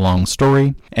 It's the long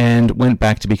story, and went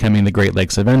back to becoming the Great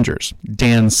Lakes Avengers.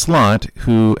 Dan Slott,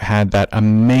 who had that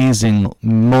amazing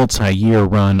multi-year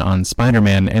run on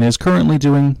Spider-Man and is currently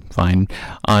doing fine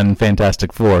on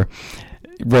Fantastic Four,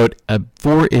 wrote a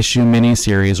 4-issue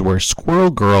miniseries where Squirrel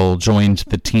Girl joined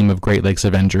the team of Great Lakes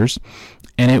Avengers,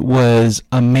 and it was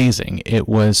amazing. It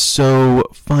was so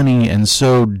funny and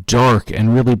so dark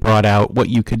and really brought out what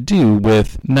you could do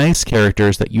with nice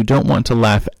characters that you don't want to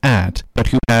laugh at, but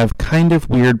who have kind of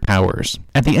weird powers.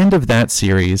 At the end of that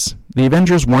series, the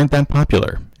Avengers weren't that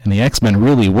popular, and the X-Men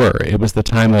really were. It was the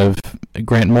time of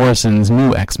Grant Morrison's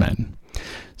New X-Men.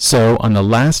 So on the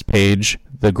last page,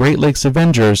 the Great Lakes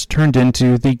Avengers turned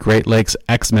into the Great Lakes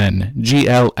X-Men,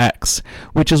 GLX,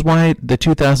 which is why the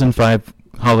 2005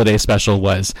 holiday special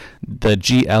was the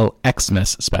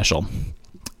GLXmas special.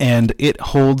 And it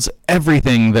holds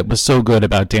everything that was so good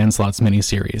about Dan Slott's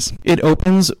miniseries. It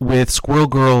opens with Squirrel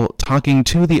Girl talking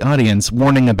to the audience,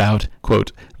 warning about,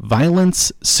 quote,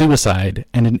 violence, suicide,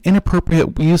 and an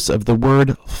inappropriate use of the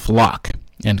word flock,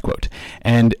 end quote.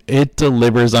 And it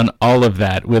delivers on all of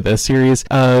that with a series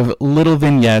of little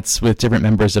vignettes with different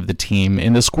members of the team.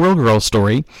 In the Squirrel Girl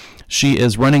story, she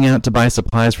is running out to buy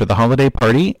supplies for the holiday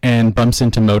party and bumps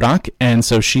into MODOK, and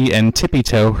so she and Tippy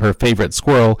Toe, her favorite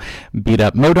squirrel, beat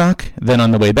up MODOK. Then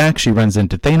on the way back, she runs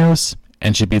into Thanos,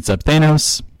 and she beats up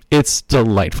Thanos. It's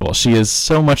delightful. She is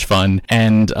so much fun,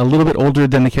 and a little bit older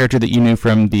than the character that you knew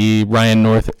from the Ryan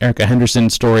North, Erica Henderson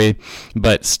story,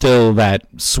 but still that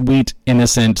sweet,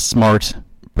 innocent, smart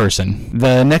person.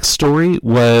 The next story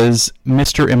was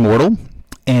Mr. Immortal,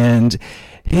 and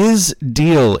his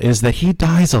deal is that he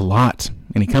dies a lot,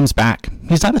 and he comes back.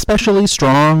 He's not especially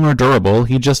strong or durable.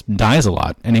 He just dies a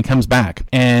lot, and he comes back.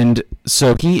 And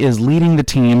so he is leading the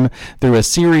team through a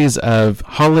series of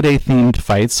holiday-themed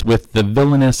fights with the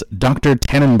villainous Dr.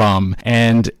 Tannenbaum.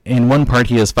 And in one part,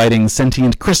 he is fighting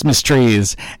sentient Christmas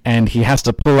trees, and he has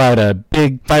to pull out a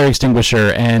big fire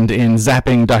extinguisher, and in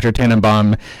zapping Dr.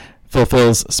 Tannenbaum,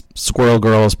 fulfills Squirrel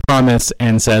Girl's promise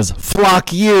and says,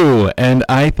 "Flock you!" And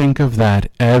I think of that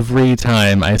every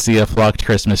time I see a flocked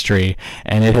Christmas tree,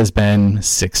 and it has been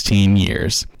 16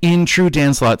 years. In true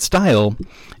Dan Slott style,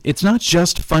 it's not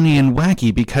just funny and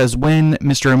wacky, because when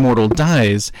Mr. Immortal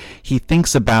dies, he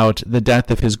thinks about the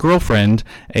death of his girlfriend,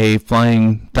 a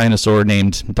flying dinosaur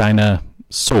named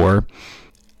Dinosaur.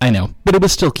 I know, but it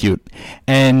was still cute.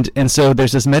 And so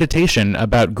there's this meditation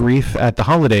about grief at the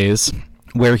holidays,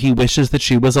 where he wishes that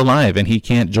she was alive, and he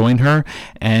can't join her,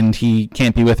 and he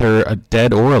can't be with her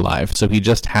dead or alive, so he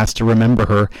just has to remember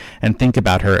her and think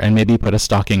about her and maybe put a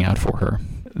stocking out for her.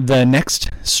 The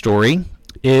next story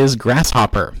is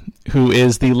Grasshopper, who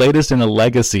is the latest in a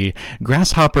legacy.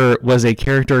 Grasshopper was a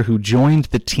character who joined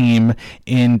the team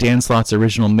in Dan Slott's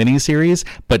original miniseries,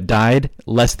 but died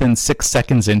less than 6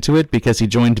 seconds into it because he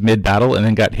joined mid-battle and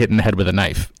then got hit in the head with a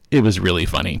knife. It was really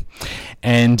funny.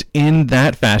 And in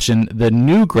that fashion, the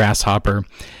new Grasshopper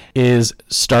is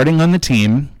starting on the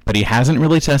team, but he hasn't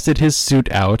really tested his suit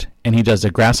out, and he does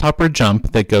a grasshopper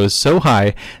jump that goes so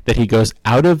high that he goes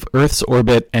out of Earth's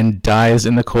orbit and dies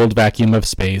in the cold vacuum of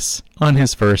space on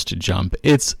his first jump.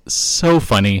 It's so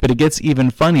funny, but it gets even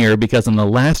funnier because on the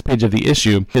last page of the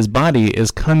issue, his body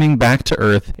is coming back to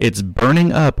Earth, it's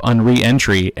burning up on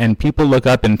re-entry, and people look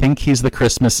up and think he's the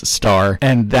Christmas star,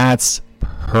 and that's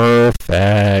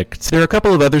perfect. There are a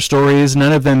couple of other stories,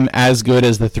 none of them as good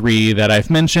as the 3 that I've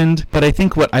mentioned, but I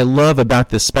think what I love about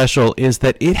this special is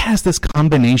that it has this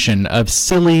combination of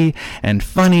silly and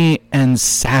funny and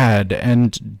sad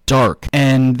and dark,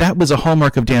 and that was a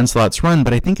hallmark of Dan Slott's run,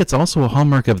 but I think it's also a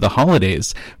hallmark of the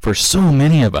holidays for so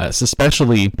many of us,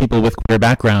 especially people with queer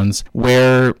backgrounds,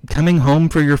 where coming home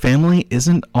for your family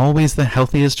isn't always the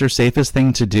healthiest or safest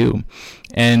thing to do.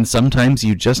 And sometimes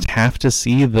you just have to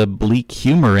see the bleak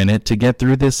humor in it to get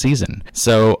through this season.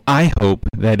 So I hope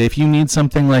that if you need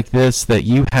something like this, that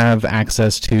you have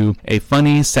access to a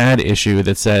funny, sad issue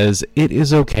that says it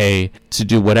is okay to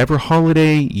do whatever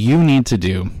holiday you need to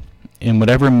do in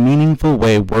whatever meaningful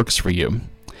way works for you.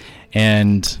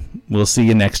 And we'll see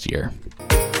you next year.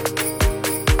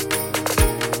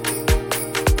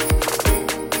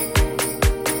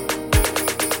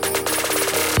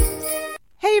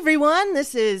 Hey everyone,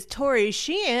 this is Tori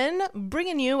Sheehan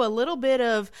bringing you a little bit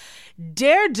of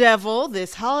Daredevil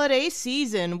this holiday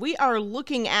season. We are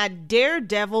looking at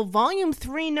Daredevil Volume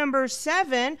 3, Number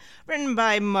 7, written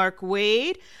by Mark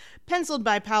Waid, penciled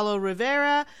by Paulo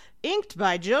Rivera, inked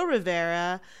by Joe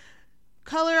Rivera.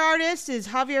 Color artist is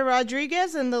Javier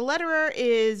Rodriguez, and the letterer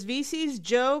is VC's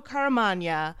Joe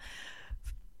Caramagna.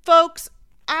 Folks,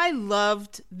 I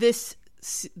loved this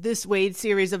Wade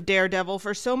series of Daredevil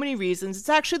for so many reasons. It's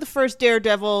actually the first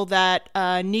Daredevil that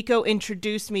Nico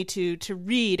introduced me to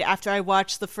read after I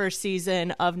watched the first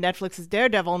season of Netflix's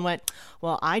Daredevil and went,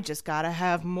 well, I just gotta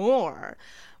have more.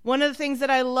 One of the things that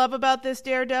I love about this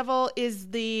Daredevil is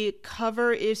the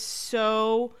cover is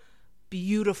so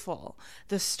beautiful.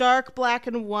 The stark black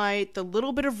and white, the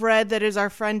little bit of red that is our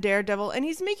friend Daredevil, and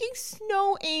he's making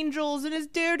snow angels in his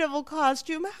Daredevil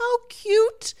costume. How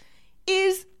cute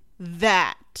is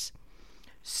that?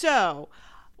 So,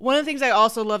 one of the things I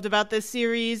also loved about this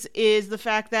series is the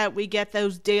fact that we get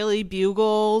those daily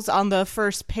bugles on the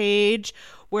first page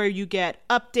where you get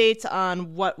updates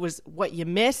on what you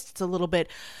missed. It's a little bit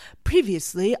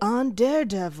previously on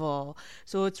Daredevil.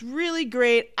 So it's really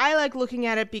great. I like looking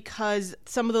at it because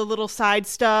some of the little side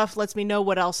stuff lets me know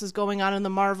what else is going on in the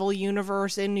Marvel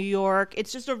universe in New York.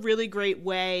 It's just a really great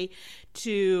way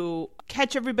to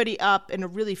catch everybody up in a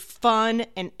really fun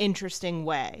and interesting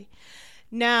way.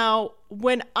 Now,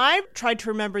 when I tried to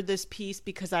remember this piece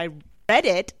because I read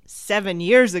it 7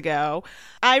 years ago,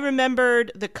 I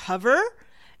remembered the cover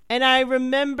and I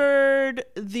remembered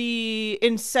the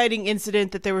inciting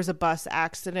incident that there was a bus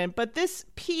accident. But this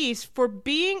piece, for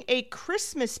being a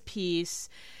Christmas piece,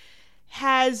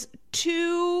 has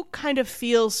two kind of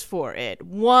feels for it.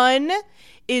 One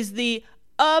is the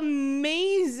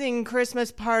amazing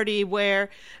Christmas party where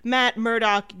Matt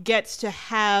Murdock gets to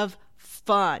have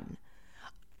fun.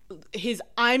 His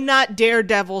I'm Not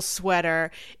Daredevil sweater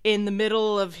in the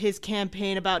middle of his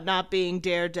campaign about not being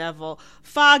Daredevil.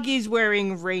 Foggy's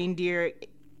wearing reindeer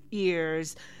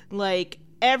ears. Like,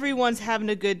 everyone's having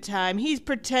a good time. He's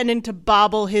pretending to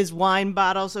bobble his wine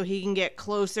bottle so he can get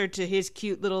closer to his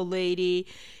cute little lady.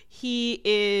 He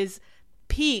is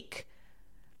peak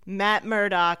Matt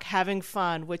Murdock having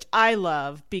fun, which I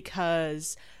love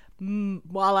because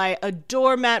while I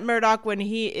adore Matt Murdock when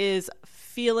he is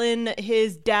feeling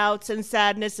his doubts and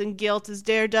sadness and guilt as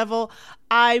Daredevil,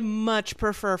 I much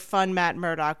prefer fun Matt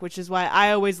Murdock, which is why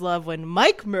I always love when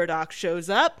Mike Murdock shows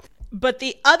up. But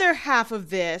the other half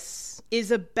of this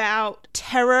is about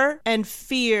terror and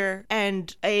fear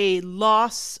and a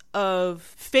loss of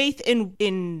faith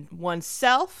in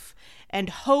oneself and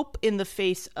hope in the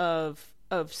face of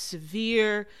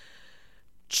severe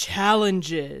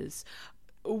challenges.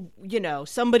 You know,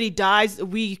 somebody dies,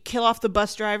 we kill off the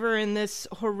bus driver in this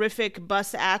horrific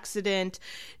bus accident.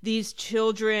 These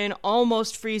children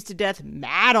almost freeze to death.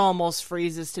 Matt almost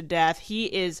freezes to death. He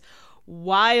is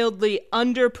wildly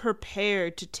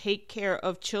underprepared to take care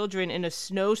of children in a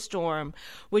snowstorm,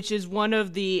 which is one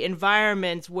of the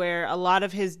environments where a lot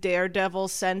of his Daredevil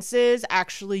senses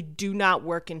actually do not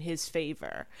work in his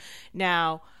favor.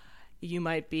 Now, you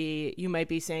might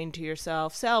be saying to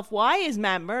yourself, why is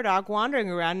Matt Murdock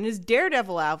wandering around in his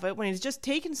Daredevil outfit when he's just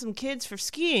taking some kids for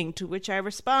skiing? To which I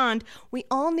respond, we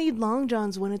all need long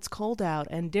johns when it's cold out,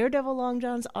 and Daredevil long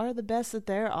johns are the best that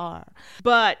there are.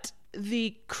 But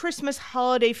the Christmas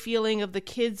holiday feeling of the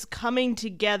kids coming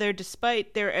together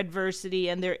despite their adversity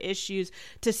and their issues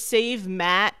to save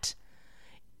Matt,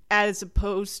 as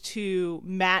opposed to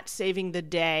Matt saving the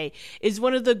day, is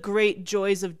one of the great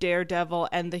joys of Daredevil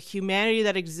and the humanity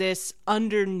that exists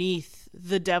underneath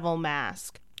the devil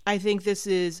mask. I think this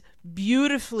is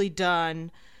beautifully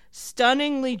done,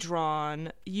 stunningly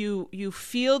drawn. You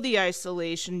feel the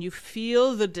isolation, you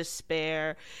feel the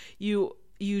despair, you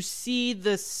see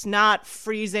the snot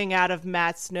freezing out of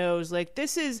Matt's nose. Like,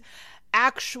 this is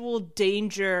actual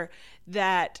danger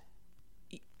that,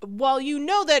 while you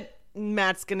know that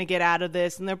Matt's going to get out of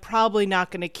this and they're probably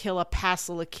not going to kill a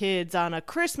passel of kids on a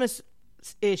Christmas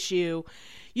issue,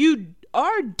 you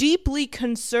are deeply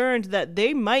concerned that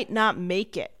they might not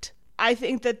make it. I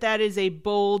think that is a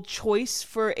bold choice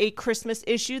for a Christmas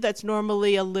issue that's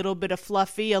normally a little bit of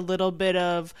fluffy, a little bit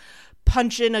of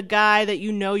punching a guy that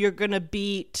you know you're going to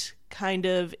beat kind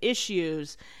of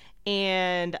issues.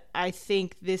 And I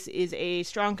think this is a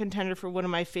strong contender for one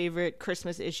of my favorite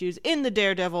Christmas issues in the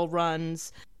Daredevil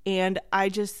runs. And I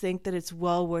just think that it's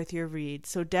well worth your read.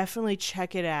 So definitely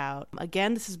check it out.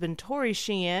 Again, this has been Tori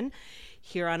Sheehan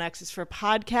here on X's for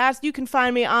Podcast. You can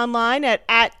find me online at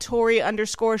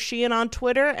Tori_Sheehan on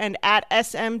Twitter and at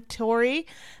SMTori,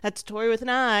 that's Tori with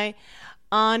an I,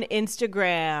 on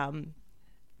Instagram.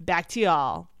 Back to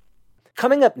y'all.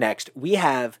 Coming up next, we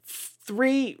have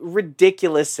three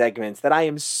ridiculous segments that I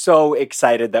am so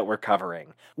excited that we're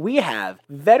covering. We have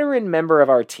veteran member of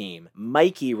our team,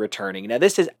 Mikey, returning. Now,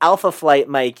 this is Alpha Flight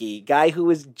Mikey, guy who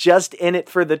was just in it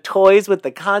for the toys with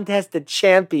the Contest of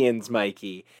Champions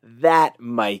Mikey. That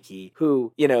Mikey,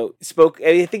 who, spoke,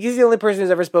 I think he's the only person who's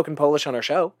ever spoken Polish on our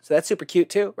show, so that's super cute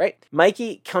too, right?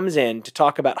 Mikey comes in to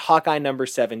talk about Hawkeye number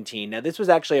 17. Now, this was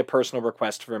actually a personal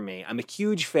request from me. I'm a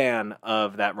huge fan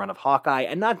of that run of Hawkeye,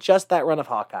 and not just that run of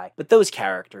Hawkeye, but those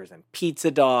characters and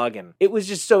Pizza Dog, and it was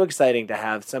just so exciting to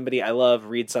have somebody I love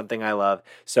read something I love,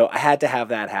 so I had to have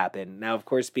that happen. Now, of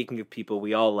course, speaking of people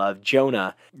we all love,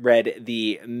 Jonah read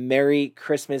the Merry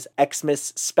Christmas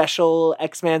Xmas special,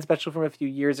 X-Man special from a few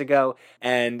years ago,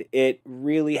 and it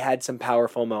really had some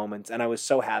powerful moments, and I was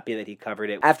so happy that he covered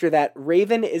it. After that,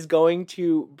 Raven is going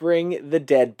to bring the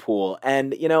Deadpool,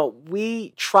 and,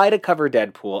 we try to cover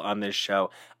Deadpool on this show.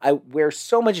 I wear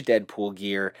so much Deadpool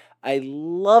gear. I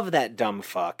love that dumb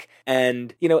fuck.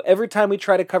 And, every time we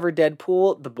try to cover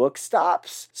Deadpool, the book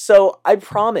stops. So I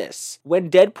promise,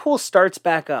 when Deadpool starts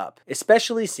back up,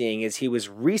 especially seeing as he was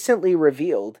recently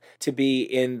revealed to be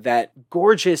in that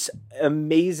gorgeous,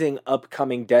 amazing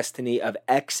upcoming Destiny of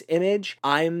X image,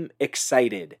 I'm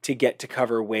excited to get to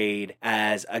cover Wade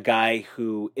as a guy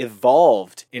who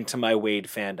evolved into my Wade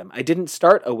fandom. I didn't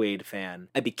start a Wade fan.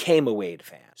 I became a Wade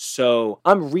fan. So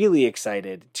I'm really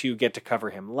excited to get to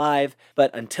cover him live.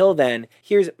 But until then,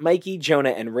 here's Mikey,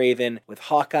 Jonah, and Raven with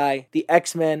Hawkeye, the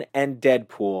X-Men, and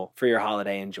Deadpool for your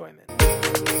holiday enjoyment.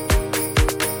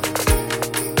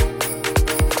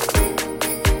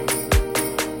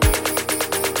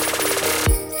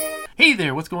 Hey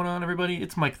there, what's going on, everybody?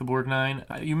 It's Mike the Borgnine.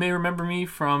 You may remember me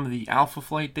from the Alpha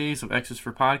Flight days of X's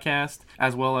for Podcast,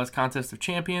 as well as Contest of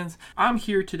Champions. I'm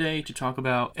here today to talk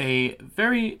about a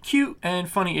very cute and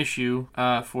funny issue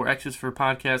for X's for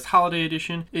Podcast Holiday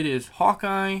Edition. It is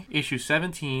Hawkeye, issue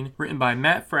 17, written by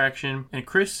Matt Fraction and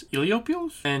Chris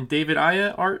Iliopoulos, and David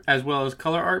Aya art, as well as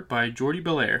color art by Jordi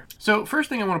Belair. So, first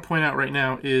thing I want to point out right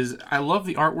now is I love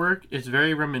the artwork. It's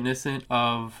very reminiscent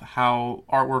of how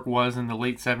artwork was in the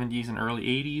late 70s and early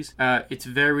 80s. It's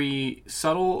very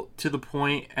subtle, to the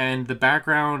point, and the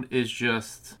background is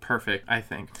just perfect, I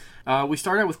think. We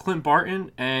start out with Clint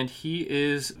Barton, and he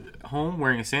is home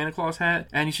wearing a Santa Claus hat,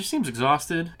 and he just seems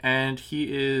exhausted, and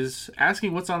he is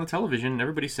asking what's on the television, and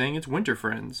everybody's saying it's Winter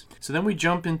Friends. So then we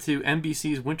jump into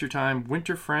NBC's Wintertime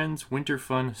Winter Friends Winter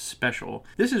Fun Special.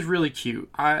 This is really cute.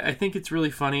 I think it's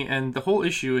really funny, and the whole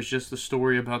issue is just the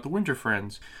story about the Winter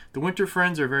Friends. The Winter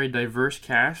Friends are a very diverse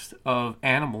cast of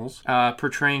animals,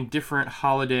 portraying different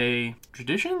holiday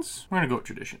traditions? We're gonna go with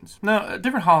traditions. No,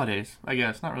 different holidays, I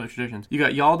guess, not really traditions. You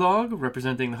got Yalda,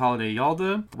 representing the holiday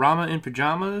Yalda. Rama in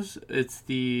Pajamas, it's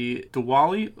the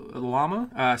Diwali llama.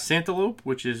 Santalope,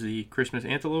 which is the Christmas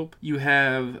antelope. You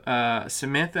have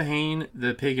Samantha Hain,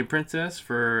 the pagan princess,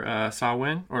 for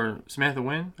Samhain, or Samantha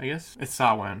Wen, I guess. It's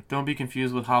Samhain. Don't be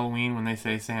confused with Halloween when they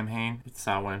say Sam Hain. It's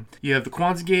Samhain. You have the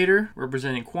Kwanzaa Gator,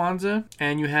 representing Kwanzaa.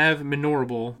 And you have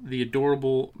Menorable, the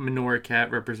adorable menorah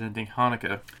cat, representing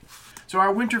Hanukkah. So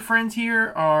our winter friends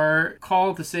here are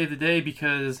called to save the day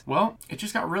because, well, it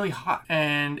just got really hot,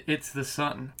 and it's the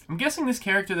sun. I'm guessing this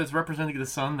character that's representing the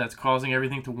sun that's causing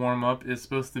everything to warm up is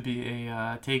supposed to be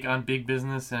a take on big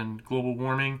business and global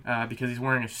warming because he's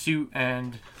wearing a suit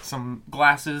and some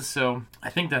glasses, so I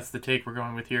think that's the take we're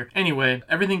going with here. Anyway,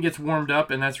 everything gets warmed up,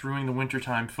 and that's ruining the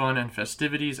wintertime fun and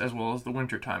festivities as well as the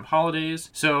wintertime holidays.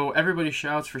 So everybody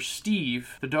shouts for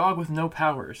Steve, the dog with no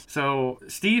powers. So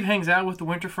Steve hangs out with the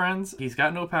winter friends. He's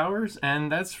got no powers,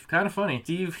 and that's kind of funny.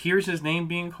 Steve hears his name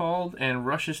being called and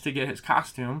rushes to get his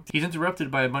costume. He's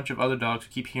interrupted by a bunch of other dogs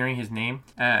who keep hearing his name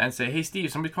and say, "Hey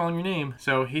Steve, somebody's calling your name."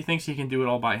 So he thinks he can do it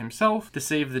all by himself to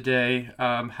save the day.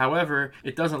 However,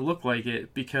 it doesn't look like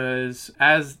it, because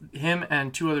as him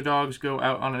and two other dogs go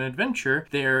out on an adventure,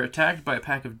 they are attacked by a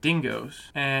pack of dingoes.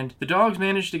 And the dogs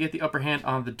manage to get the upper hand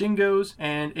on the dingoes,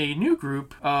 and a new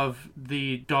group of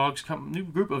dogs come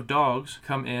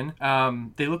in.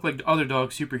 They look like other dog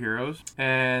superheroes,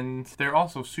 and they're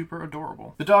also super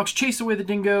adorable. The dogs chase away the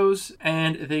dingoes,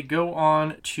 and they go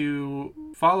on to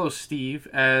follow Steve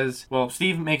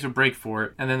Steve makes a break for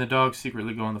it, and then the dogs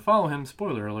secretly go on to follow him,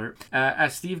 spoiler alert,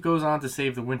 as Steve goes on to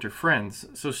save the winter friends.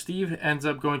 So Steve ends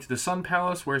up going to the Sun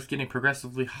Palace, where it's getting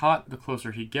progressively hot the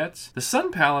closer he gets. The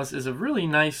Sun Palace is a really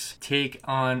nice take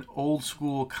on old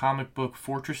school comic book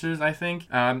fortresses, I think.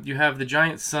 You have the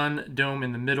giant sun dome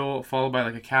in the middle, followed by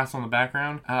like a castle in the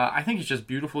background. I think it's just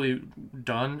beautifully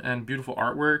done and beautiful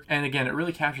artwork, and again, it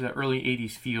really captures that early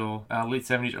 80s feel, late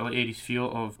 70s, early 80s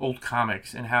feel of old comics.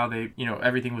 aspects and how they,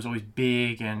 everything was always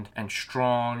big and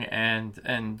strong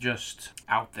and just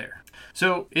out there.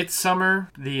 So it's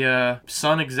summer. The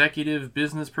Sun executive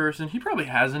business person, he probably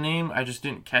has a name. I just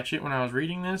didn't catch it when I was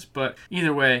reading this. But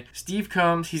either way, Steve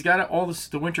comes. He's got all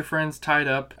the winter friends tied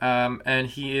up, and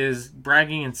he is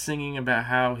bragging and singing about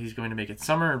how he's going to make it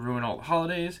summer and ruin all the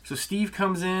holidays. So Steve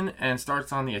comes in and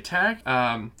starts on the attack.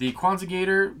 The Kwanzaa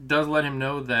Gator does let him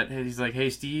know that he's like, hey,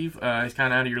 Steve, he's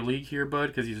kind of out of your league here, bud,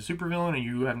 because he's a supervillain and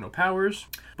you have no powers.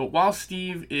 But while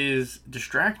Steve is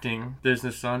distracting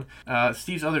Business Sun,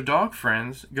 Steve's other dog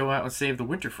friends go out and save the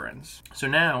winter friends. So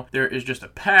now there is just a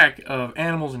pack of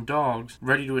animals and dogs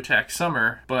ready to attack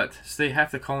Summer, but they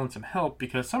have to call in some help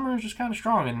because Summer is just kind of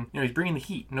strong and he's bringing the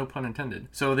heat, no pun intended.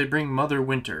 So they bring Mother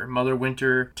Winter. Mother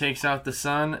Winter takes out the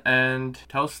Sun and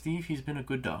tells Steve he's been a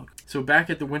good dog. So back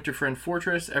at the Winter Friend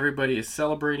Fortress, everybody is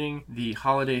celebrating the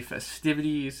holiday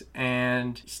festivities,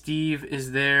 and Steve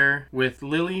is there with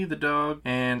Lily, the dog,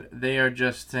 and they are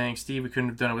just saying, Steve, we couldn't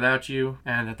have done it without you,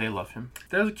 and that they love him.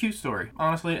 That was a cute story.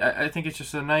 Honestly, I think it's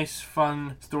just a nice,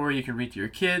 fun story you can read to your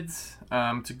kids.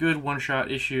 It's a good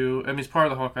one-shot issue. I mean, it's part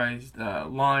of the Hawkeye's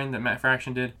line that Matt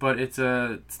Fraction did, but it's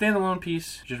a standalone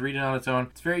piece. Just read it on its own.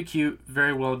 It's very cute,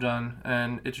 very well done,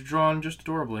 and it's drawn just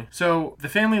adorably. So the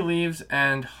family leaves,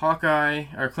 and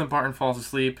Clint Barton falls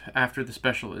asleep after the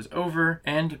special is over,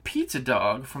 and Pizza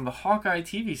Dog from the Hawkeye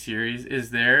TV series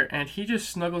is there, and he just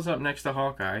snuggles up next to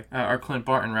Hawkeye, or Clint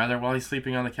Barton rather, while he's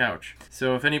sleeping on the couch.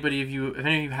 So if any of you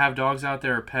have dogs out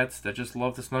there or pets that just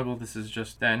love to snuggle, this is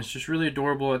just that. And it's just really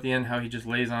adorable at the end how he just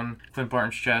lays on Clint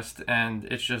Barton's chest, and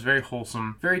it's just very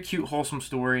wholesome, very cute, wholesome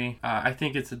story. I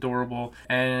think it's adorable,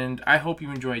 and I hope you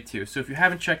enjoy it too. So if you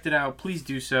haven't checked it out, please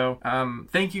do so.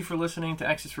 Thank you for listening to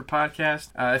X's for Podcast.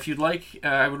 If you'd like,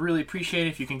 I would really appreciate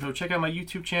it if you can go check out my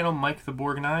YouTube channel, Mike the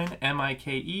Borg 9,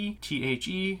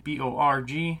 MikeTheBorg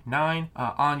 9.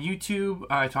 On YouTube,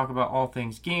 I talk about all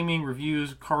things gaming,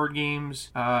 reviews, card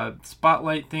games,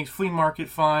 spotlight things, flea market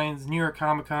finds, New York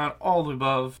Comic Con, all the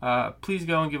above. Please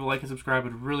go and give a like and subscribe.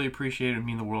 I'd really appreciate it. It would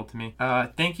mean the world to me.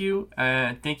 Thank you,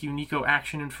 and thank you, Nico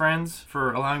Action and Friends,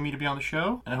 for allowing me to be on the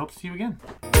show, and I hope to see you again.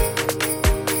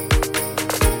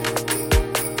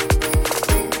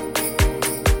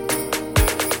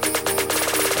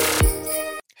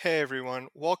 Hey everyone,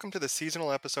 welcome to the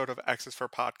seasonal episode of X's for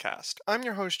Podcast. I'm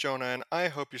your host Jonah, and I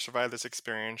hope you survive this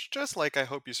experience just like I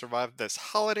hope you survive this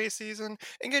holiday season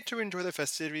and get to enjoy the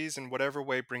festivities in whatever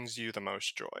way brings you the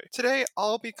most joy. Today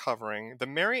I'll be covering the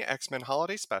Merry X-Men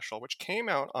Holiday Special, which came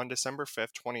out on December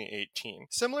 5th, 2018.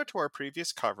 Similar to our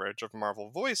previous coverage of Marvel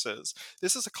Voices,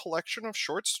 this is a collection of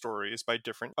short stories by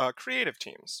different creative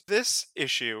teams. This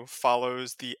issue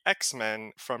follows the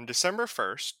X-Men from December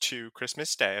 1st to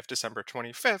Christmas Day of December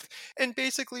 25th, and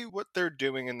basically what they're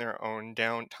doing in their own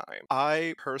downtime.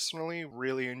 I personally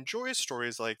really enjoy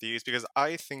stories like these because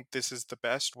I think this is the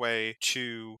best way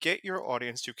to get your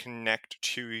audience to connect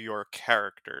to your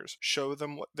characters, show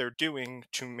them what they're doing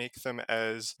to make them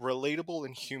as relatable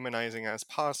and humanizing as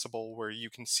possible, where you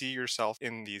can see yourself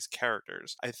in these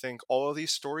characters. I think all of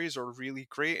these stories are really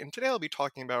great, and today I'll be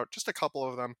talking about just a couple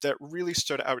of them that really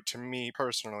stood out to me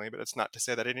personally, but it's not to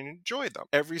say that I didn't enjoy them.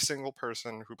 Every single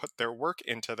person who put their work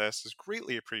into this is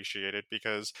greatly appreciated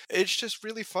because it's just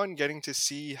really fun getting to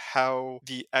see how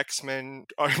the X-Men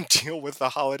deal with the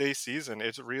holiday season.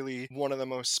 It's really one of the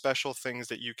most special things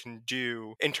that you can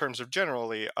do in terms of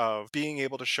generally of being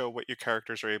able to show what your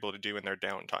characters are able to do in their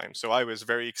downtime. So I was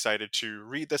very excited to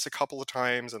read this a couple of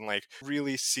times and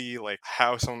really see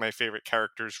how some of my favorite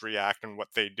characters react and what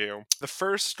they do. The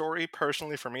first story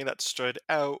personally for me that stood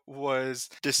out was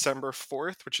December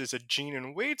 4th, which is a Jean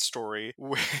and Wade story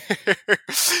where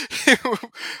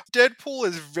Deadpool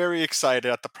is very excited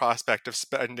at the prospect of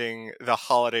spending the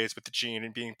holidays with Jean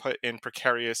and being put in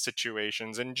precarious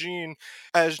situations. And Jean,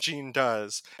 as Jean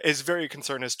does, is very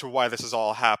concerned as to why this is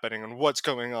all happening and what's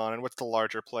going on and what's the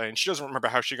larger play. And she doesn't remember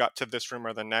how she got to this room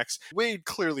or the next. Wade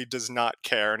clearly does not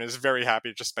care and is very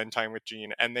happy to spend time with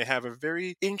Jean. And they have a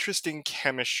very interesting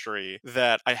chemistry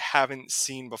that I haven't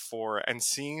seen before. And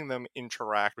seeing them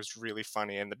interact was really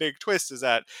funny. And the big twist is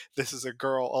that this is a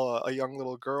young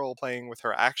little girl playing with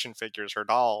her action figures, her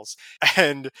dolls,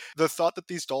 and the thought that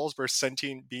these dolls were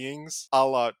sentient beings a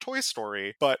la Toy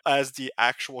Story, but as the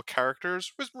actual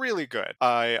characters, was really good.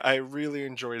 I really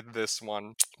enjoyed this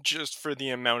one. just for the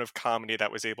amount of comedy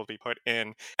that was able to be put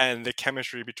in and the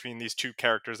chemistry between these two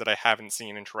characters that I haven't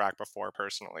seen interact before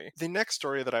personally. The next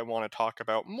story that I want to talk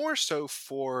about, more so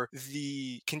for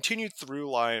the continued through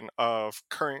line of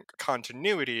current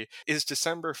continuity, is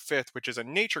December 5th, which is a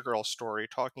Nature Girl story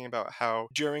talking about how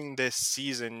during this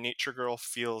season, Nature Girl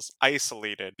feels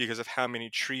isolated because of how many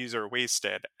trees are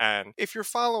wasted. And if you're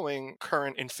following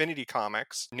current Infinity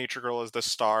Comics, Nature Girl is the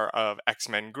star of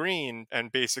X-Men Green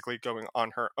and basically going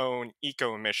on her own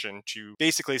eco mission to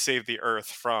basically save the Earth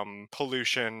from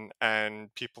pollution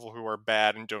and people who are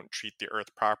bad and don't treat the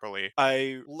Earth properly.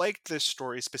 I liked this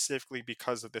story specifically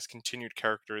because of this continued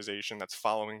characterization that's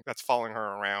following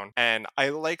her around. And I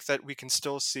like that we can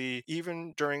still see,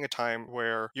 even during a time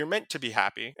where you're meant to be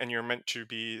happy and you're meant to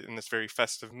be in this very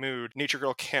festive mood, Nature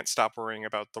Girl can't stop worrying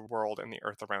about the world and the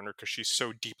Earth around her because she's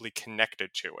so deeply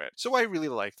connected to it. So I really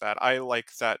like that. I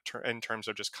like that in terms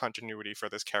of just continuity for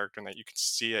this character, and that you can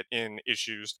see it in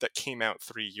issues that came out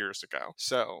 3 years ago.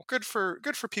 So good for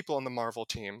people on the Marvel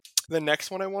team. The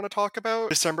next one I want to talk about,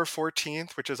 December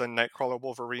 14th, which is a Nightcrawler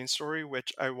Wolverine story,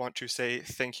 which I want to say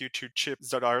thank you to Chip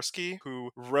Zdarsky,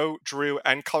 who wrote, drew,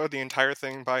 and colored the entire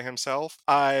thing by himself.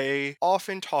 I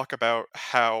often talk about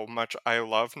how much I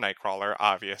love Nightcrawler,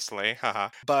 obviously,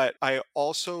 but I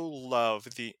also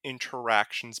love the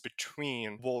interactions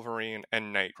between Wolverine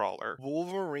and Nightcrawler.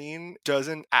 Wolverine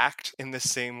doesn't act in the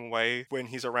same way when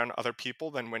he's around other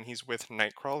people than when he's with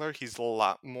Nightcrawler. He's a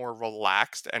lot more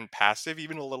relaxed and passive,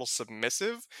 even a little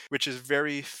submissive, which is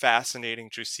very fascinating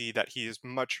to see that he is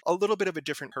a little bit of a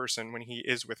different person when he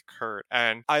is with Kurt.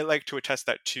 And I like to attest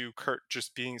that to Kurt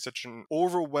just being such an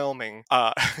overwhelming,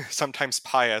 sometimes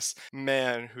pious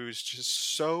man who's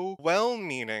just so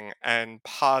well-meaning and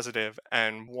positive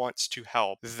and wants to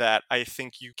help, that I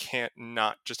think you can't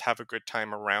not just have a good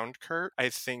time around Kurt. I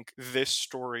think this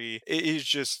story is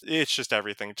it's just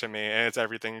everything to me, and it's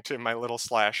everything to my little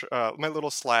slash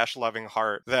loving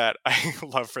heart that I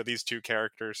love for these two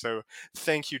characters. So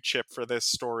thank you, Chip, for this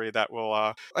story that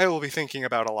I will be thinking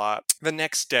about a lot. The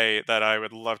next day that I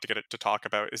would love to get it to talk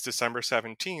about is December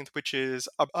 17th, which is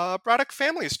a Braddock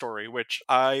family story, which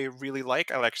I really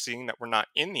like. I like seeing that we're not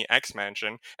in the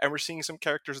X-Mansion, and we're seeing some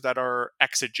characters that are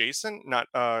X-adjacent, not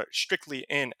strictly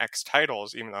in X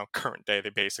titles, even though current day they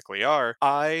basically are.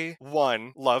 I,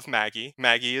 love Maggie.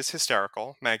 Maggie is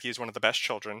hysterical. Maggie is one of the best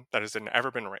children that has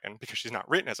ever been written, because she's not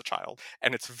written as a child,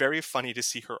 and it's very funny to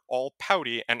see her all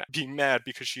pouty and be mad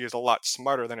because she is a lot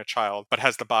smarter than a child, but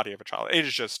has the body of a child. It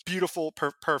is just beautiful,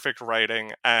 perfect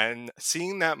writing, and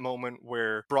seeing that moment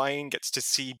where Brian gets to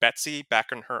see Betsy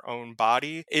back in her own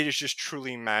body, it is just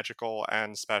truly magical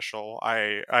and special.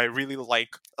 I really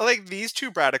like these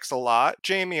two Braddocks a lot.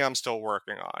 Jamie, I'm still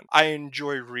working on. I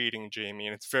enjoy reading Jamie,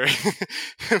 and it's very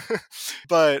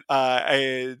but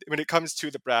when it comes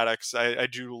to the Braddocks, I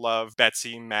do love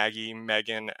Betsy, Maggie,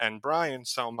 Megan, and Brian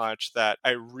so much that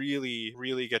I really,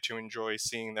 really get to enjoy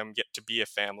seeing them get to be a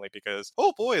family, because,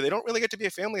 oh boy, they don't really get to be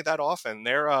a family that often.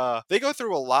 They go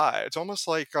through a lot. It's almost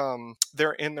like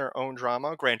they're in their own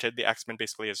drama. Granted, the X-Men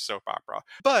basically is a soap opera,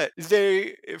 but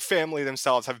they family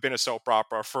themselves have been a soap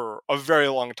opera for a very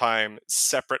long time,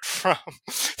 separate from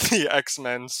the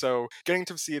X-Men. So getting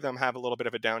to see them have a little bit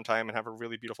of a downtime and have a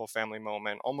really beautiful family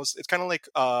moment, it's kind of like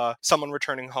someone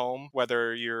returning home,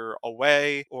 whether you're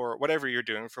away or whatever you're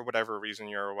doing, for whatever reason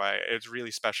you're away. It's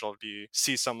really special to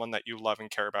see someone that you love and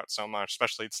care about so much,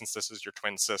 especially since this is your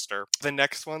twin sister. The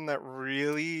next one that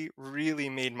really, really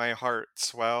made my heart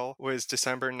swell was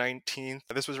December 19th.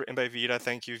 This was written by Vita.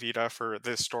 Thank you, Vita, for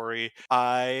this story.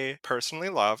 I personally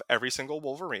love every single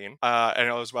Wolverine,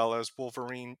 and as well as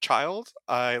Wolverine Child.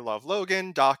 I love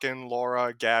Logan, Daken,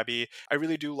 Laura, Gabby. I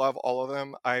really do love all of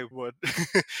them. I would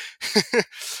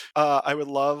I would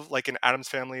love like an Addams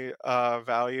Family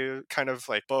value kind of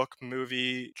like book,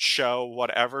 movie, show,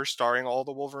 whatever, starring all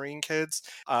the Wolverine kids.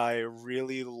 I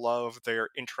really love their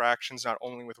interactions, not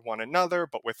only with one another,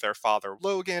 but with their father,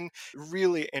 Logan.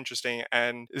 Really interesting.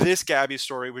 And this Gabby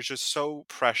story was just so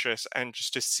precious, and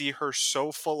just to see her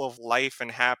so full of life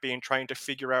and happy and trying to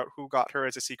figure out who got her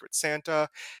as a Secret Santa.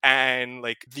 And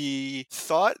like the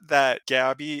thought that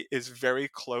Gabby is very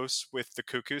close with the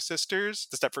Cuckoo sisters,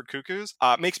 the Stepford Cuckoos,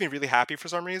 makes me really happy for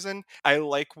some reason. I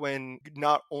like when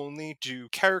not only do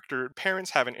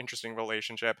parents have an interesting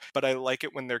relationship, but I like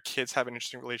it when their kids have an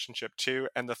interesting relationship too.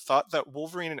 And the thought that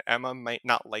Wolverine and Emma might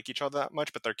not like each other that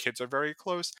much, but their kids are very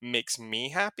close, makes me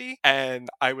happy. And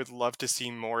I would love to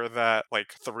see more of that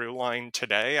like through line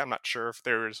today. I'm not sure if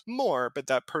there's more, but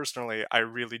that personally I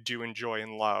really do enjoy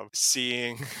and love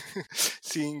seeing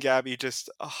Gabby just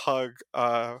hug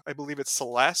I believe it's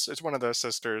Celeste, it's one of those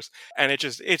sisters, and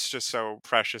it's just so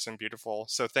precious precious and beautiful.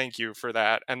 So thank you for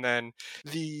that. And then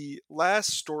the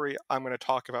last story I'm going to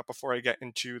talk about before I get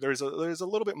into, there's a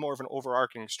little bit more of an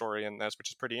overarching story in this, which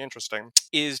is pretty interesting,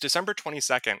 is December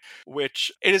 22nd,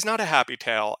 which it is not a happy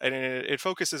tale, and it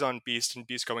focuses on Beast and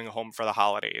Beast going home for the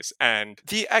holidays. And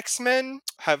the X-Men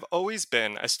have always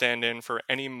been a stand-in for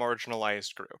any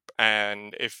marginalized group.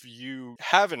 And if you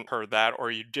haven't heard that,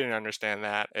 or you didn't understand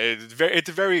that, it's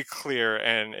very clear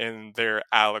in their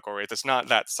allegories. It's not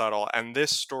that subtle. And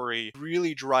this story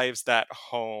really drives that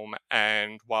home.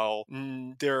 And while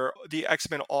the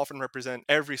X-Men often represent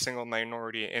every single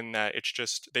minority in that it's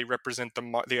just they represent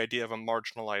the idea of a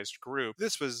marginalized group,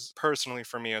 this was personally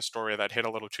for me a story that hit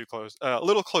a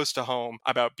little close to home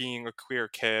about being a queer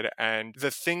kid and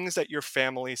the things that your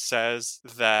family says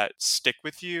that stick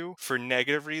with you for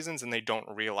negative reasons, and they don't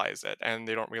realize it, and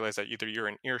they don't realize that either you're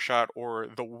in earshot or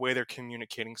the way they're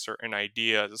communicating certain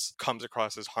ideas comes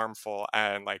across as harmful.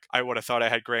 And like, I would have thought I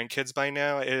had grandkids by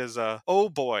now. It is oh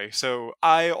boy. So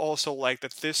I also like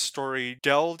that this story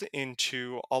delved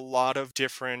into a lot of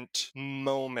different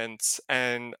moments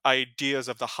and ideas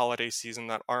of the holiday season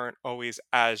that aren't always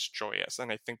as joyous.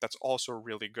 And I think that's also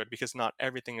really good because not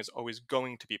everything is always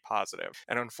going to be positive.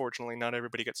 And unfortunately, not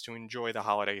everybody gets to enjoy the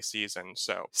holiday season.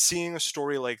 So seeing a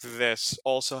story like this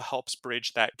also helps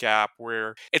bridge that gap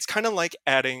where it's kind of like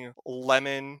adding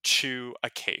lemon to a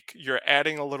cake. You're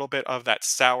adding a little bit of that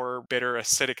sour, bitter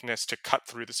acidicness to cut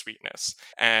through the sweetness.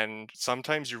 And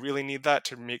sometimes you really need that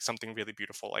to make something really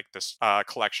beautiful like this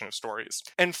collection of stories.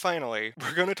 And finally,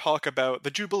 we're going to talk about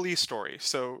the Jubilee story.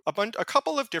 So a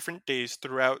couple of different days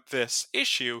throughout this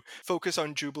issue focus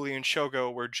on Jubilee and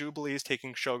Shogo, where Jubilee is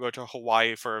taking Shogo to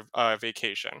Hawaii for a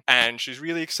vacation. And she's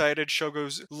really excited.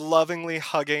 Shogo's lovingly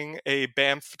hugging a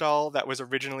Banff doll that was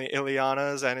originally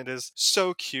Ileana's, and it is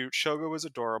so cute. Shogo was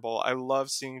adorable. I love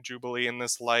seeing Jubilee in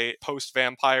this light,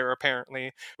 post-vampire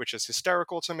apparently, which is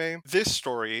hysterical to me. This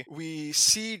story, we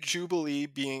see Jubilee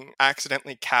being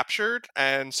accidentally captured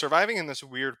and surviving in this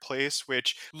weird place,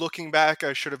 which looking back,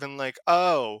 I should have been like,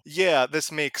 oh, yeah,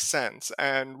 this makes sense.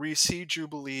 And we see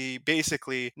Jubilee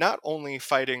basically not only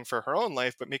fighting for her own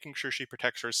life, but making sure she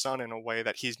protects her son in a way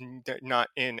that he's not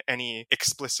in any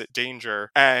explicit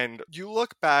danger. And you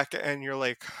look back and you're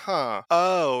like,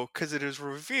 because it is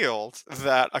revealed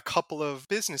that a couple of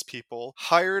business people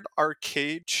hired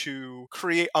Arcade to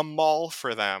create a mall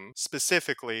for them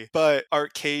specifically, but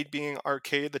Arcade, being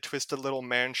Arcade, the twisted little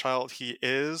man-child he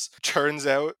is, turns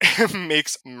out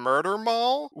makes Murder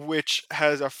Mall, which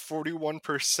has a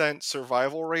 41%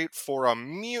 survival rate for a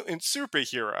mutant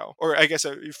superhero. Or I guess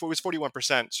it was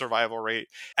 41% survival rate.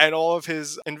 And all of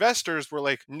his investors were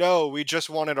like, no, we just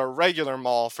wanted a regular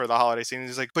mall for the holiday season.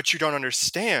 He's like, but you don't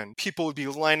understand. People would be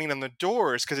lining on the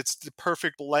doors because it's the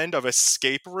perfect blend of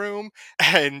escape room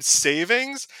and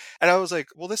savings. And I was like,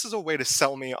 well, this is a way to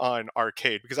sell me on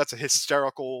Arcade, because that's a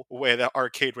hysterical way that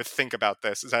Arcade would think about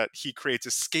this, is that he creates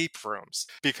escape rooms.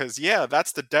 Because yeah,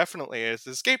 that's definitely is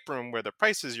the escape room where the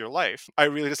price is your life. I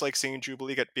really just like seeing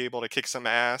Jubilee be able to kick some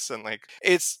ass, and like,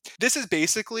 this is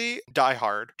basically Die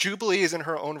Hard. Jubilee is in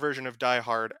her own version of Die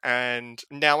Hard, and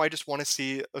now I just want to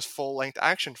see a full-length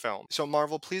action film. So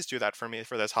Marvel, please do that for me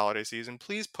for this holiday season.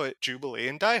 Please put Jubilee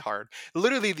in Die Hard.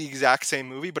 Literally the exact same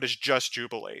movie, but it's just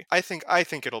Jubilee. I think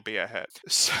it'll be a hit.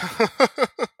 So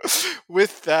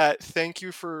with that, thank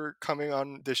you for coming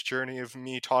on this journey of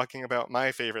me talking about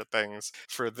my favorite things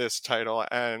for this title.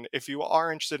 And if you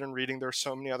are interested in reading, there's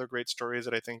so many other great stories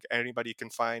that I think anybody can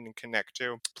find and connect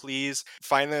to. Please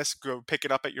find this, go pick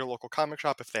it up at your local comic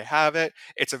shop if they have it.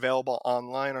 It's available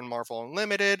online on Marvel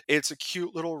Unlimited. It's a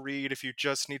cute little read if you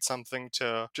just need something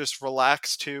to just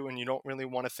relax to and you don't really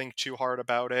want to think too hard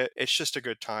about it. It's just a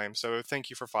good time. So thank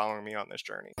you for following me on this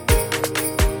journey.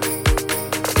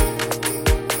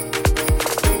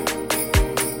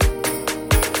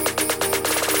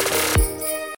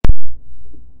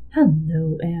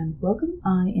 Hello and welcome.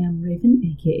 I am Raven,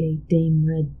 aka Dame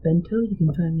Red Bento. You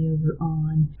can find me over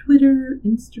on Twitter,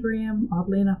 Instagram,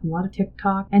 oddly enough, a lot of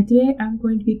TikTok. And today I'm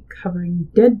going to be covering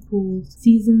Deadpool's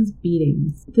Seasons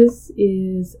Beatings. This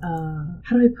is,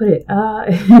 how do I put it?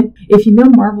 If you know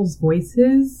Marvel's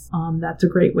voices, that's a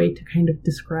great way to kind of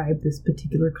describe this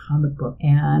particular comic book.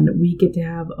 And we get to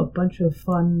have a bunch of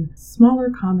fun,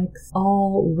 smaller comics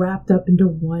all wrapped up into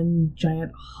one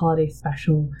giant holiday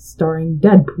special starring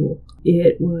Deadpool.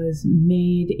 It was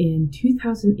made in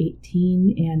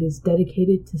 2018 and is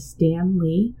dedicated to Stan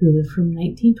Lee, who lived from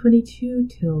 1922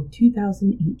 till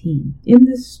 2018. In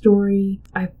this story,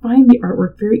 I find the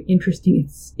artwork very interesting.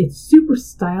 It's super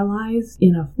stylized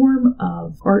in a form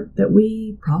of art that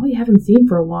we probably haven't seen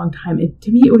for a long time.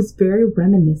 To me, it was very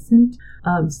reminiscent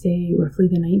of, say, roughly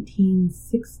the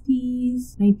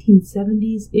 1960s,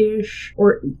 1970s-ish,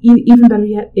 or even better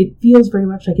yet, it feels very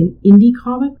much like an indie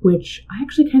comic, which I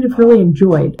actually kind of really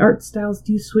enjoyed. Art styles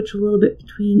do switch a little bit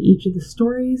between each of the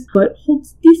stories, but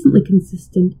holds decently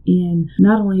consistent in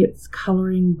not only its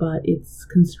coloring, but its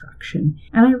construction.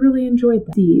 And I really enjoyed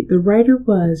that. The writer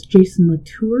was Jason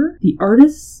Latour. The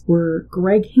artists were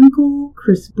Greg Hinkle,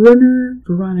 Chris Brunner,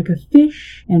 Veronica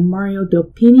Fish, and Mario Del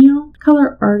Pino.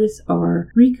 Color artists are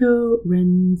Rico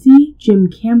Renzi, Jim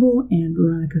Campbell, and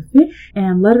Veronica Fish.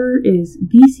 And letterer is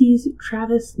VC's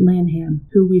Travis Lanham,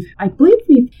 who I believe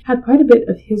we've had quite a bit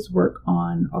of his work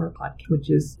on our podcast, which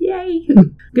is yay!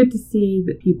 Good to see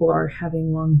that people are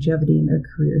having longevity in their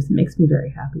careers. It makes me very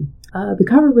happy. The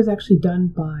cover was actually done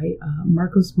by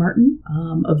Marcos Martin.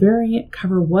 A variant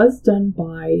cover was done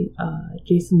by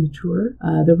Jason Latour.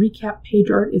 The recap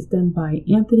page art is done by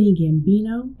Anthony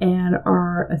Gambino, and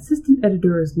our assistant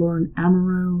editor is Lauren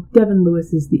Amaro. Devin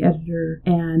Lewis is the editor,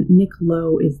 and Nick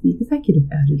Lowe is the executive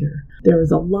editor. There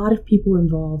was a lot of people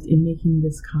involved in making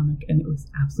this comic, and it was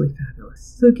absolutely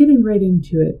fabulous. So getting right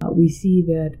into it, we see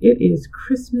that it is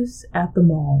Christmas at the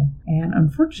mall, and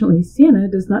unfortunately, Santa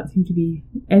does not seem to be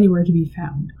anywhere to be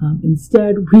found.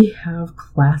 Instead, we have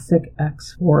classic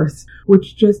X-Force,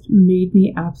 which just made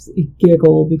me absolutely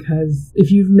giggle, because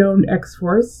if you've known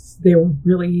X-Force, they were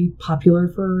really popular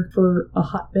for a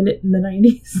hot minute in the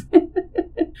 90s.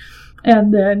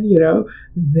 And then,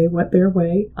 they went their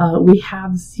way. We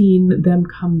have seen them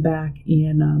come back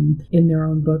in their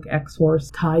own book, X-Force,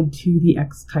 tied to the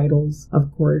X titles,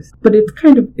 of course. But it's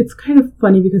kind of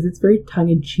funny because it's very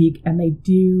tongue-in-cheek, and they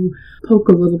do poke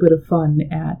a little bit of fun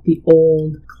at the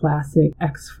old classic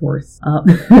X-Force.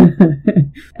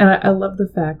 And I love the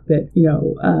fact that,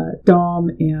 Dom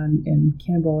and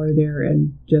Cannonball are there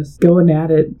and just going at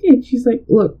it. And she's like,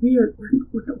 look,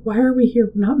 why are we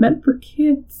here? We're not meant for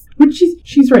kids. Which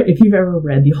she's right. If you've ever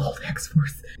read the old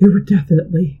X-Force, they were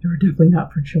definitely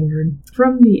not for children.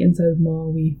 From the inside of the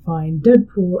mall, we find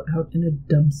Deadpool out in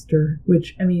a dumpster,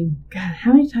 which, God,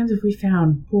 how many times have we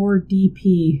found poor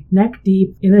DP neck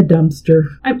deep in a dumpster?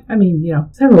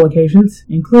 Several occasions,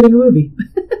 including a movie.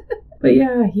 But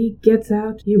yeah, he gets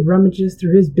out, he rummages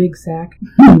through his big sack.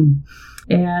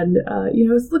 And,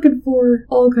 it's looking for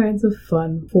all kinds of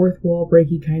fun, fourth wall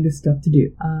breaky kind of stuff to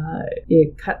do.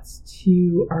 It cuts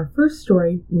to our first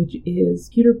story, which is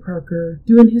Peter Parker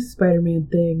doing his Spider-Man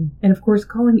thing, and of course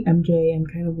calling MJ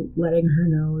and kind of letting her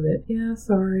know that, yeah,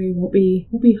 sorry, won't be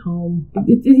home.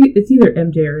 It's either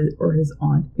MJ or his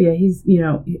aunt. But yeah,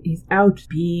 he's out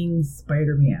being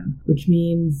Spider-Man, which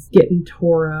means getting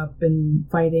tore up and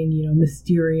fighting,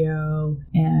 Mysterio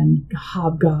and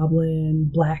Hobgoblin,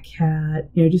 Black Cat,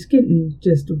 just getting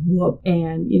whooped.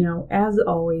 And, as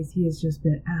always, he has just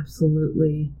been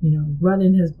absolutely,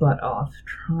 running his butt off,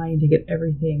 trying to get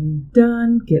everything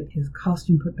done, get his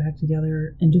costume put back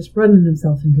together, and just running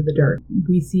himself into the dirt.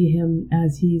 We see him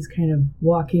as he's kind of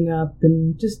walking up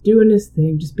and just doing his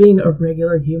thing, just being a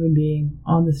regular human being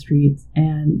on the streets,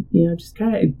 and, just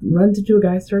kind of runs into a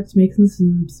guy, starts making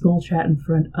some small chat in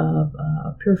front of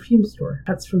a perfume store.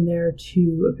 Cuts from there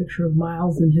to a picture of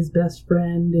Miles and his best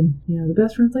friend, and, the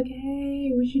best friend's like,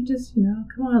 hey, we should just,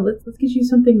 come on, let's get you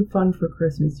something fun for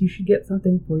Christmas. You should get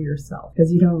something for yourself,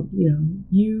 because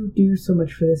you do so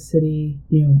much for this city,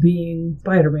 being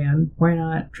Spider-Man. Why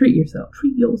not treat yourself?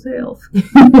 Treat yourself.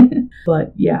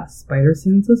 But yeah, Spider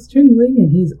sends us tingling,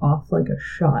 and he's off like a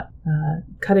shot.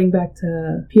 Cutting back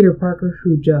to Peter Parker,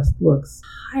 who just looks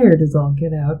tired as all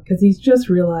get out, because he's just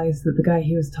realized that the guy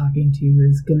he was talking to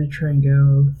is gonna try and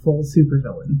go full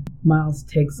supervillain. Miles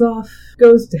takes off,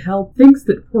 goes to help, thinks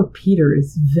that poor Peter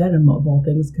is Venom of all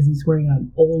things because he's wearing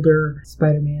an older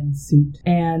Spider-Man suit,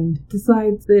 and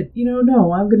decides that,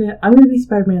 no, I'm gonna be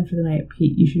Spider-Man for the night.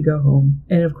 Pete, you should go home.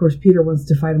 And of course, Peter wants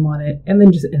to fight him on it, and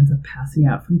then just ends up passing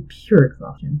out from pure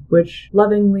exhaustion, which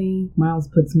lovingly Miles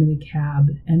puts him in a cab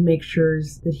and make sure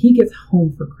that he gets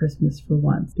home for Christmas for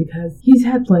once, because he's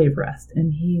had plenty of rest,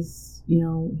 and he's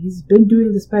been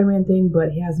doing the Spider-Man thing,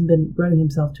 but he hasn't been running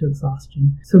himself to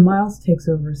exhaustion. So Miles takes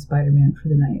over as Spider-Man for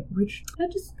the night, which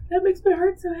that makes my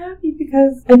heart so happy,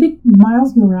 because I think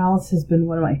Miles Morales has been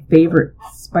one of my favorite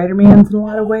Spider-Mans in a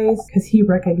lot of ways, because he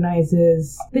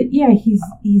recognizes that, yeah, he's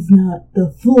not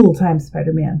the full-time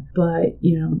Spider-Man, but,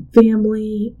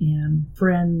 family and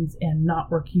friends and not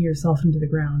working yourself into the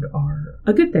ground are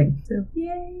a good thing. So,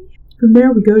 yay! From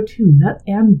there, we go to Nut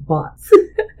and Bots,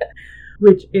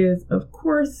 which is, of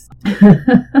course,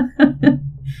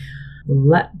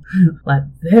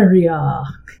 Latveria.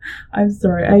 I'm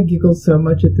sorry, I giggle so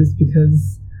much at this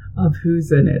because of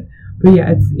who's in it. But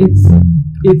yeah, it's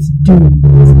Doom.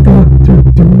 It's Dr.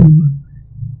 Doom.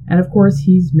 And of course,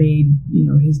 he's made,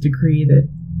 his decree that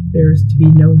there's to be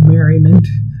no merriment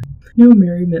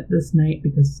this night,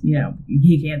 because,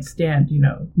 he can't stand,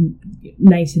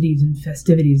 niceties and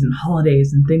festivities and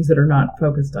holidays and things that are not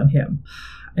focused on him.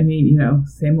 I mean,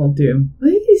 same old Doom.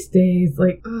 But these days,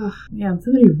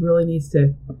 somebody really needs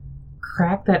to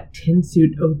crack that tin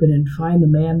suit open and find the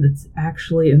man that's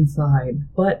actually inside.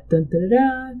 But, to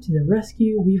the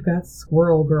rescue, we've got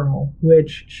Squirrel Girl,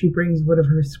 which she brings one of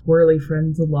her squirrely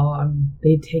friends along.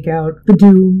 They take out the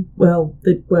Doom,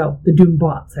 the Doom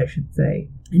bots, I should say,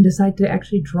 and decide to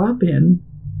actually drop in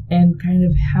and kind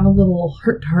of have a little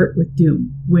heart-to-heart with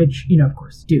Doom, which, of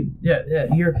course, Doom.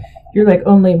 You're like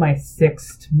only my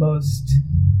sixth most,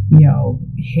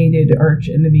 hated arch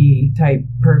enemy type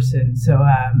person, so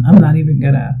I'm not even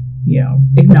gonna,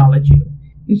 acknowledge you.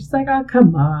 And she's like, oh,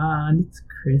 come on, it's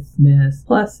Christmas.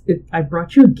 Plus, I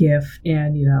brought you a gift,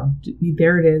 and,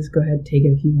 there it is. Go ahead, take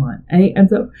it if you want. And he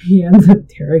ends up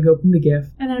tearing open the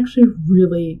gift and actually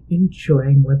really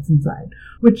enjoying what's inside.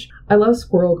 Which, I love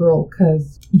Squirrel Girl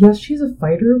because, yes, she's a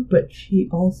fighter, but she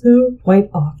also quite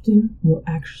often will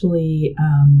actually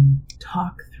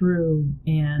talk through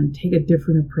and take a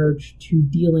different approach to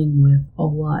dealing with a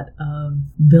lot of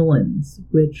villains,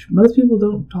 which most people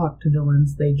don't talk to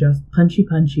villains. They just punchy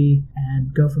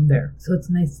and go from there. So it's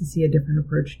nice to see a different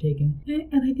approach taken.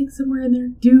 And I think somewhere in there,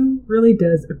 Doom really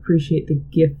does appreciate the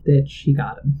gift that she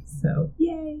got him. So,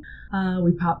 yay!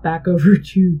 We pop back over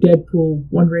to Deadpool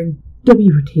wondering,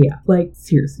 WTF?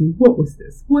 Seriously, what was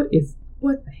this? What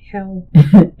the hell?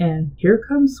 And here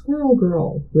comes Squirrel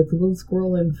Girl with a little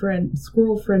squirrel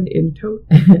friend in tote,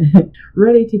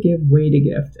 ready to give Wade a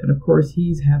gift. And of course,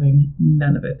 he's having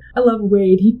none of it. I love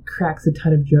Wade. He cracks a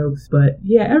ton of jokes, but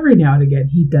yeah, every now and again,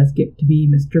 he does get to be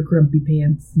Mr. Grumpy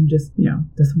Pants and just,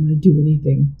 doesn't want to do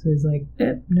anything. So he's like,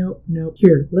 nope.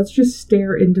 Here, let's just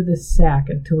stare into this sack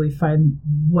until we find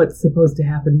what's supposed to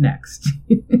happen next.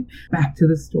 Back to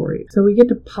the story. So we get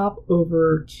to pop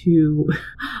over to,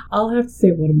 I'll have to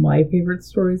say, one of my favorite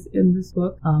stories in this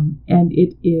book, and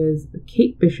it is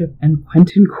Kate Bishop and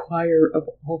Quentin Quire, of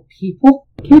all people.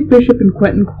 Kate Bishop and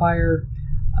Quentin Quire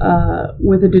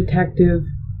with a detective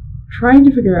trying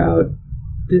to figure out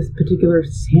this particular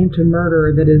Santa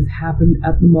murder that has happened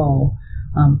at the mall.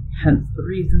 Hence the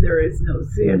reason there is no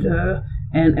Santa,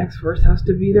 and X-Force has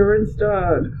to be there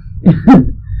instead.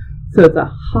 So it's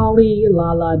a Holly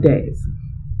Lala Days.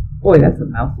 Boy, that's a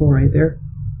mouthful right there.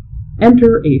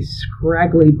 Enter a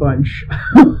scraggly bunch.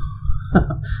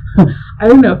 I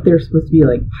don't know if they're supposed to be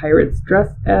like pirates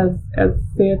dressed as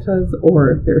Santas,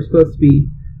 or if they're supposed to be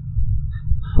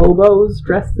hobos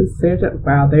dressed as Santa.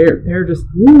 Wow, they're just,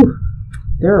 woo,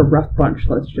 they're a rough bunch,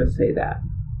 let's just say that.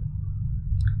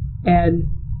 And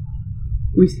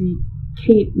we see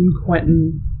Kate and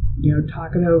Quentin,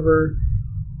 talking over,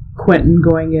 Quentin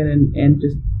going in and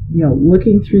just,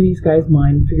 looking through these guys'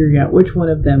 mind, figuring out which one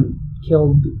of them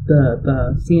killed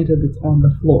the Santa that's on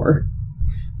the floor.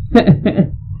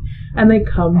 And they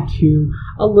come to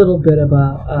a little bit of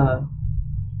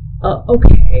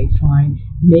okay, fine,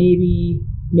 maybe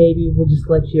we'll just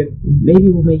let you, maybe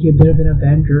we'll make you a bit of an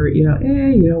Avenger,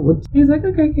 he's like,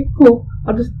 okay, cool,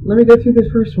 let me go through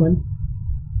this first one.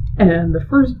 And the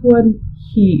first one,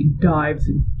 he dives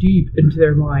deep into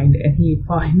their mind, and he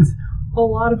finds a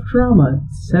lot of drama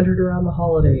centered around the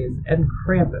holidays and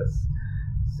Krampus.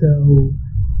 So,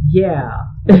 yeah.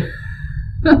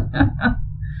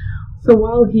 So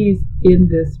while he's in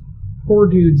this poor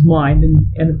dude's mind,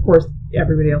 and of course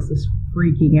everybody else is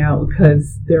freaking out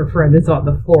because their friend is on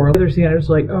the floor, the other Santa's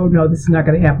like, oh no, this is not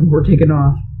going to happen, we're taking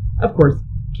off. Of course,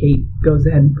 Kate goes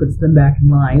ahead and puts them back in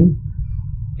line,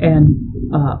 and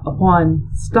upon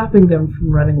stopping them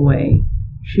from running away,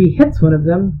 she hits one of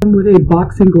them with a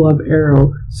boxing glove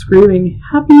arrow, screaming,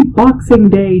 "Happy Boxing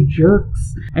Day,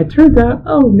 jerks!" And it turns out,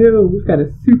 oh no, we've got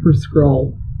a Super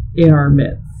Skrull in our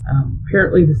midst.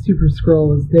 Apparently the Super Skrull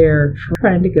was there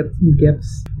trying to get some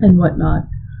gifts and whatnot.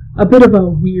 A bit of a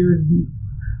weird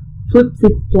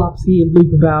flipsy-flopsy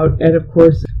loop about, and of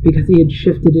course, because he had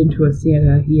shifted into a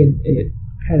Santa, he had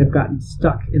kind of gotten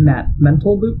stuck in that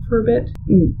mental loop for a bit.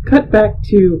 And cut back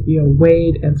to,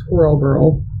 Wade and Squirrel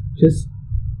Girl just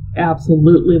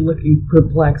absolutely looking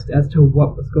perplexed as to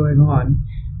what was going on.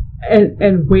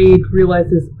 And Wade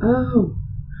realizes, oh,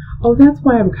 that's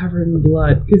why I'm covered in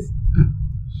blood, because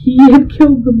he had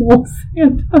killed the mole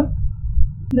Santa.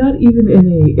 Not even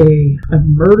in a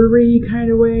murdery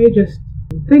kind of way, just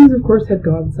things, of course, had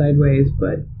gone sideways,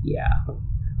 but yeah.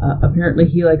 Apparently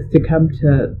he likes to come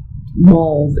to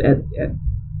malls at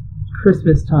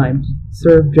Christmas time to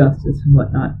serve justice and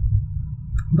whatnot.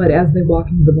 But as they walk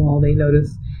into the mall, they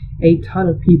notice a ton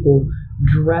of people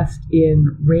dressed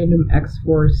in random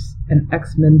X-Force and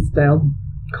X-Men style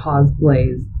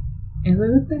cosplays. And like,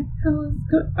 what the hell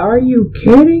is are you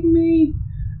kidding me?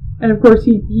 And of course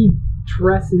he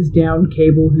dresses down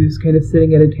Cable, who's kind of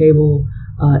sitting at a table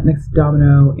next to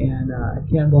Domino and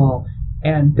Cannonball,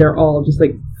 and they're all just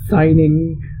like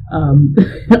signing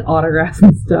autographs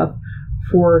and stuff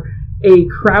for a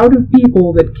crowd of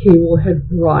people that Cable had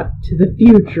brought to the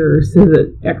future so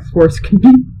that X-Force can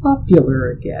be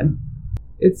popular again.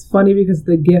 It's funny because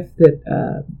the gift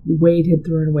that Wade had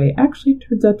thrown away actually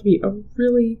turns out to be a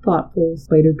really thoughtful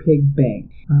Spider Pig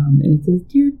bank. And it says,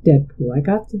 "Dear Deadpool, I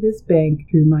got to this bank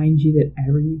to remind you that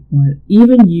everyone,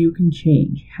 even you, can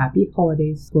change. Happy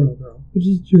holidays, Squirrel Girl." Which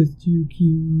is just too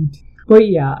cute. But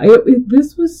yeah,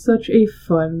 this was such a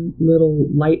fun little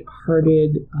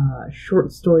light-hearted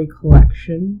short story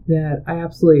collection that I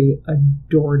absolutely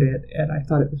adored it, and I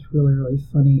thought it was really, really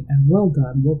funny and well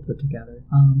done, well put together.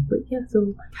 But yeah,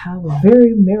 so have a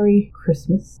very Merry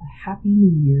Christmas, a Happy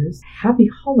New Year's, Happy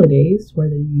Holidays,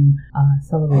 whether you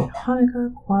celebrate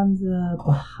Hanukkah, Kwanzaa,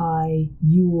 Baha'i,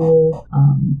 Yule.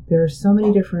 There are so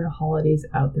many different holidays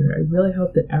out there. I really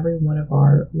hope that every one of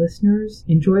our listeners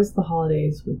enjoys the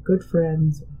holidays with good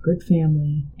friends, good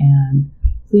family, and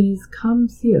please come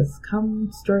see us. Come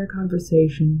start a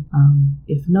conversation.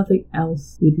 If nothing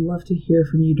else, we'd love to hear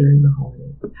from you during the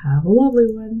holiday. Have a lovely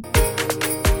one.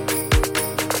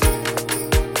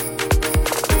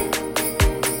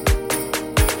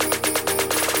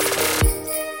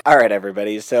 All right,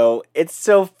 everybody. So it's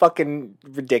so fucking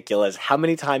ridiculous how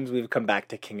many times we've come back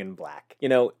to King in Black.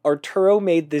 Arturo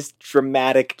made this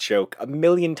dramatic joke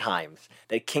 1,000,000 times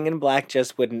that King in Black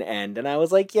just wouldn't end. And I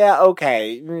was like, yeah,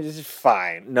 okay,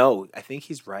 fine. No, I think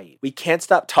he's right. We can't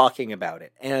stop talking about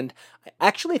it. And I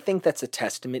actually think that's a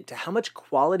testament to how much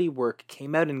quality work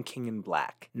came out in King in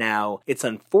Black. Now, it's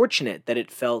unfortunate that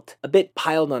it felt a bit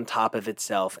piled on top of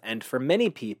itself. And for many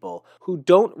people who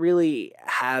don't really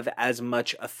have as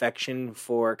much affection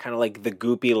for kind of like the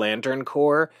goopy Lantern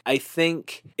Corps, I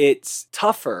think it's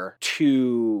tougher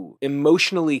to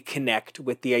emotionally connect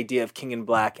with the idea of King in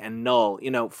Black and Null.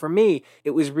 For me,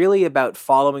 it was really about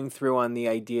following through on the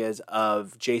ideas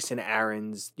of Jason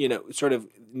Aaron's, sort of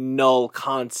Null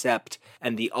concept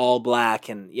and the all black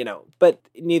and, but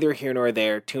neither here nor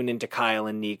there. Tune into Kyle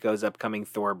and Nico's upcoming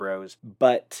Thor Bros.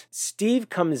 But Steve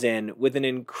comes in with an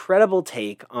incredible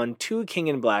take on 2 King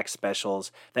in Black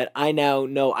specials that I now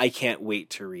know I can't wait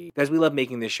to read. Because we love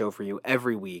making this show for you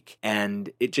every week, and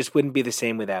it just wouldn't be the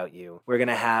same without you. We're going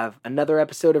to have another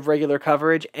episode of regular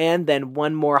coverage, and then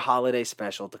one more holiday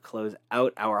special to close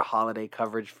out our holiday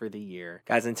coverage for the year.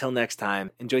 Guys, until next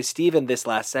time, enjoy Steve in this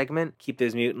last segment. Keep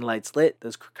those mutant lights lit,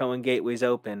 those Krakoan gateways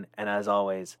open, and as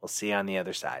always, we'll see you on the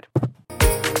other side.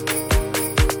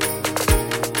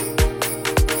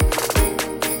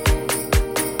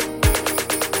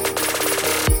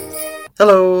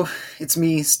 Hello, it's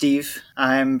me, Steve.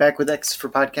 I'm back with X for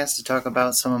Podcast to talk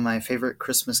about some of my favorite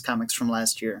Christmas comics from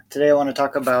last year. Today I want to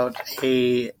talk about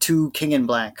 2 King in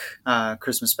Black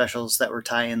Christmas specials that were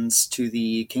tie-ins to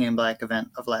the King in Black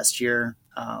event of last year.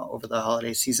 Over the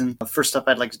holiday season. First up,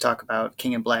 I'd like to talk about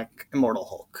King in Black Immortal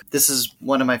Hulk. This is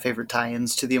one of my favorite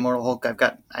tie-ins to the Immortal Hulk.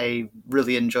 I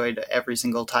really enjoyed every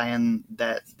single tie-in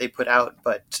that they put out,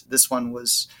 but this one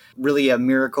was really a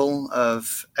miracle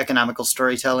of economical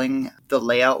storytelling. The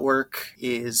layout work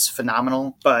is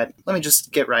phenomenal, but let me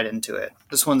just get right into it.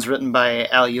 This one's written by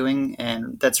Al Ewing,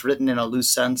 and that's written in a loose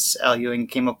sense. Al Ewing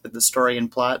came up with the story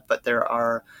and plot, but there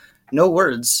are no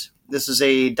words. This is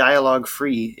a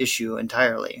dialogue-free issue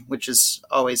entirely, which is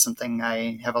always something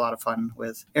I have a lot of fun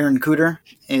with. Aaron Cooter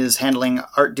is handling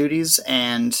art duties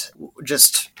and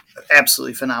just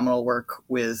absolutely phenomenal work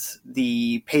with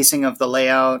the pacing of the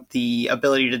layout. The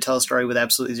ability to tell a story with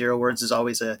absolutely 0 words is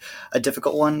always a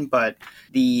difficult one, but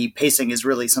the pacing is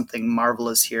really something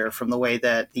marvelous here, from the way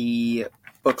that the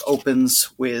book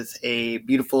opens with a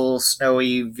beautiful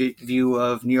snowy view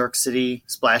of New York City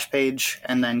splash page,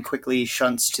 and then quickly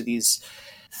shunts to these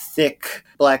thick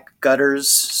black gutters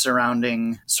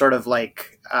surrounding sort of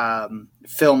like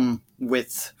film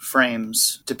with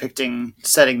frames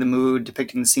setting the mood,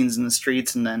 depicting the scenes in the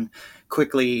streets, and then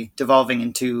quickly devolving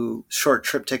into short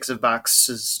triptychs of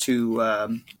boxes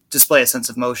to display a sense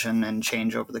of motion and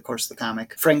change over the course of the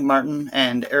comic. Frank Martin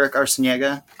and Eric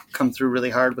Arciniega come through really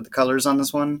hard with the colors on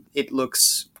this one. It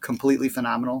looks completely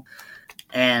phenomenal.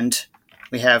 And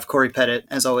we have Corey Pettit,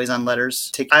 as always, on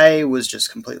letters. I was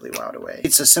just completely wowed away.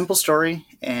 It's a simple story,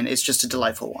 and it's just a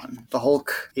delightful one. The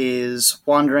Hulk is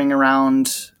wandering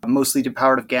around, mostly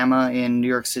depowered of Gamma, in New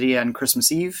York City on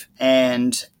Christmas Eve,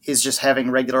 and is just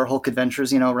having regular Hulk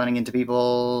adventures, running into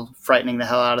people, frightening the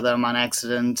hell out of them on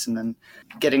accident, and then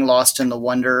getting lost in the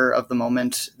wonder of the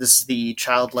moment. This is the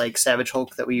childlike Savage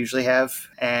Hulk that we usually have,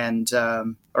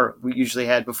 or we usually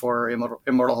had before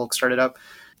Immortal Hulk started up.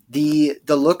 The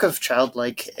look of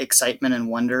childlike excitement and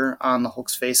wonder on the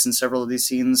Hulk's face in several of these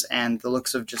scenes, and the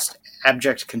looks of just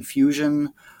abject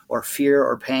confusion or fear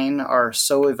or pain, are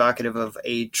so evocative of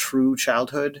a true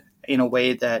childhood in a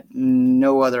way that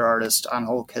no other artist on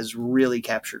Hulk has really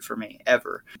captured for me,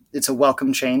 ever. It's a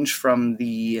welcome change from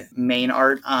the main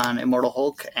art on Immortal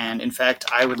Hulk, and in fact,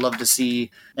 I would love to see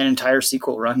an entire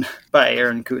sequel run by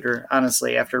Aaron Kuder,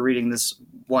 honestly, after reading this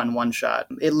one shot.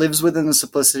 It lives within the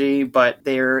simplicity, but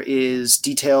there is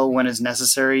detail when is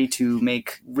necessary to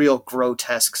make real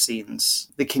grotesque scenes.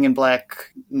 The King in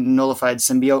Black nullified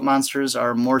symbiote monsters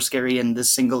are more scary in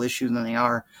this single issue than they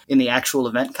are in the actual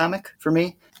event comic for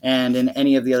me. And in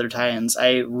any of the other tie-ins,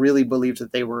 I really believed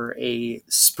that they were a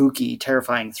spooky,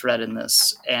 terrifying threat in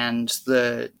this. And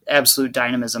the absolute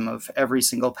dynamism of every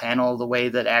single panel, the way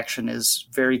that action is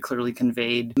very clearly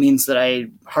conveyed, means that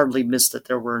I hardly missed that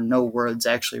there were no words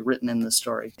actually written in this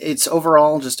story. It's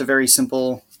overall just a very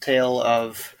simple tale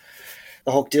of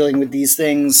the Hulk dealing with these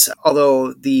things,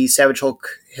 although the Savage Hulk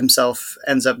himself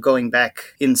ends up going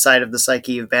back inside of the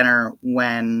psyche of Banner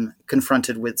when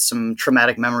confronted with some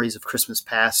traumatic memories of Christmas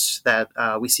past that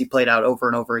we see played out over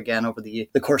and over again over the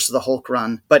course of the Hulk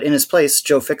run. But in his place,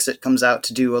 Joe Fixit comes out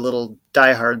to do a little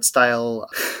Die Hard style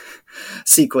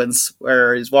sequence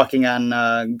where he's walking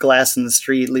on glass in the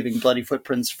street, leaving bloody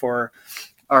footprints for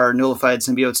our nullified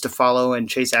symbiotes to follow and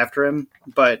chase after him.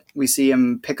 But we see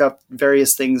him pick up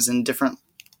various things in different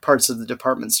parts of the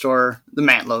department store. The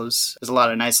Mantlos. There's a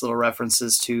lot of nice little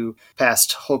references to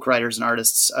past Hulk writers and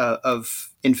artists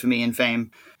of infamy and fame.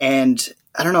 And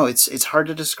I don't know, it's hard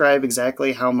to describe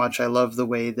exactly how much I love the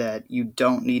way that you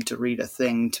don't need to read a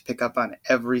thing to pick up on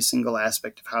every single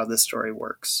aspect of how this story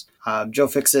works. Joe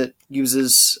Fixit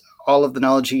uses all of the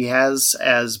knowledge he has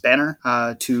as Banner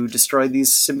to destroy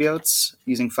these symbiotes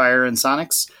using fire and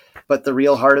sonics. But the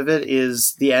real heart of it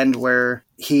is the end where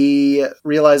he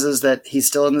realizes that he's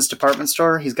still in this department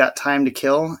store. He's got time to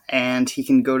kill, and he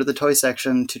can go to the toy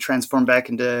section to transform back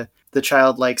into the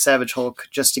childlike Savage Hulk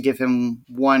just to give him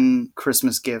one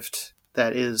Christmas gift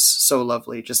that is so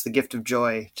lovely, just the gift of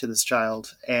joy to this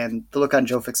child. And the look on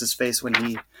Joe Fix's face when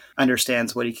he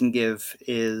understands what he can give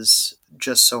is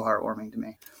just so heartwarming to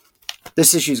me.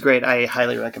 This issue is great. I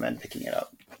highly recommend picking it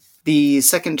up. The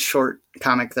second short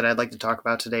comic that I'd like to talk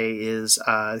about today is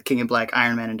King in Black,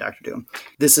 Iron Man, and Dr. Doom.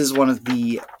 This is one of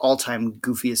the all-time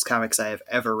goofiest comics I have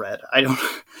ever read. I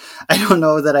don't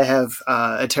know that I have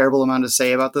a terrible amount to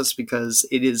say about this because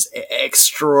it is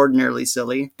extraordinarily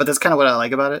silly, but that's kind of what I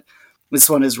like about it. This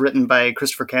one is written by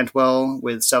Christopher Cantwell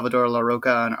with Salvador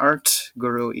LaRocca on art,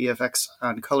 Guru EFX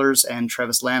on colors, and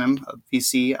Travis Lanham of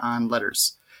VC on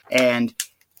letters. And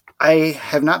I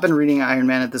have not been reading Iron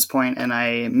Man at this point, and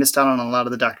I missed out on a lot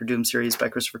of the Doctor Doom series by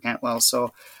Christopher Cantwell,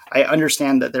 so I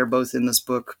understand that they're both in this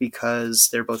book because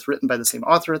they're both written by the same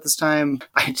author at this time.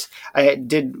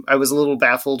 I was a little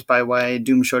baffled by why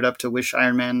Doom showed up to wish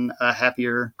Iron Man a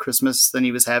happier Christmas than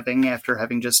he was having after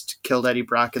having just killed Eddie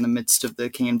Brock in the midst of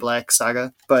the King in Black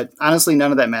saga. But honestly,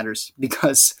 none of that matters,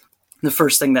 because the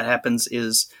first thing that happens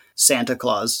is Santa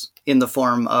Claus, in the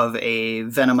form of a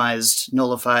venomized,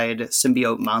 nullified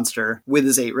symbiote monster with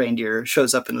his 8 reindeer,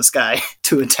 shows up in the sky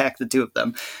to attack the two of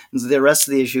them. And the rest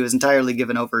of the issue is entirely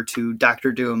given over to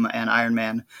Dr. Doom and Iron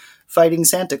Man fighting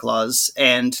Santa Claus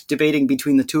and debating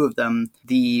between the two of them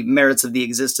the merits of the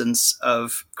existence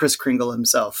of Kris Kringle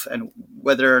himself and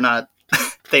whether or not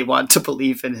they want to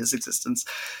believe in his existence.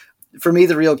 For me,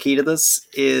 the real key to this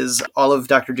is all of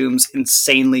Dr. Doom's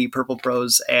insanely purple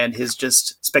prose and his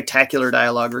just spectacular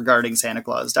dialogue regarding Santa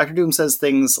Claus. Dr. Doom says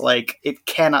things like, "It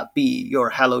cannot be your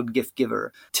hallowed gift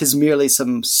giver. 'Tis merely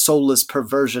some soulless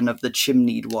perversion of the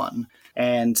chimneyed one."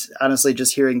 And honestly,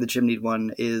 just hearing the chimneyed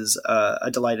one is a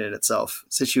delight in itself.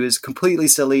 This issue is completely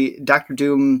silly. Dr.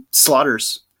 Doom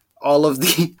slaughters all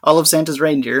of Santa's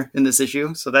reindeer in this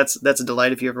issue, so that's a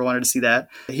delight if you ever wanted to see that.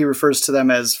 He refers to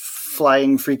them as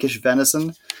flying freakish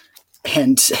venison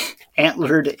and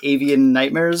antlered avian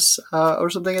nightmares or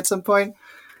something at some point.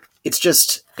 It's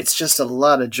just a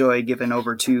lot of joy given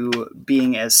over to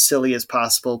being as silly as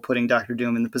possible, putting Dr.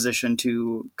 Doom in the position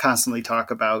to constantly talk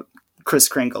about Kris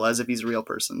Kringle as if he's a real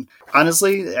person.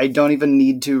 Honestly, I don't even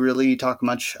need to really talk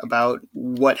much about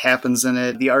what happens in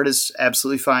it. The art is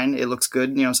absolutely fine. It looks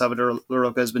good. Salvador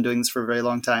Larroca has been doing this for a very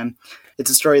long time. It's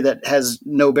a story that has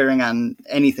no bearing on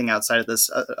anything outside of this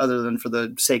other than for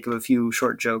the sake of a few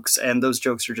short jokes, and those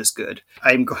jokes are just good.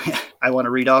 I want to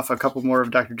read off a couple more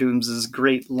of Dr. Doom's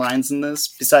great lines in this,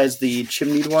 besides the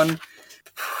chimneyed one.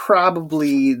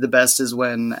 Probably the best is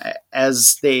when,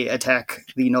 as they attack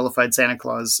the nullified Santa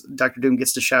Claus, Dr. Doom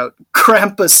gets to shout,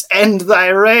 "Krampus, end thy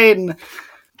reign!"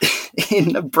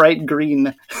 in a bright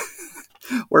green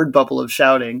word bubble of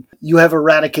shouting. "You have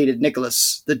eradicated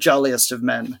Nicholas, the jolliest of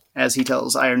men," as he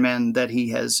tells Iron Man that he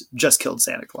has just killed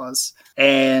Santa Claus.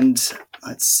 And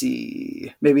let's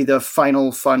see, maybe the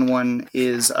final fun one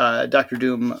is Dr.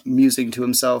 Doom musing to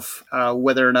himself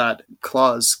whether or not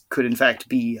Claus could in fact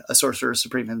be a Sorcerer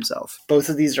Supreme himself. Both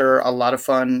of these are a lot of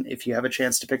fun. If you have a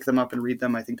chance to pick them up and read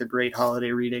them, I think they're great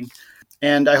holiday reading.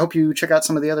 And I hope you check out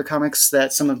some of the other comics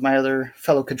that some of my other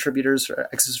fellow contributors for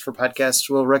X's for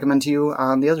Podcasts will recommend to you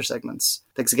on the other segments.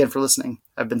 Thanks again for listening.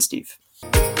 I've been Steve.